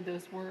repeated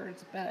those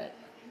words, but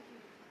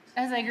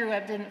as I grew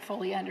up, didn't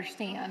fully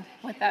understand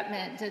what that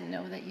meant, didn't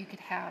know that you could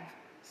have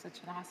such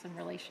an awesome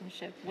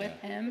relationship with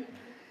him.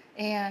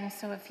 And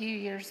so a few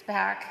years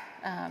back,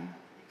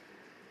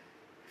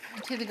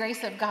 to the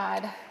grace of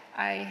God,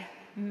 I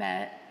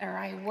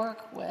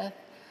work with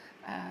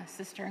a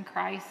sister in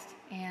Christ,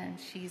 and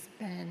she's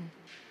been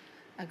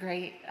a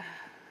great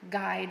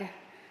guide,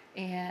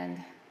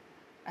 and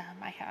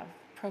I have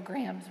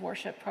programs,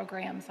 worship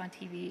programs on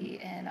TV,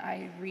 and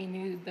I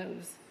renewed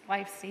those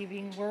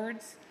life-saving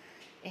words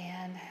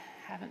and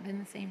haven't been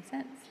the same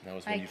since.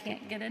 I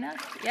can't get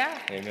enough. Yeah.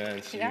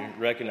 Amen. So yeah. you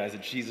recognize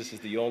that Jesus is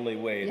the only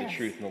way, Yes. the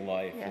truth, and the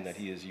life, Yes. and that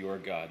he is your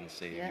God and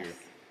Savior. Yes.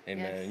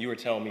 Amen. Yes. And you were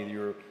telling me you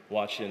were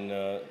watching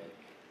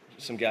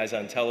some guys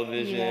on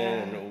television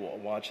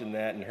and watching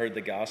that and heard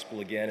the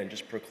gospel again and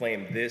just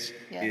proclaimed, this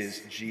Yes.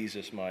 is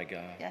Jesus, my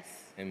God. Yes.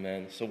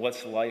 Amen. So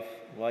what's life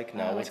like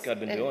now? What's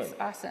God been doing? It's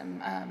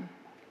awesome.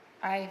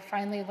 I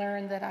finally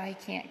learned that I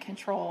can't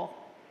control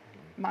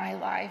my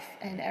life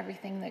and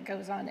everything that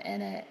goes on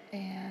in it,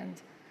 and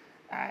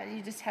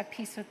you just have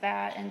peace with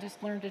that and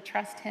just learn to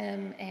trust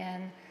him,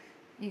 and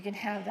you can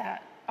have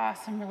that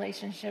awesome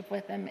relationship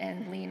with him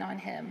and lean on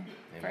him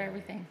for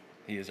everything.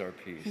 He is our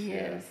peace. He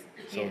is.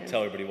 So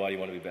tell everybody why you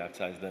want to be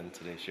baptized then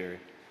today, Sherry.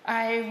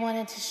 I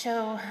wanted to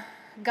show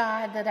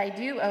God that I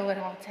do owe it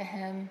all to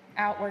him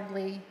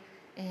outwardly,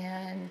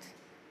 and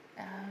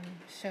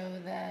show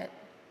that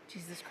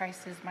Jesus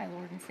Christ is my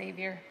Lord and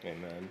Savior.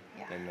 Amen.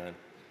 Yeah. Amen.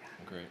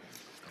 Great.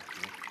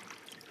 Thank you.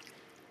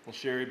 Well,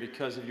 Sherry,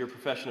 because of your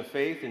profession of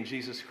faith in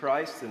Jesus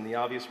Christ and the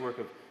obvious work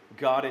of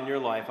God in your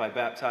life, I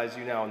baptize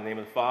you now in the name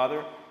of the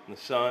Father, and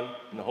the Son,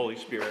 and the Holy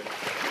Spirit.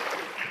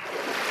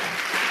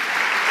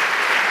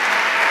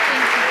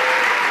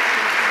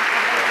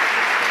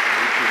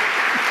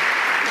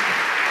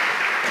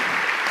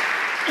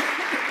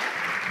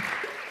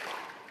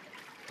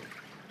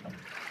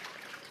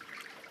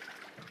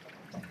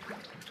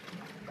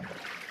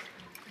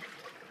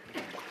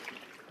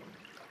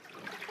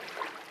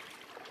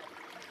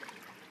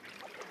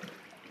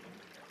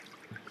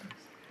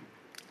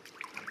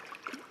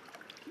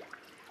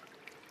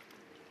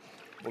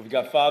 Well, we've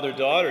got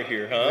father-daughter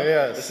here, huh?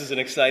 Yes. This is an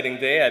exciting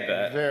day, I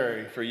bet.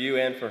 Very. For you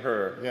and for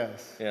her.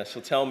 Yes. Yeah, so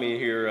tell me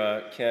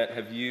here, Kent,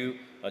 have you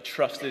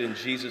trusted in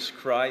Jesus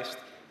Christ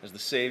as the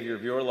Savior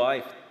of your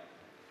life?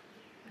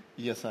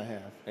 Yes, I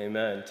have.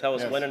 Amen. Tell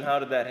us when and how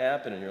did that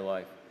happen in your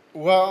life?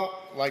 Well,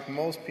 like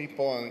most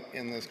people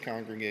in this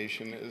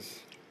congregation,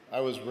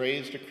 I was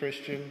raised a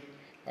Christian.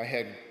 I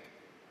had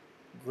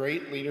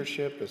great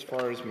leadership as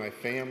far as my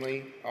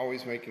family,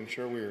 always making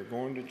sure we were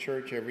going to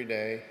church every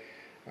day.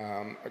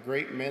 A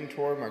great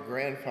mentor, my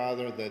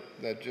grandfather,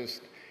 that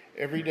just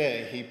every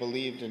day he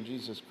believed in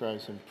Jesus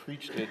Christ and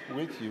preached it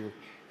with you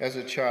as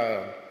a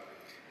child.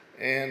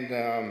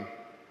 And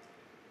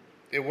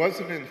it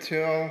wasn't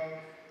until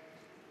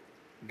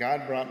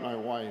God brought my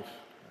wife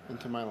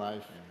into my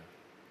life,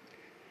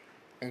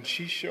 and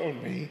she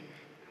showed me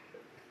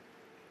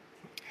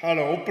how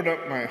to open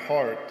up my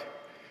heart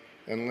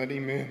and let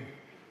him in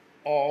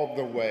all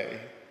the way.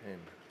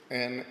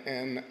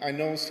 And I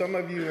know some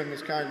of you in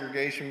this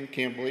congregation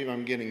can't believe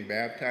I'm getting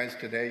baptized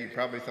today. You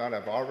probably thought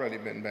I've already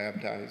been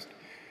baptized.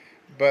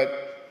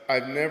 But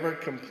I've never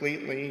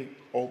completely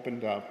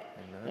opened up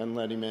and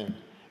let him in.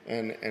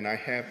 And I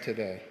have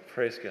today.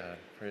 Praise God.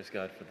 Praise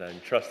God for that.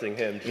 And trusting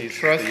him. Jesus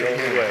trusting is the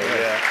only him, way.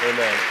 yes. Yeah.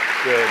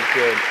 Amen.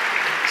 Good.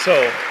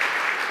 So,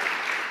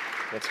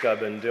 what's God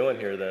been doing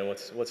here then?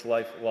 What's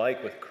life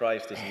like with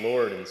Christ as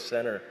Lord and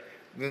center?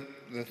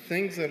 The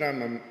things that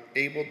I'm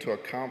able to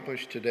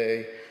accomplish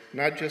today,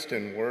 not just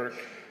in work,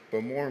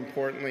 but more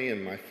importantly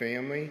in my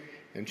family,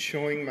 and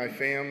showing my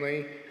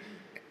family,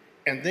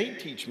 and they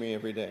teach me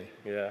every day.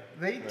 Yeah.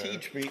 They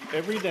teach me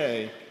every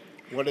day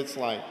what it's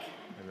like,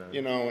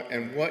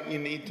 and what you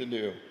need to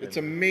do. It's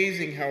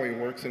amazing how he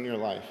works in your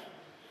life.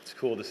 It's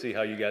cool to see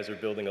how you guys are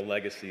building a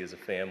legacy as a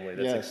family.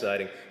 That's Yes.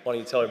 exciting. Why don't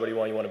you tell everybody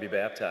why you want to be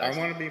baptized? I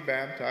want to be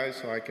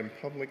baptized so I can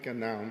publicly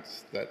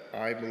announce that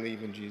I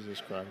believe in Jesus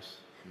Christ.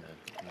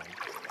 Amen.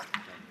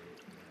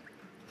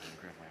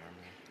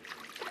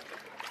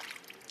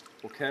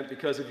 Well, Kent,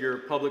 because of your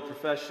public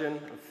profession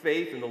of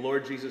faith in the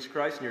Lord Jesus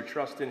Christ and your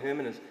trust in him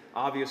and his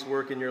obvious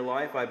work in your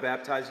life, I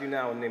baptize you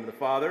now in the name of the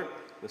Father,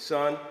 the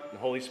Son, and the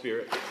Holy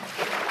Spirit.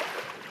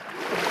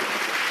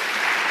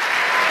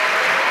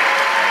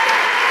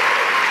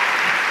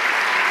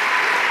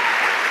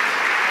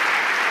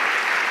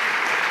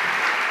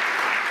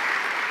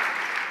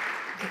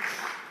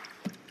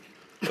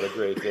 What a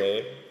great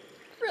day.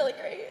 Really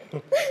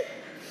great.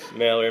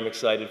 Mallory, I'm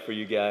excited for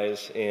you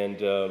guys,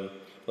 and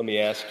let me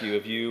ask you,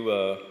 have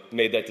you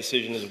made that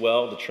decision as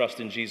well, to trust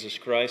in Jesus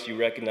Christ? You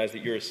recognize that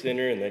you're a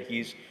sinner and that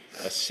he's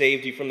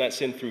saved you from that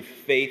sin through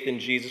faith in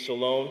Jesus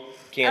alone?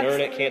 Can't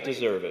earn it, can't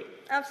deserve it.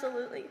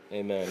 Absolutely.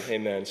 Amen,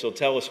 amen. So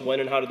tell us, when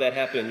and how did that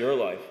happen in your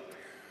life?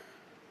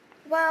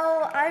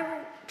 Well,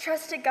 I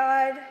trusted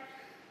God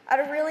at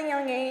a really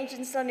young age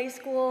in Sunday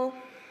school.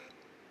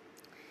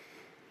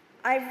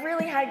 I've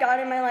really had God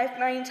in my life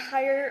my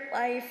entire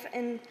life,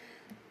 and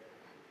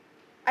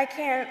I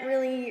can't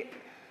really...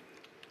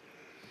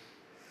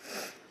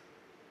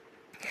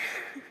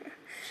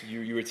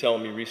 You were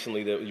telling me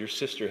recently that your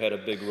sister had a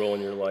big role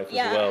in your life as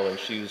Yeah. well, and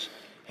she's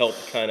helped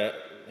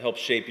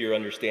shape your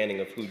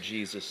understanding of who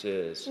Jesus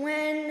is.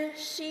 When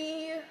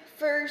she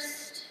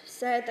first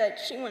said that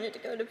she wanted to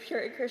go to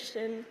Pure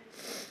Christian,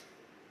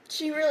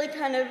 she really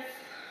kind of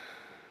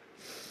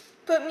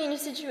put me in a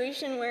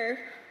situation where,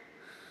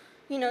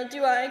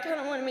 do I kind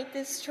of want to make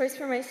this choice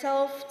for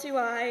myself? Do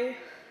I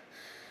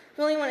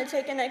really want to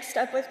take a next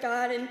step with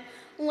God and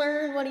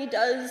learn what he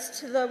does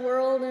to the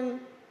world and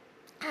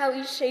how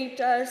he shaped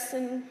us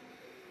and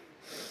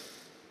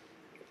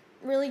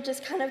really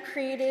just kind of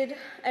created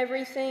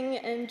everything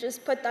and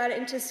just put that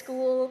into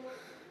school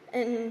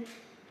and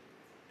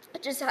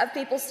just have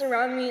people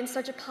surround me in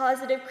such a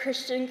positive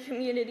Christian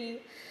community.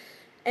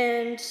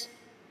 And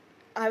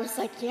I was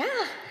like, yeah,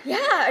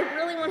 I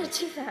really want to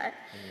do that.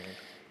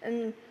 Mm-hmm.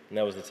 And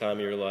that was the time of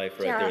your life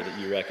right there that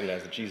you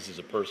recognized that Jesus is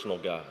a personal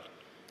God.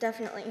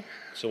 Definitely.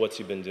 So what's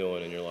he been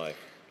doing in your life?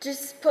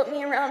 Just put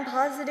me around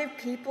positive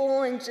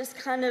people and just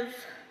kind of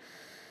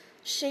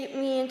shape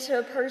me into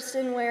a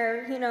person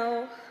where,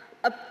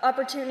 an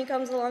opportunity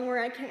comes along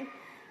where I can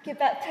get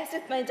baptized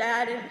with my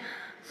dad and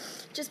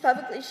just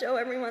publicly show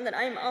everyone that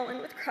I'm all in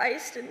with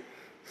Christ and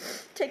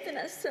take the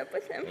next step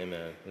with him.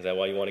 Amen. Is that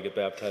why you want to get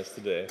baptized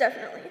today?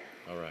 Definitely.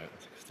 All right,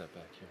 let's take a step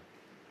back here.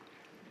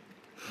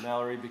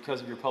 Mallory,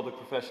 because of your public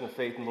profession of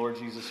faith in Lord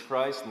Jesus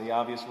Christ and the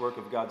obvious work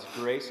of God's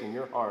grace in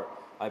your heart,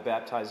 I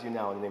baptize you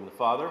now in the name of the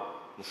Father,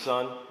 the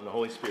Son, and the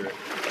Holy Spirit.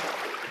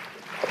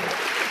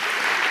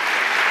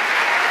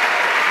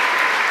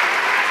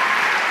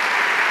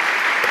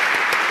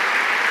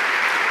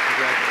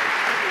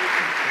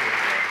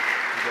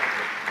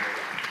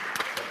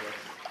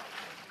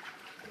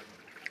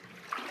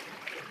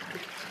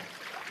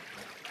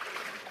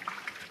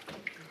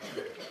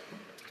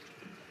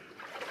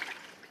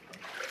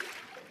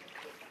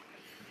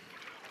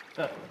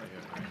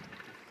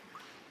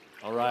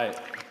 All right.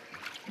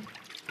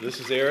 This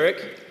is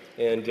Eric,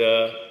 and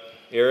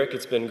Eric,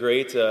 it's been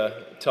great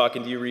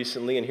talking to you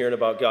recently and hearing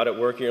about God at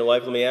work in your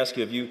life. Let me ask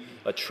you, have you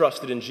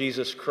trusted in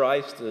Jesus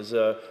Christ as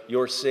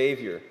your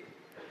Savior?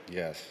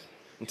 Yes.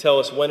 And tell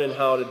us, when and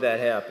how did that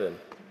happen?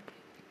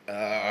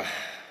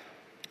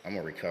 I'm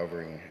a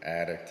recovering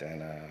addict,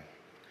 and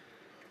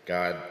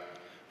God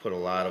put a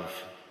lot of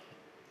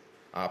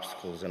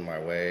obstacles in my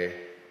way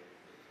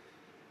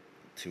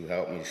to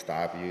help me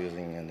stop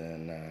using, and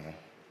then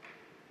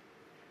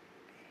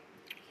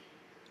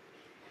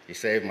he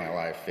saved my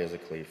life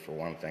physically, for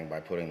one thing, by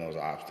putting those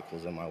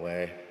obstacles in my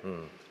way.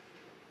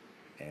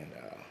 And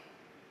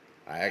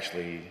I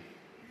actually,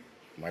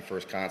 my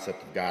first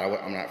concept of God,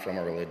 I'm not from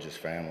a religious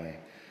family.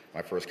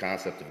 My first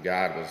concept of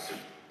God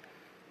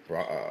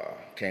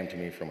came to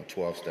me from a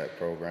 12-step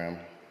program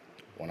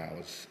when I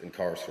was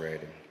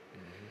incarcerated.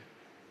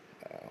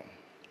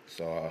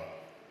 So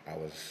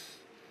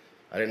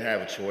I didn't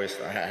have a choice.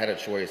 I had a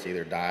choice,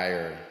 either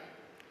die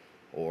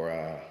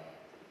or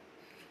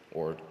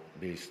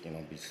be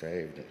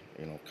saved,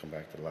 and, come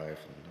back to life.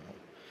 And,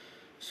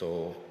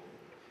 so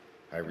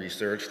I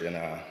researched and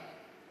I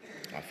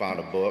found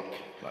a book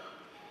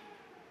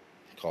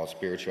called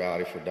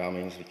Spirituality for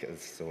Dummies,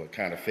 so it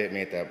kind of fit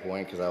me at that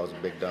point because I was a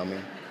big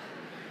dummy.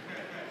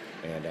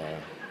 And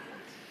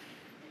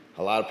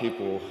a lot of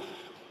people,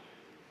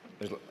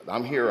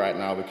 I'm here right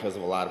now because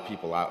of a lot of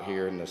people out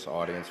here in this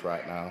audience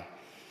right now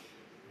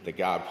that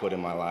God put in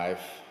my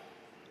life.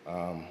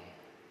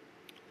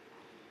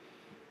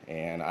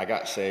 And I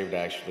got saved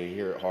actually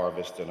here at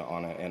Harvest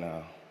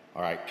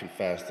I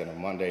confessed in a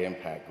Monday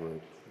Impact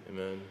group.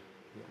 Amen.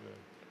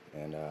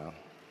 And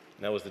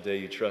that was the day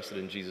you trusted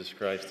in Jesus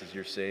Christ as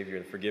your Savior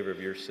and forgiver of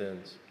your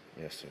sins.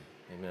 Yes, sir.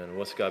 Amen. And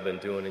what's God been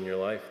doing in your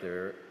life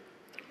there?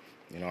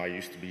 I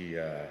used to be,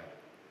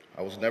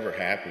 I was never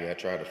happy. I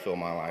tried to fill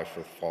my life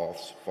with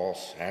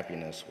false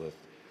happiness, with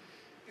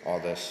all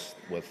this,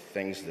 with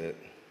things that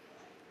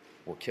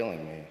were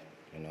killing me,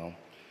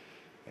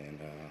 And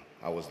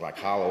I was like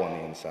hollow on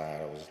the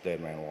inside. I was a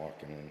dead man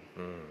walking.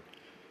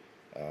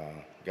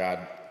 And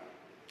God,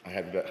 I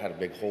had a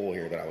big hole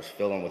here that I was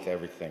filling with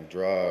everything,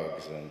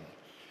 drugs and,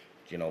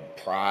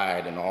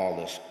 pride and all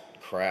this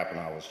crap, and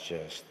I was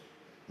just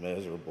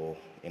miserable.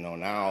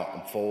 Now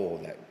I'm full.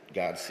 That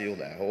God sealed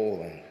that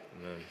hole, and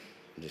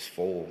I'm just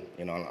full.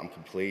 I'm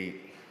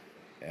complete,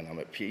 and I'm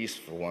at peace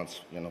for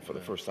once. For the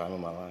first time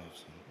in my life.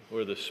 So.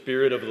 Where the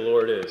Spirit of the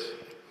Lord is,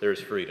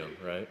 there's freedom,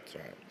 right? That's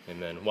right.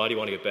 Amen. Why do you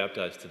want to get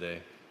baptized today?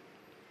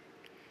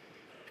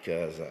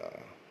 Because,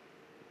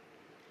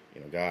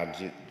 God,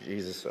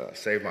 Jesus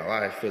saved my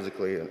life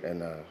physically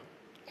and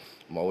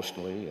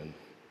emotionally,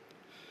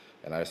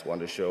 and I just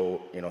wanted to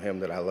show, Him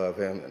that I love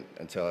Him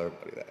and tell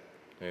everybody that.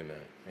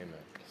 Amen. Amen.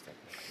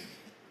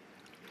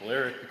 Well,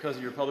 Eric, because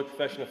of your public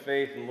profession of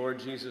faith in Lord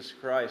Jesus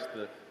Christ,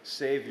 the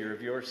Savior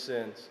of your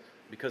sins,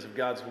 because of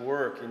God's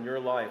work in your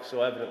life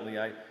so evidently,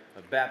 I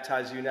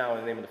baptize you now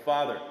in the name of the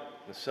Father,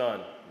 the Son,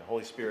 and the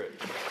Holy Spirit.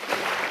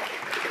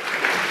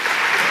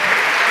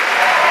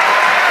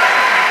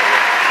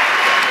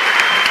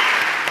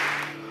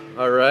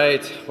 All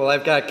right. Well,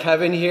 I've got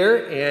Kevin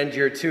here and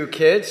your two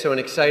kids, so an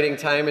exciting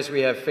time as we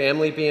have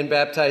family being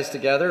baptized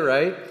together,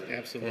 right?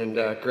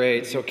 Absolutely. And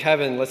great. So,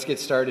 Kevin, let's get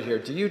started here.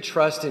 Do you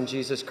trust in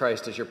Jesus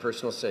Christ as your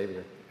personal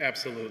Savior?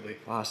 Absolutely.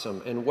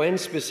 Awesome. And when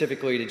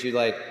specifically did you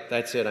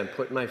that's it, I'm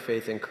putting my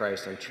faith in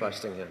Christ, I'm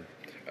trusting Him?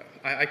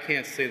 I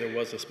can't say there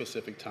was a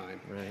specific time.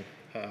 Right.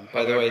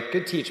 By the way,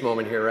 good teach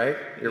moment here, right?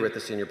 You're with the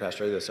senior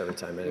pastor. I do this every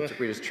time.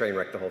 We just train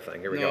wreck the whole thing.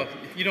 Here we go.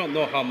 You don't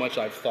know how much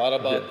I've thought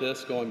about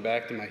this, going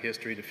back to my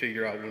history to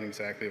figure out when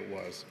exactly it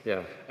was.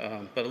 Yeah.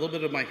 But a little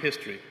bit of my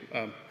history.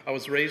 I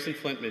was raised in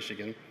Flint,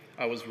 Michigan.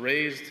 I was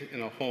raised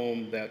in a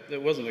home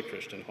it wasn't a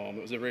Christian home.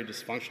 It was a very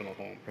dysfunctional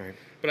home. Right.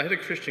 But I had a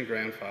Christian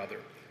grandfather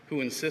who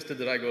insisted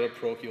that I go to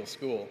parochial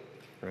school.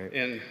 Right.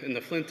 And in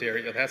the Flint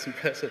area, that's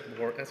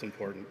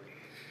important.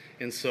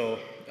 And so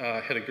I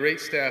had a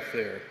great staff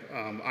there.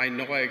 I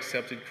know I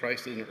accepted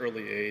Christ at an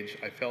early age.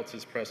 I felt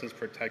His presence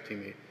protecting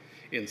me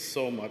in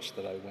so much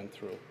that I went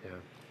through. Yeah.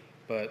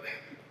 But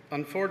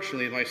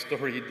unfortunately, my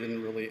story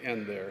didn't really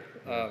end there.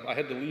 I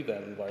had to leave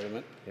that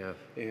environment. Yeah.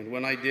 And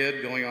when I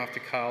did, going off to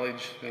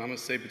college, and I'm going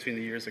to say between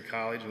the years of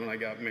college and when I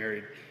got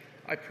married,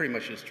 I pretty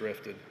much just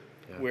drifted.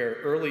 Yeah. Where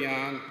early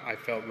on, I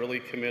felt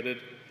really committed,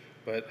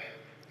 but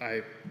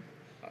I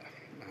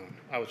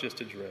was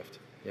just adrift.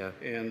 Yeah.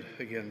 And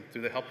again,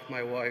 through the help of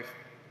my wife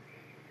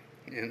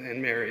and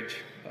marriage,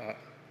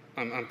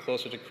 I'm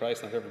closer to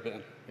Christ than I've ever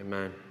been.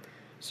 Amen.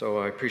 So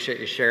I appreciate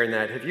you sharing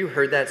that. Have you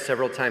heard that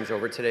several times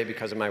over today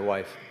because of my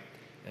wife?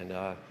 And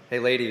hey,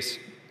 ladies,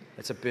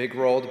 it's a big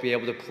role to be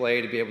able to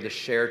play, to be able to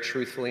share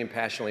truthfully and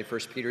passionately.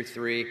 1 Peter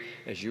 3,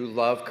 as you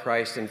love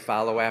Christ and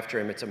follow after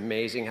Him, it's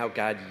amazing how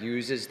God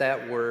uses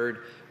that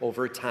word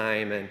over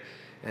time. And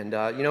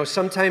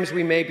sometimes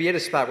we may be at a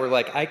spot where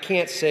I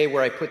can't say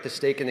where I put the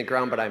stake in the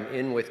ground, but I'm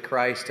in with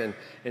Christ, and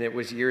it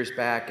was years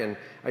back, and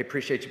I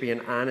appreciate you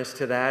being honest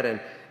to that.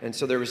 And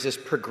so there was this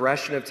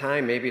progression of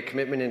time, maybe a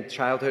commitment in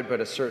childhood,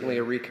 but certainly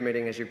a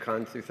recommitting as you've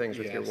gone through things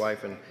with your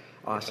wife, and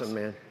awesome,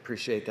 man.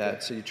 Appreciate that. Yeah.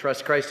 So you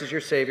trust Christ as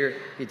your Savior.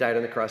 He died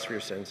on the cross for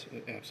your sins.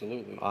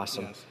 Absolutely.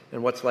 Awesome. Yes.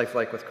 And what's life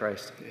like with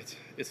Christ?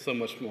 It's so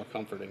much more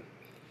comforting.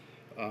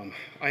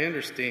 I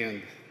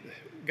understand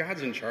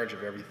God's in charge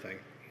of everything.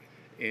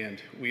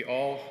 And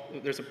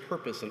there's a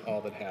purpose in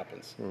all that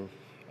happens.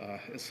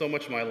 In so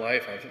much of my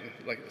life,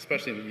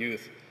 especially in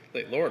youth,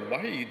 Lord, why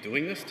are you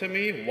doing this to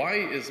me? Why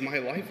is my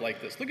life like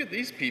this? Look at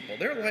these people.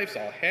 Their life's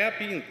all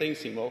happy and things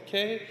seem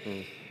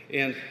okay.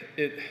 And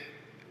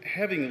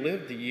having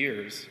lived the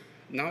years,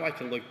 now I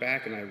can look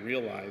back and I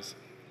realize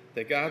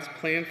that God's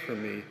plan for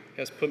me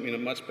has put me in a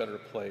much better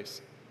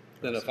place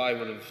than if I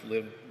would have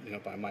lived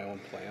by my own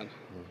plan.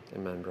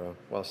 Amen, bro.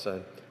 Well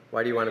said.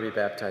 Why do you want to be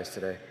baptized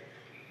today?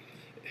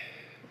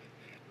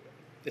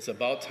 It's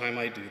about time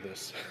I do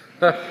this.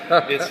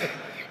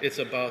 It's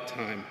about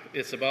time.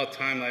 It's about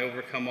time that I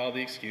overcome all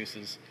the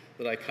excuses,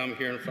 that I come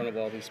here in front of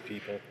all these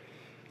people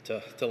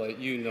to let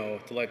you know,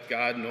 to let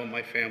God know,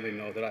 my family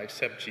know that I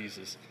accept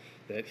Jesus,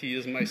 that He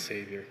is my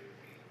Savior,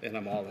 and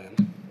I'm all in.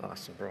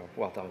 Awesome, bro.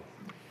 Well done.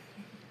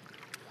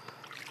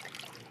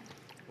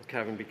 Well,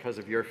 Kevin, because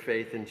of your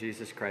faith in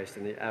Jesus Christ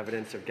and the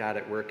evidence of God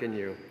at work in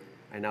you,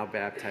 I now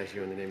baptize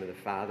you in the name of the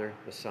Father,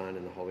 the Son,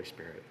 and the Holy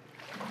Spirit.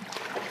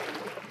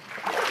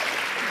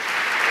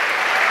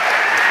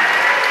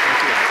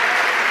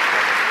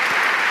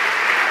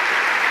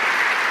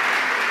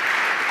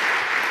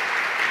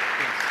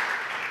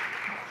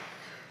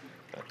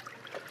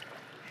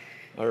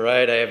 All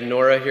right, I have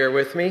Nora here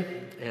with me.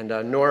 And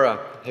Nora,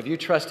 have you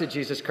trusted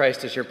Jesus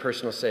Christ as your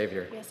personal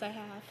Savior? Yes, I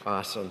have.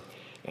 Awesome.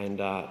 And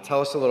tell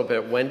us a little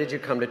bit, when did you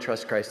come to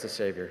trust Christ as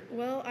Savior?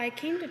 Well, I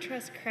came to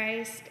trust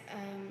Christ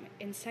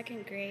in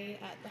second grade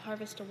at the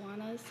Harvest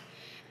Awanas.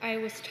 I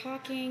was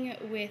talking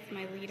with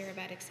my leader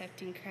about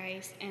accepting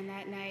Christ, and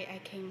that night I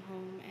came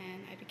home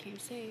and I became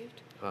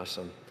saved.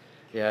 Awesome.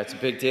 Yeah, it's a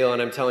big deal,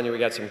 and I'm telling you, we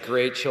got some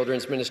great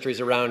children's ministries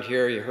around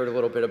here. You heard a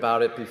little bit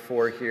about it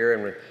before here,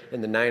 and we're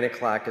in the 9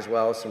 o'clock as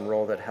well, some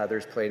role that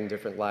Heather's played in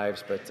different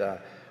lives, but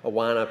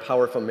Awana,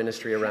 powerful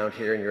ministry around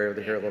here, and you're able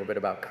to hear a little bit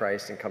about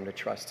Christ and come to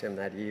trust him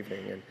that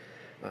evening,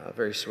 and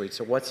very sweet.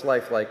 So what's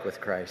life like with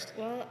Christ?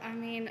 Well, I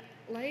mean,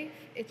 life,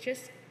 it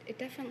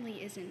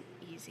definitely isn't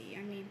easy.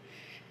 I mean,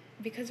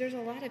 because there's a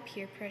lot of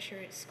peer pressure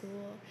at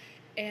school,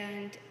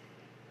 and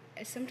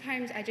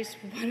sometimes I just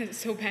want to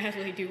so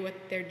badly do what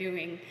they're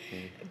doing,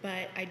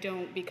 but I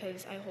don't,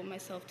 because I hold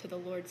myself to the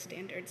Lord's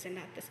standards and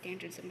not the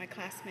standards of my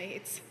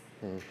classmates.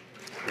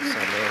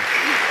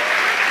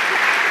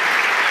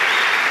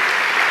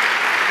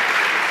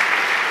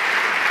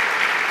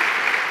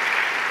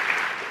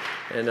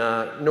 And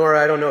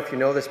Nora, I don't know if you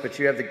know this, but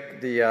you have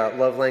the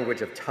love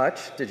language of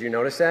touch. Did you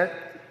notice that?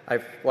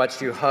 I've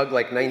watched you hug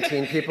like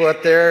 19 people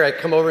up there. I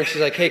come over and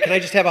she's like, hey, can I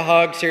just have a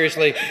hug?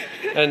 Seriously.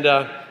 And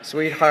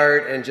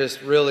sweetheart, and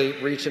just really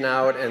reaching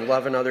out and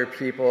loving other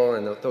people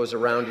and those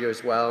around you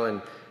as well.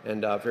 And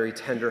very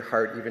tender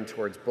heart even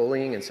towards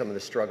bullying and some of the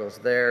struggles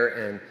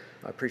there. And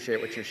I appreciate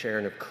what you're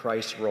sharing of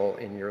Christ's role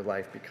in your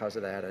life because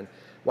of that. And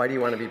why do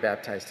you want to be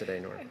baptized today,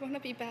 Nora? I want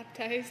to be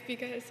baptized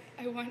because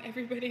I want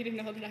everybody to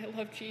know that I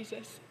love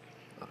Jesus.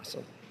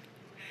 Awesome.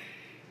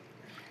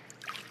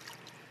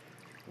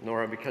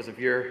 Nora, because of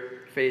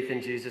your faith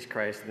in Jesus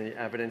Christ and the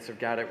evidence of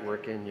God at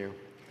work in you,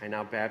 I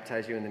now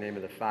baptize you in the name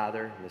of the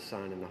Father, and the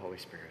Son, and the Holy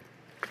Spirit.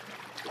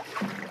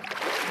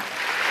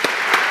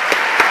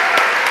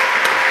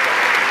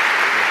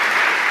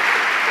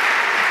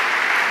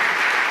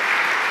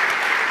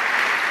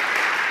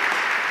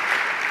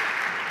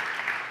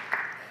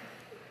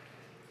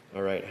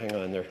 All right, hang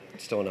on. They're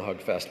still in a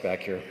hug fest back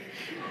here.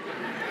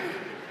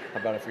 How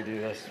about if we do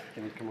this?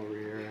 Can you come over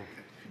here?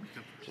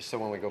 Just so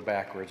when we go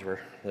backwards,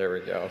 there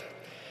we go.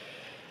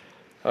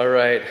 All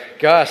right.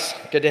 Gus,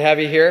 good to have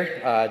you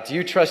here. Do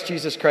you trust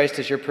Jesus Christ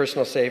as your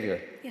personal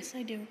Savior? Yes,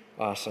 I do.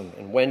 Awesome.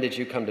 And when did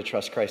you come to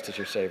trust Christ as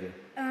your Savior?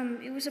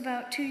 It was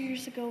about 2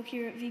 years ago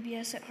here at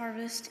VBS at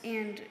Harvest,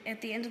 and at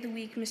the end of the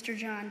week, Mr.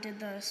 John did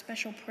the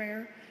special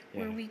prayer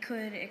where we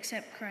could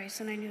accept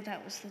Christ, and I knew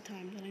that was the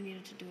time that I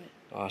needed to do it.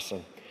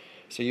 Awesome.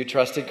 So you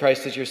trusted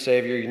Christ as your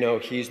Savior. You know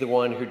He's the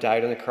one who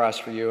died on the cross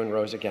for you and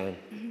rose again.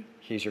 Mm-hmm.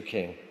 He's your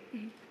King.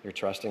 Mm-hmm. You're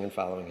trusting and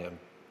following Him.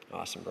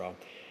 Awesome, bro.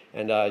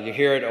 And you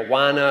hear it,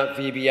 Awana,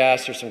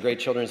 VBS, there's some great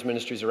children's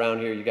ministries around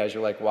here. You guys are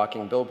like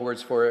walking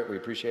billboards for it. We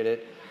appreciate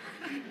it.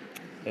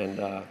 And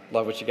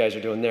love what you guys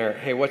are doing there.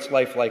 Hey, what's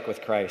life like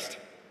with Christ?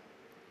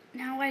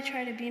 Now I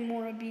try to be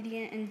more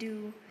obedient and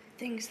do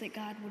things that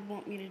God would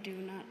want me to do,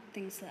 not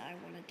things that I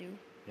want to do.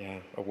 Yeah,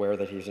 aware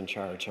that He's in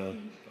charge, huh?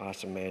 Mm-hmm.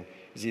 Awesome, man.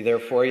 Is He there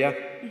for you?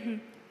 Mm-hmm.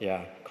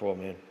 Yeah, cool,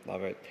 man.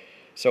 Love it.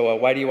 So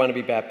why do you want to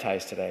be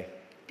baptized today?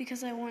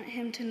 Because I want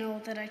Him to know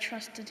that I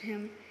trusted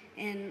Him,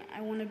 and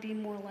I want to be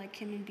more like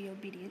Him and be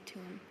obedient to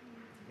Him.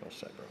 Well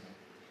said, bro.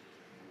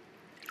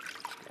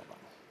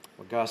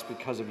 Well, Gus,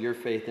 because of your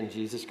faith in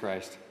Jesus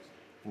Christ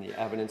and the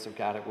evidence of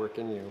God at work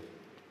in you,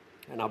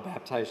 and I'll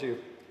baptize you in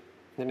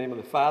the name of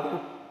the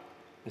Father,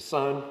 the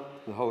Son, and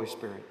the Holy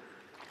Spirit.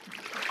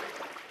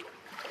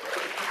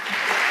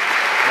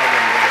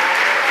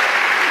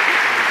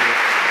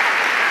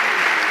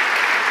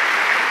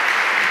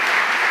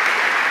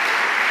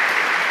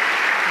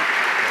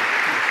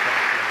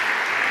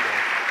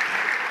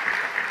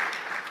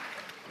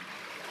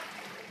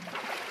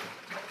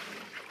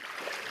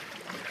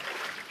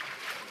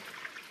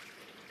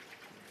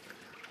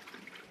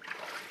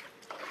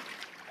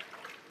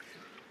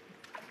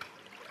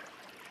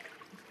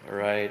 All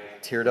right,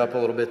 teared up a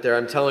little bit there.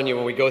 I'm telling you,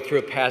 when we go through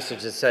a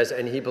passage that says,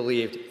 and he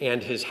believed,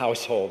 and his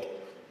household,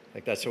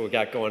 like that's what we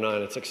got going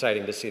on. It's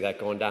exciting to see that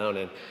going down.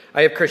 And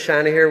I have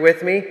Krishana here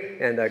with me,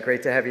 and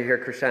great to have you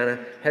here,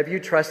 Krishana. Have you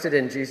trusted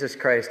in Jesus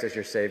Christ as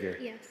your Savior?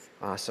 Yes.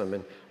 Awesome.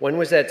 And when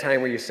was that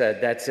time where you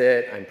said, that's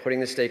it, I'm putting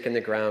the stake in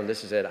the ground,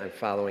 this is it, I'm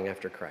following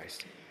after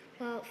Christ?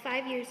 Well,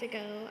 5 years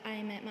ago,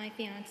 I met my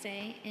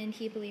fiance, and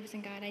he believes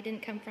in God. I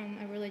didn't come from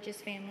a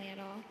religious family at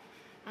all.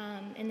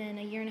 And then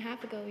a year and a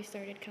half ago, we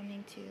started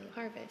coming to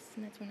Harvest,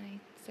 and that's when I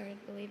started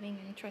believing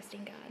and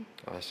trusting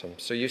God. Awesome.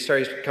 So you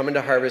started coming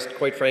to Harvest,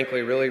 quite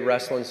frankly, really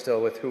wrestling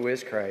still with who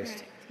is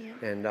Christ. Correct,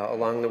 yeah. And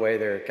along the way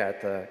there,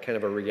 got the kind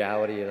of a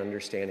reality and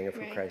understanding of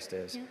who Right, Christ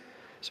is. yeah.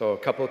 So a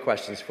couple of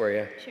questions for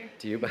you. Sure.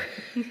 Do you,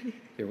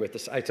 you're with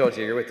this, I told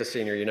you, you're with the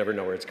senior, you never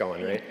know where it's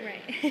going, right?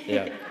 Right.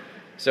 Yeah.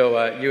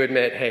 So you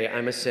admit, hey,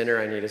 I'm a sinner,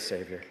 I need a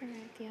Savior.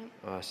 Correct, yeah.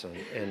 Awesome.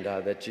 And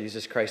that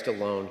Jesus Christ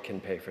alone can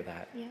pay for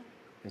that. Yeah.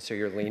 And so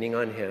you're leaning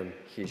on him,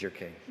 he's your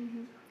king.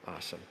 Mm-hmm.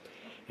 Awesome.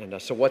 And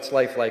so what's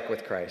life like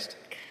with Christ?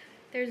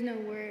 There's no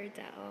words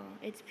at all.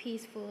 It's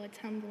peaceful, it's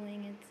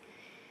humbling,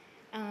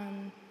 it's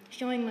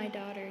showing my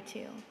daughter,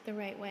 too, the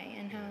right way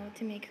and how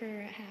to make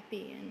her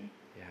happy. And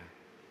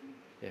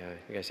Yeah,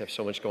 you guys have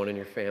so much going in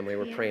your family.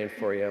 We're Yeah. praying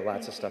for you.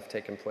 Lots of stuff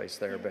taking place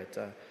there, but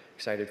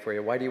excited for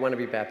you. Why do you want to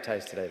be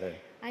baptized today then?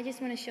 I just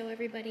want to show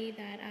everybody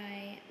that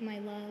my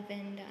love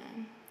and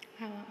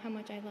how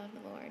much I love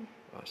the Lord.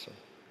 Awesome.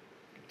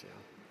 Good deal.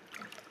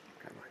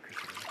 Come on,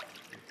 Krishana.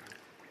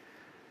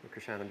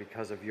 Krishana,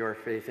 because of your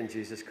faith in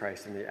Jesus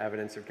Christ and the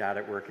evidence of God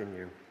at work in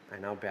you, I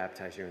now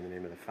baptize you in the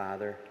name of the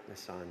Father, the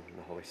Son, and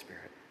the Holy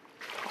Spirit.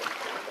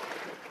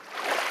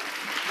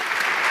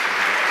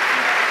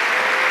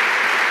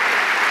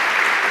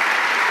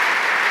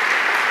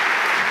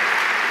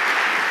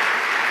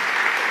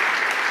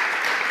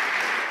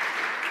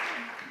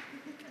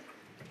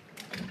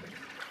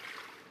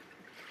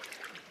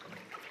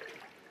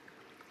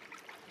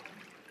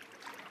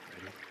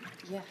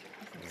 Yeah.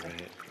 All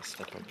right, let's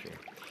step up here.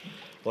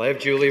 Well, I have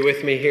Julie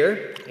with me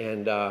here.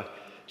 And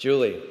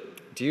Julie,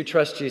 do you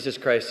trust Jesus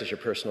Christ as your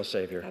personal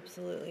Savior?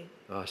 Absolutely.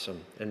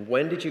 Awesome. And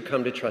when did you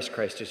come to trust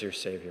Christ as your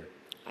Savior?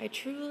 I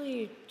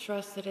truly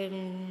trusted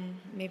him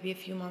maybe a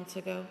few months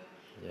ago.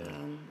 Yeah.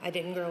 I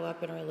didn't grow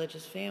up in a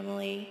religious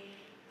family.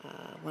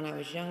 When I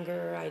was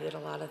younger, I did a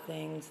lot of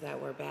things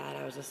that were bad.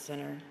 I was a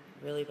sinner,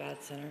 really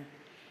bad sinner.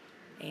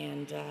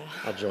 And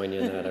I'll join you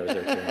in that. I was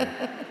there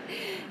too.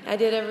 I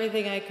did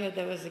everything I could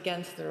that was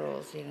against the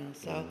rules, you know.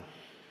 So,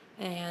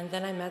 and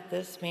then I met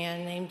this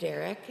man named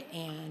Derek,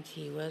 and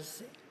he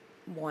was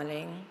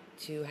wanting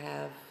to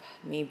have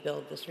me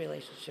build this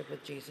relationship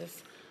with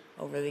Jesus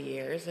over the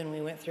years, and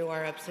we went through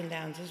our ups and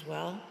downs as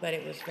well. But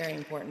it was very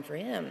important for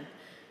him,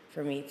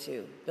 for me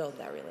to build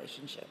that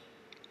relationship.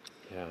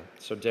 Yeah.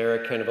 So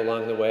Derek kind of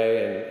along the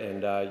way,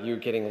 and you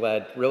getting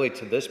led really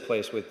to this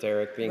place with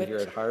Derek being here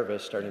at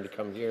Harvest, starting to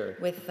come here.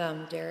 With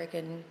Derek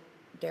and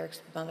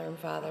Derek's mother and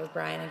father,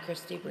 Brian and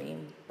Christy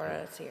Breen, brought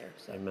us here.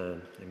 So.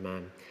 Amen.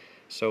 Amen.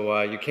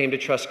 So you came to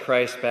trust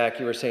Christ back,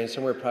 you were saying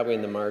somewhere probably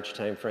in the March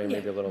time frame,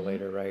 maybe a little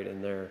later, right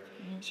in there.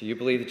 Mm-hmm. So you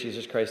believe that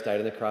Jesus Christ died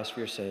on the cross for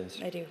your sins.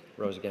 I do.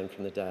 Rose again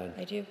from the dead.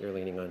 I do. You're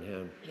leaning on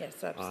him.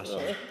 Yes,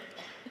 absolutely. Awesome.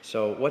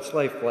 So what's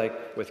life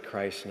like with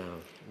Christ now?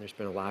 There's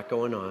been a lot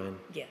going on.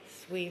 Yes,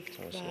 we've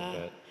Tell us a little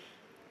bit.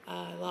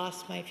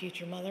 lost my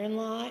future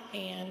mother-in-law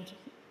and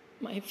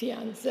my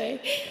fiance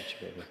Gotcha,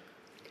 baby.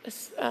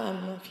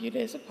 A few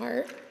days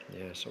apart.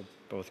 Yeah, so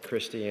both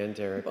Christy and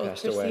Derek Both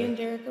passed Christy away. and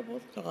Derek are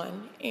both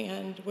gone,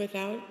 and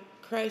without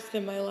Christ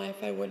in my life,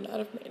 I would not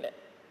have made it.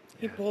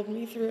 He pulled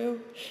me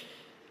through.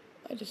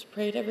 I just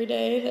prayed every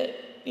day that,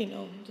 you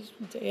know, just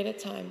a day at a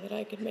time, that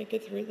I could make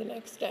it through the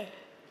next day.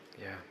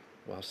 Yeah,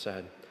 well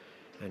said.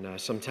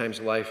 And sometimes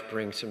life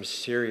brings some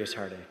serious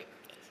heartache.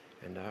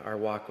 And our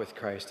walk with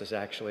Christ is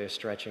actually a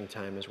stretching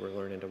time as we're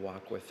learning to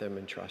walk with him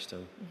and trust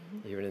him,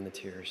 even in the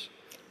tears.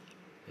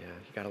 Yeah,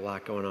 you got a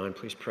lot going on.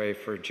 Please pray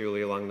for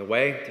Julie along the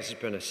way. This has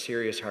been a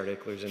serious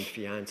heartache, losing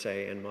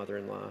fiance and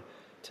mother-in-law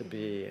to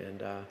be,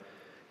 and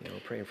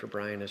praying for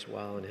Brian as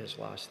well and his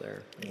loss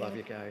there. I love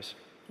you guys.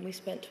 We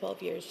spent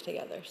 12 years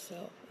together,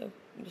 so it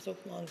was a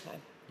long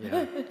time. Yeah.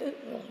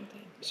 A long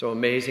time. So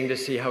amazing to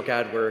see how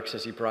God works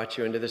as he brought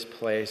you into this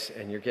place,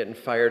 and you're getting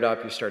fired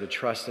up. You started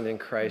trusting in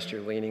Christ.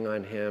 You're leaning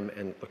on him,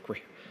 and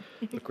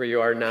look where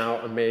you are now.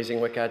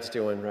 Amazing what God's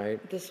doing,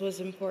 right? This was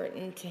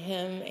important to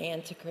him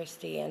and to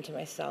Christy and to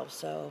myself,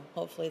 so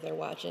hopefully they're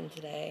watching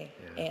today,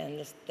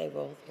 and they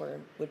both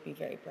would be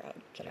very proud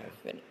that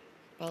I've been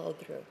followed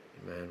through.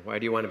 Amen. Why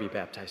do you want to be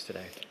baptized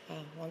today?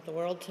 I want the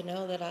world to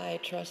know that I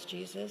trust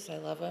Jesus, I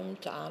love him,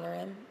 to honor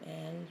him,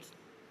 and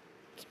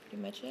that's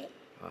pretty much it.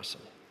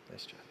 Awesome.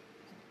 Nice job.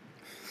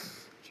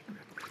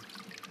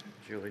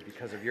 Julie,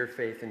 because of your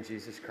faith in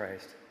Jesus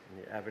Christ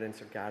and the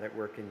evidence of God at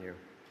work in you,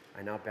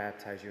 I now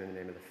baptize you in the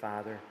name of the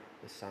Father,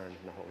 the Son, and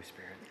the Holy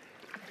Spirit.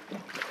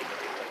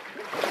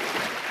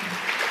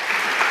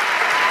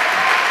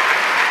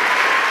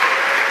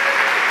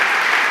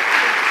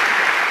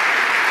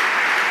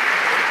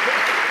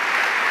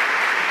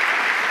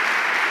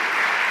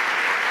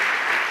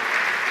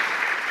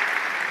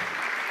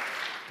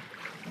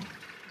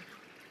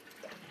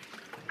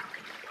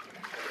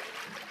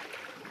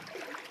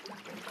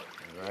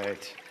 All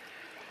right.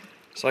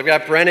 So I've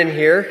got Brennan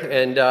here,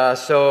 and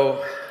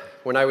so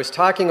when I was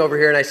talking over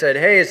here and I said,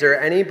 hey, is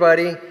there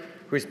anybody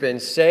who's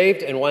been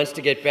saved and wants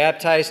to get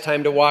baptized?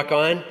 Time to walk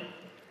on.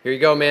 Here you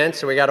go, man.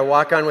 So we got to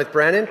walk on with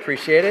Brennan.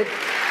 Appreciate it.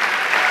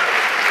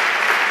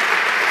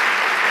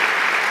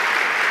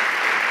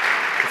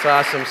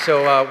 That's awesome.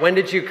 So when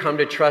did you come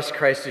to trust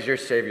Christ as your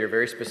Savior,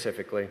 very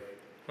specifically?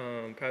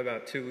 Probably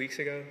about 2 weeks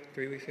ago,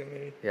 3 weeks ago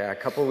maybe. Yeah, a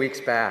couple weeks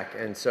back.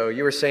 And so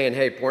you were saying,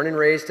 hey, born and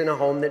raised in a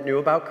home that knew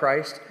about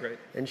Christ Right.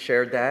 and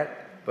shared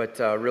that, but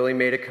really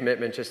made a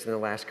commitment just in the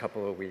last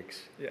couple of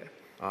weeks. Yeah.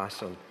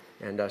 Awesome.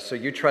 And so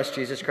you trust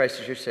Jesus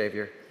Christ as your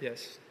Savior?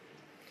 Yes.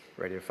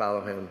 Ready to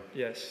follow him?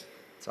 Yes.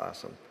 It's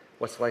awesome.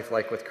 What's life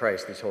like with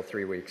Christ these whole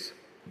 3 weeks?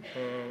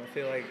 I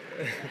feel like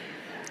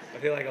I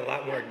feel like a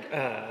lot more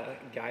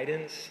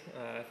guidance.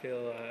 I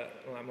feel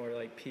a lot more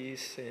like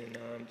peace and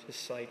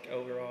just like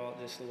overall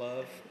just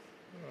love.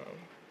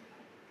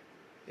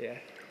 Yeah.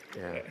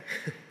 Yeah.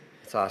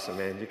 It's awesome,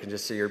 man. You can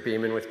just see you're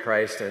beaming with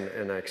Christ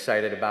and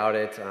excited about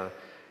it. You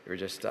were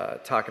just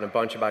talking a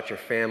bunch about your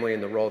family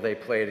and the role they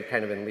played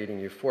kind of in leading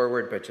you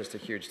forward, but just a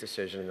huge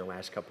decision in the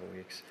last couple of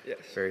weeks. Yes.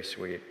 Very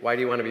sweet. Why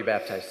do you want to be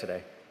baptized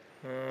today?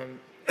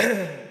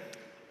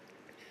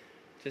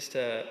 Just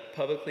to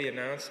publicly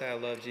announce that I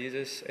love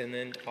Jesus, and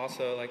then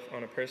also like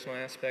on a personal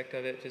aspect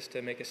of it, just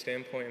to make a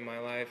standpoint in my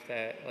life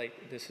that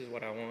like this is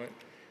what I want,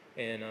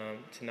 and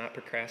to not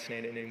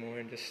procrastinate anymore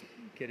and just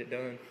get it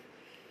done.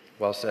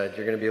 Well said.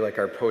 You're going to be like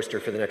our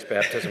poster for the next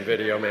baptism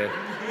video, man.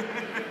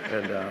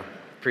 And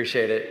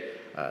appreciate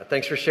it.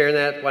 Thanks for sharing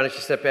that. Why don't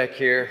you step back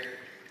here?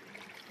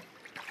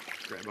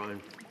 Grab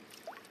on.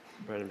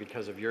 Brennan,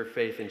 because of your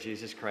faith in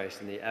Jesus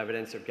Christ and the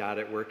evidence of God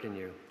at work in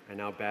you, I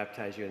now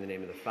baptize you in the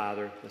name of the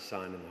Father, the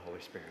Son, and the Holy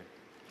Spirit.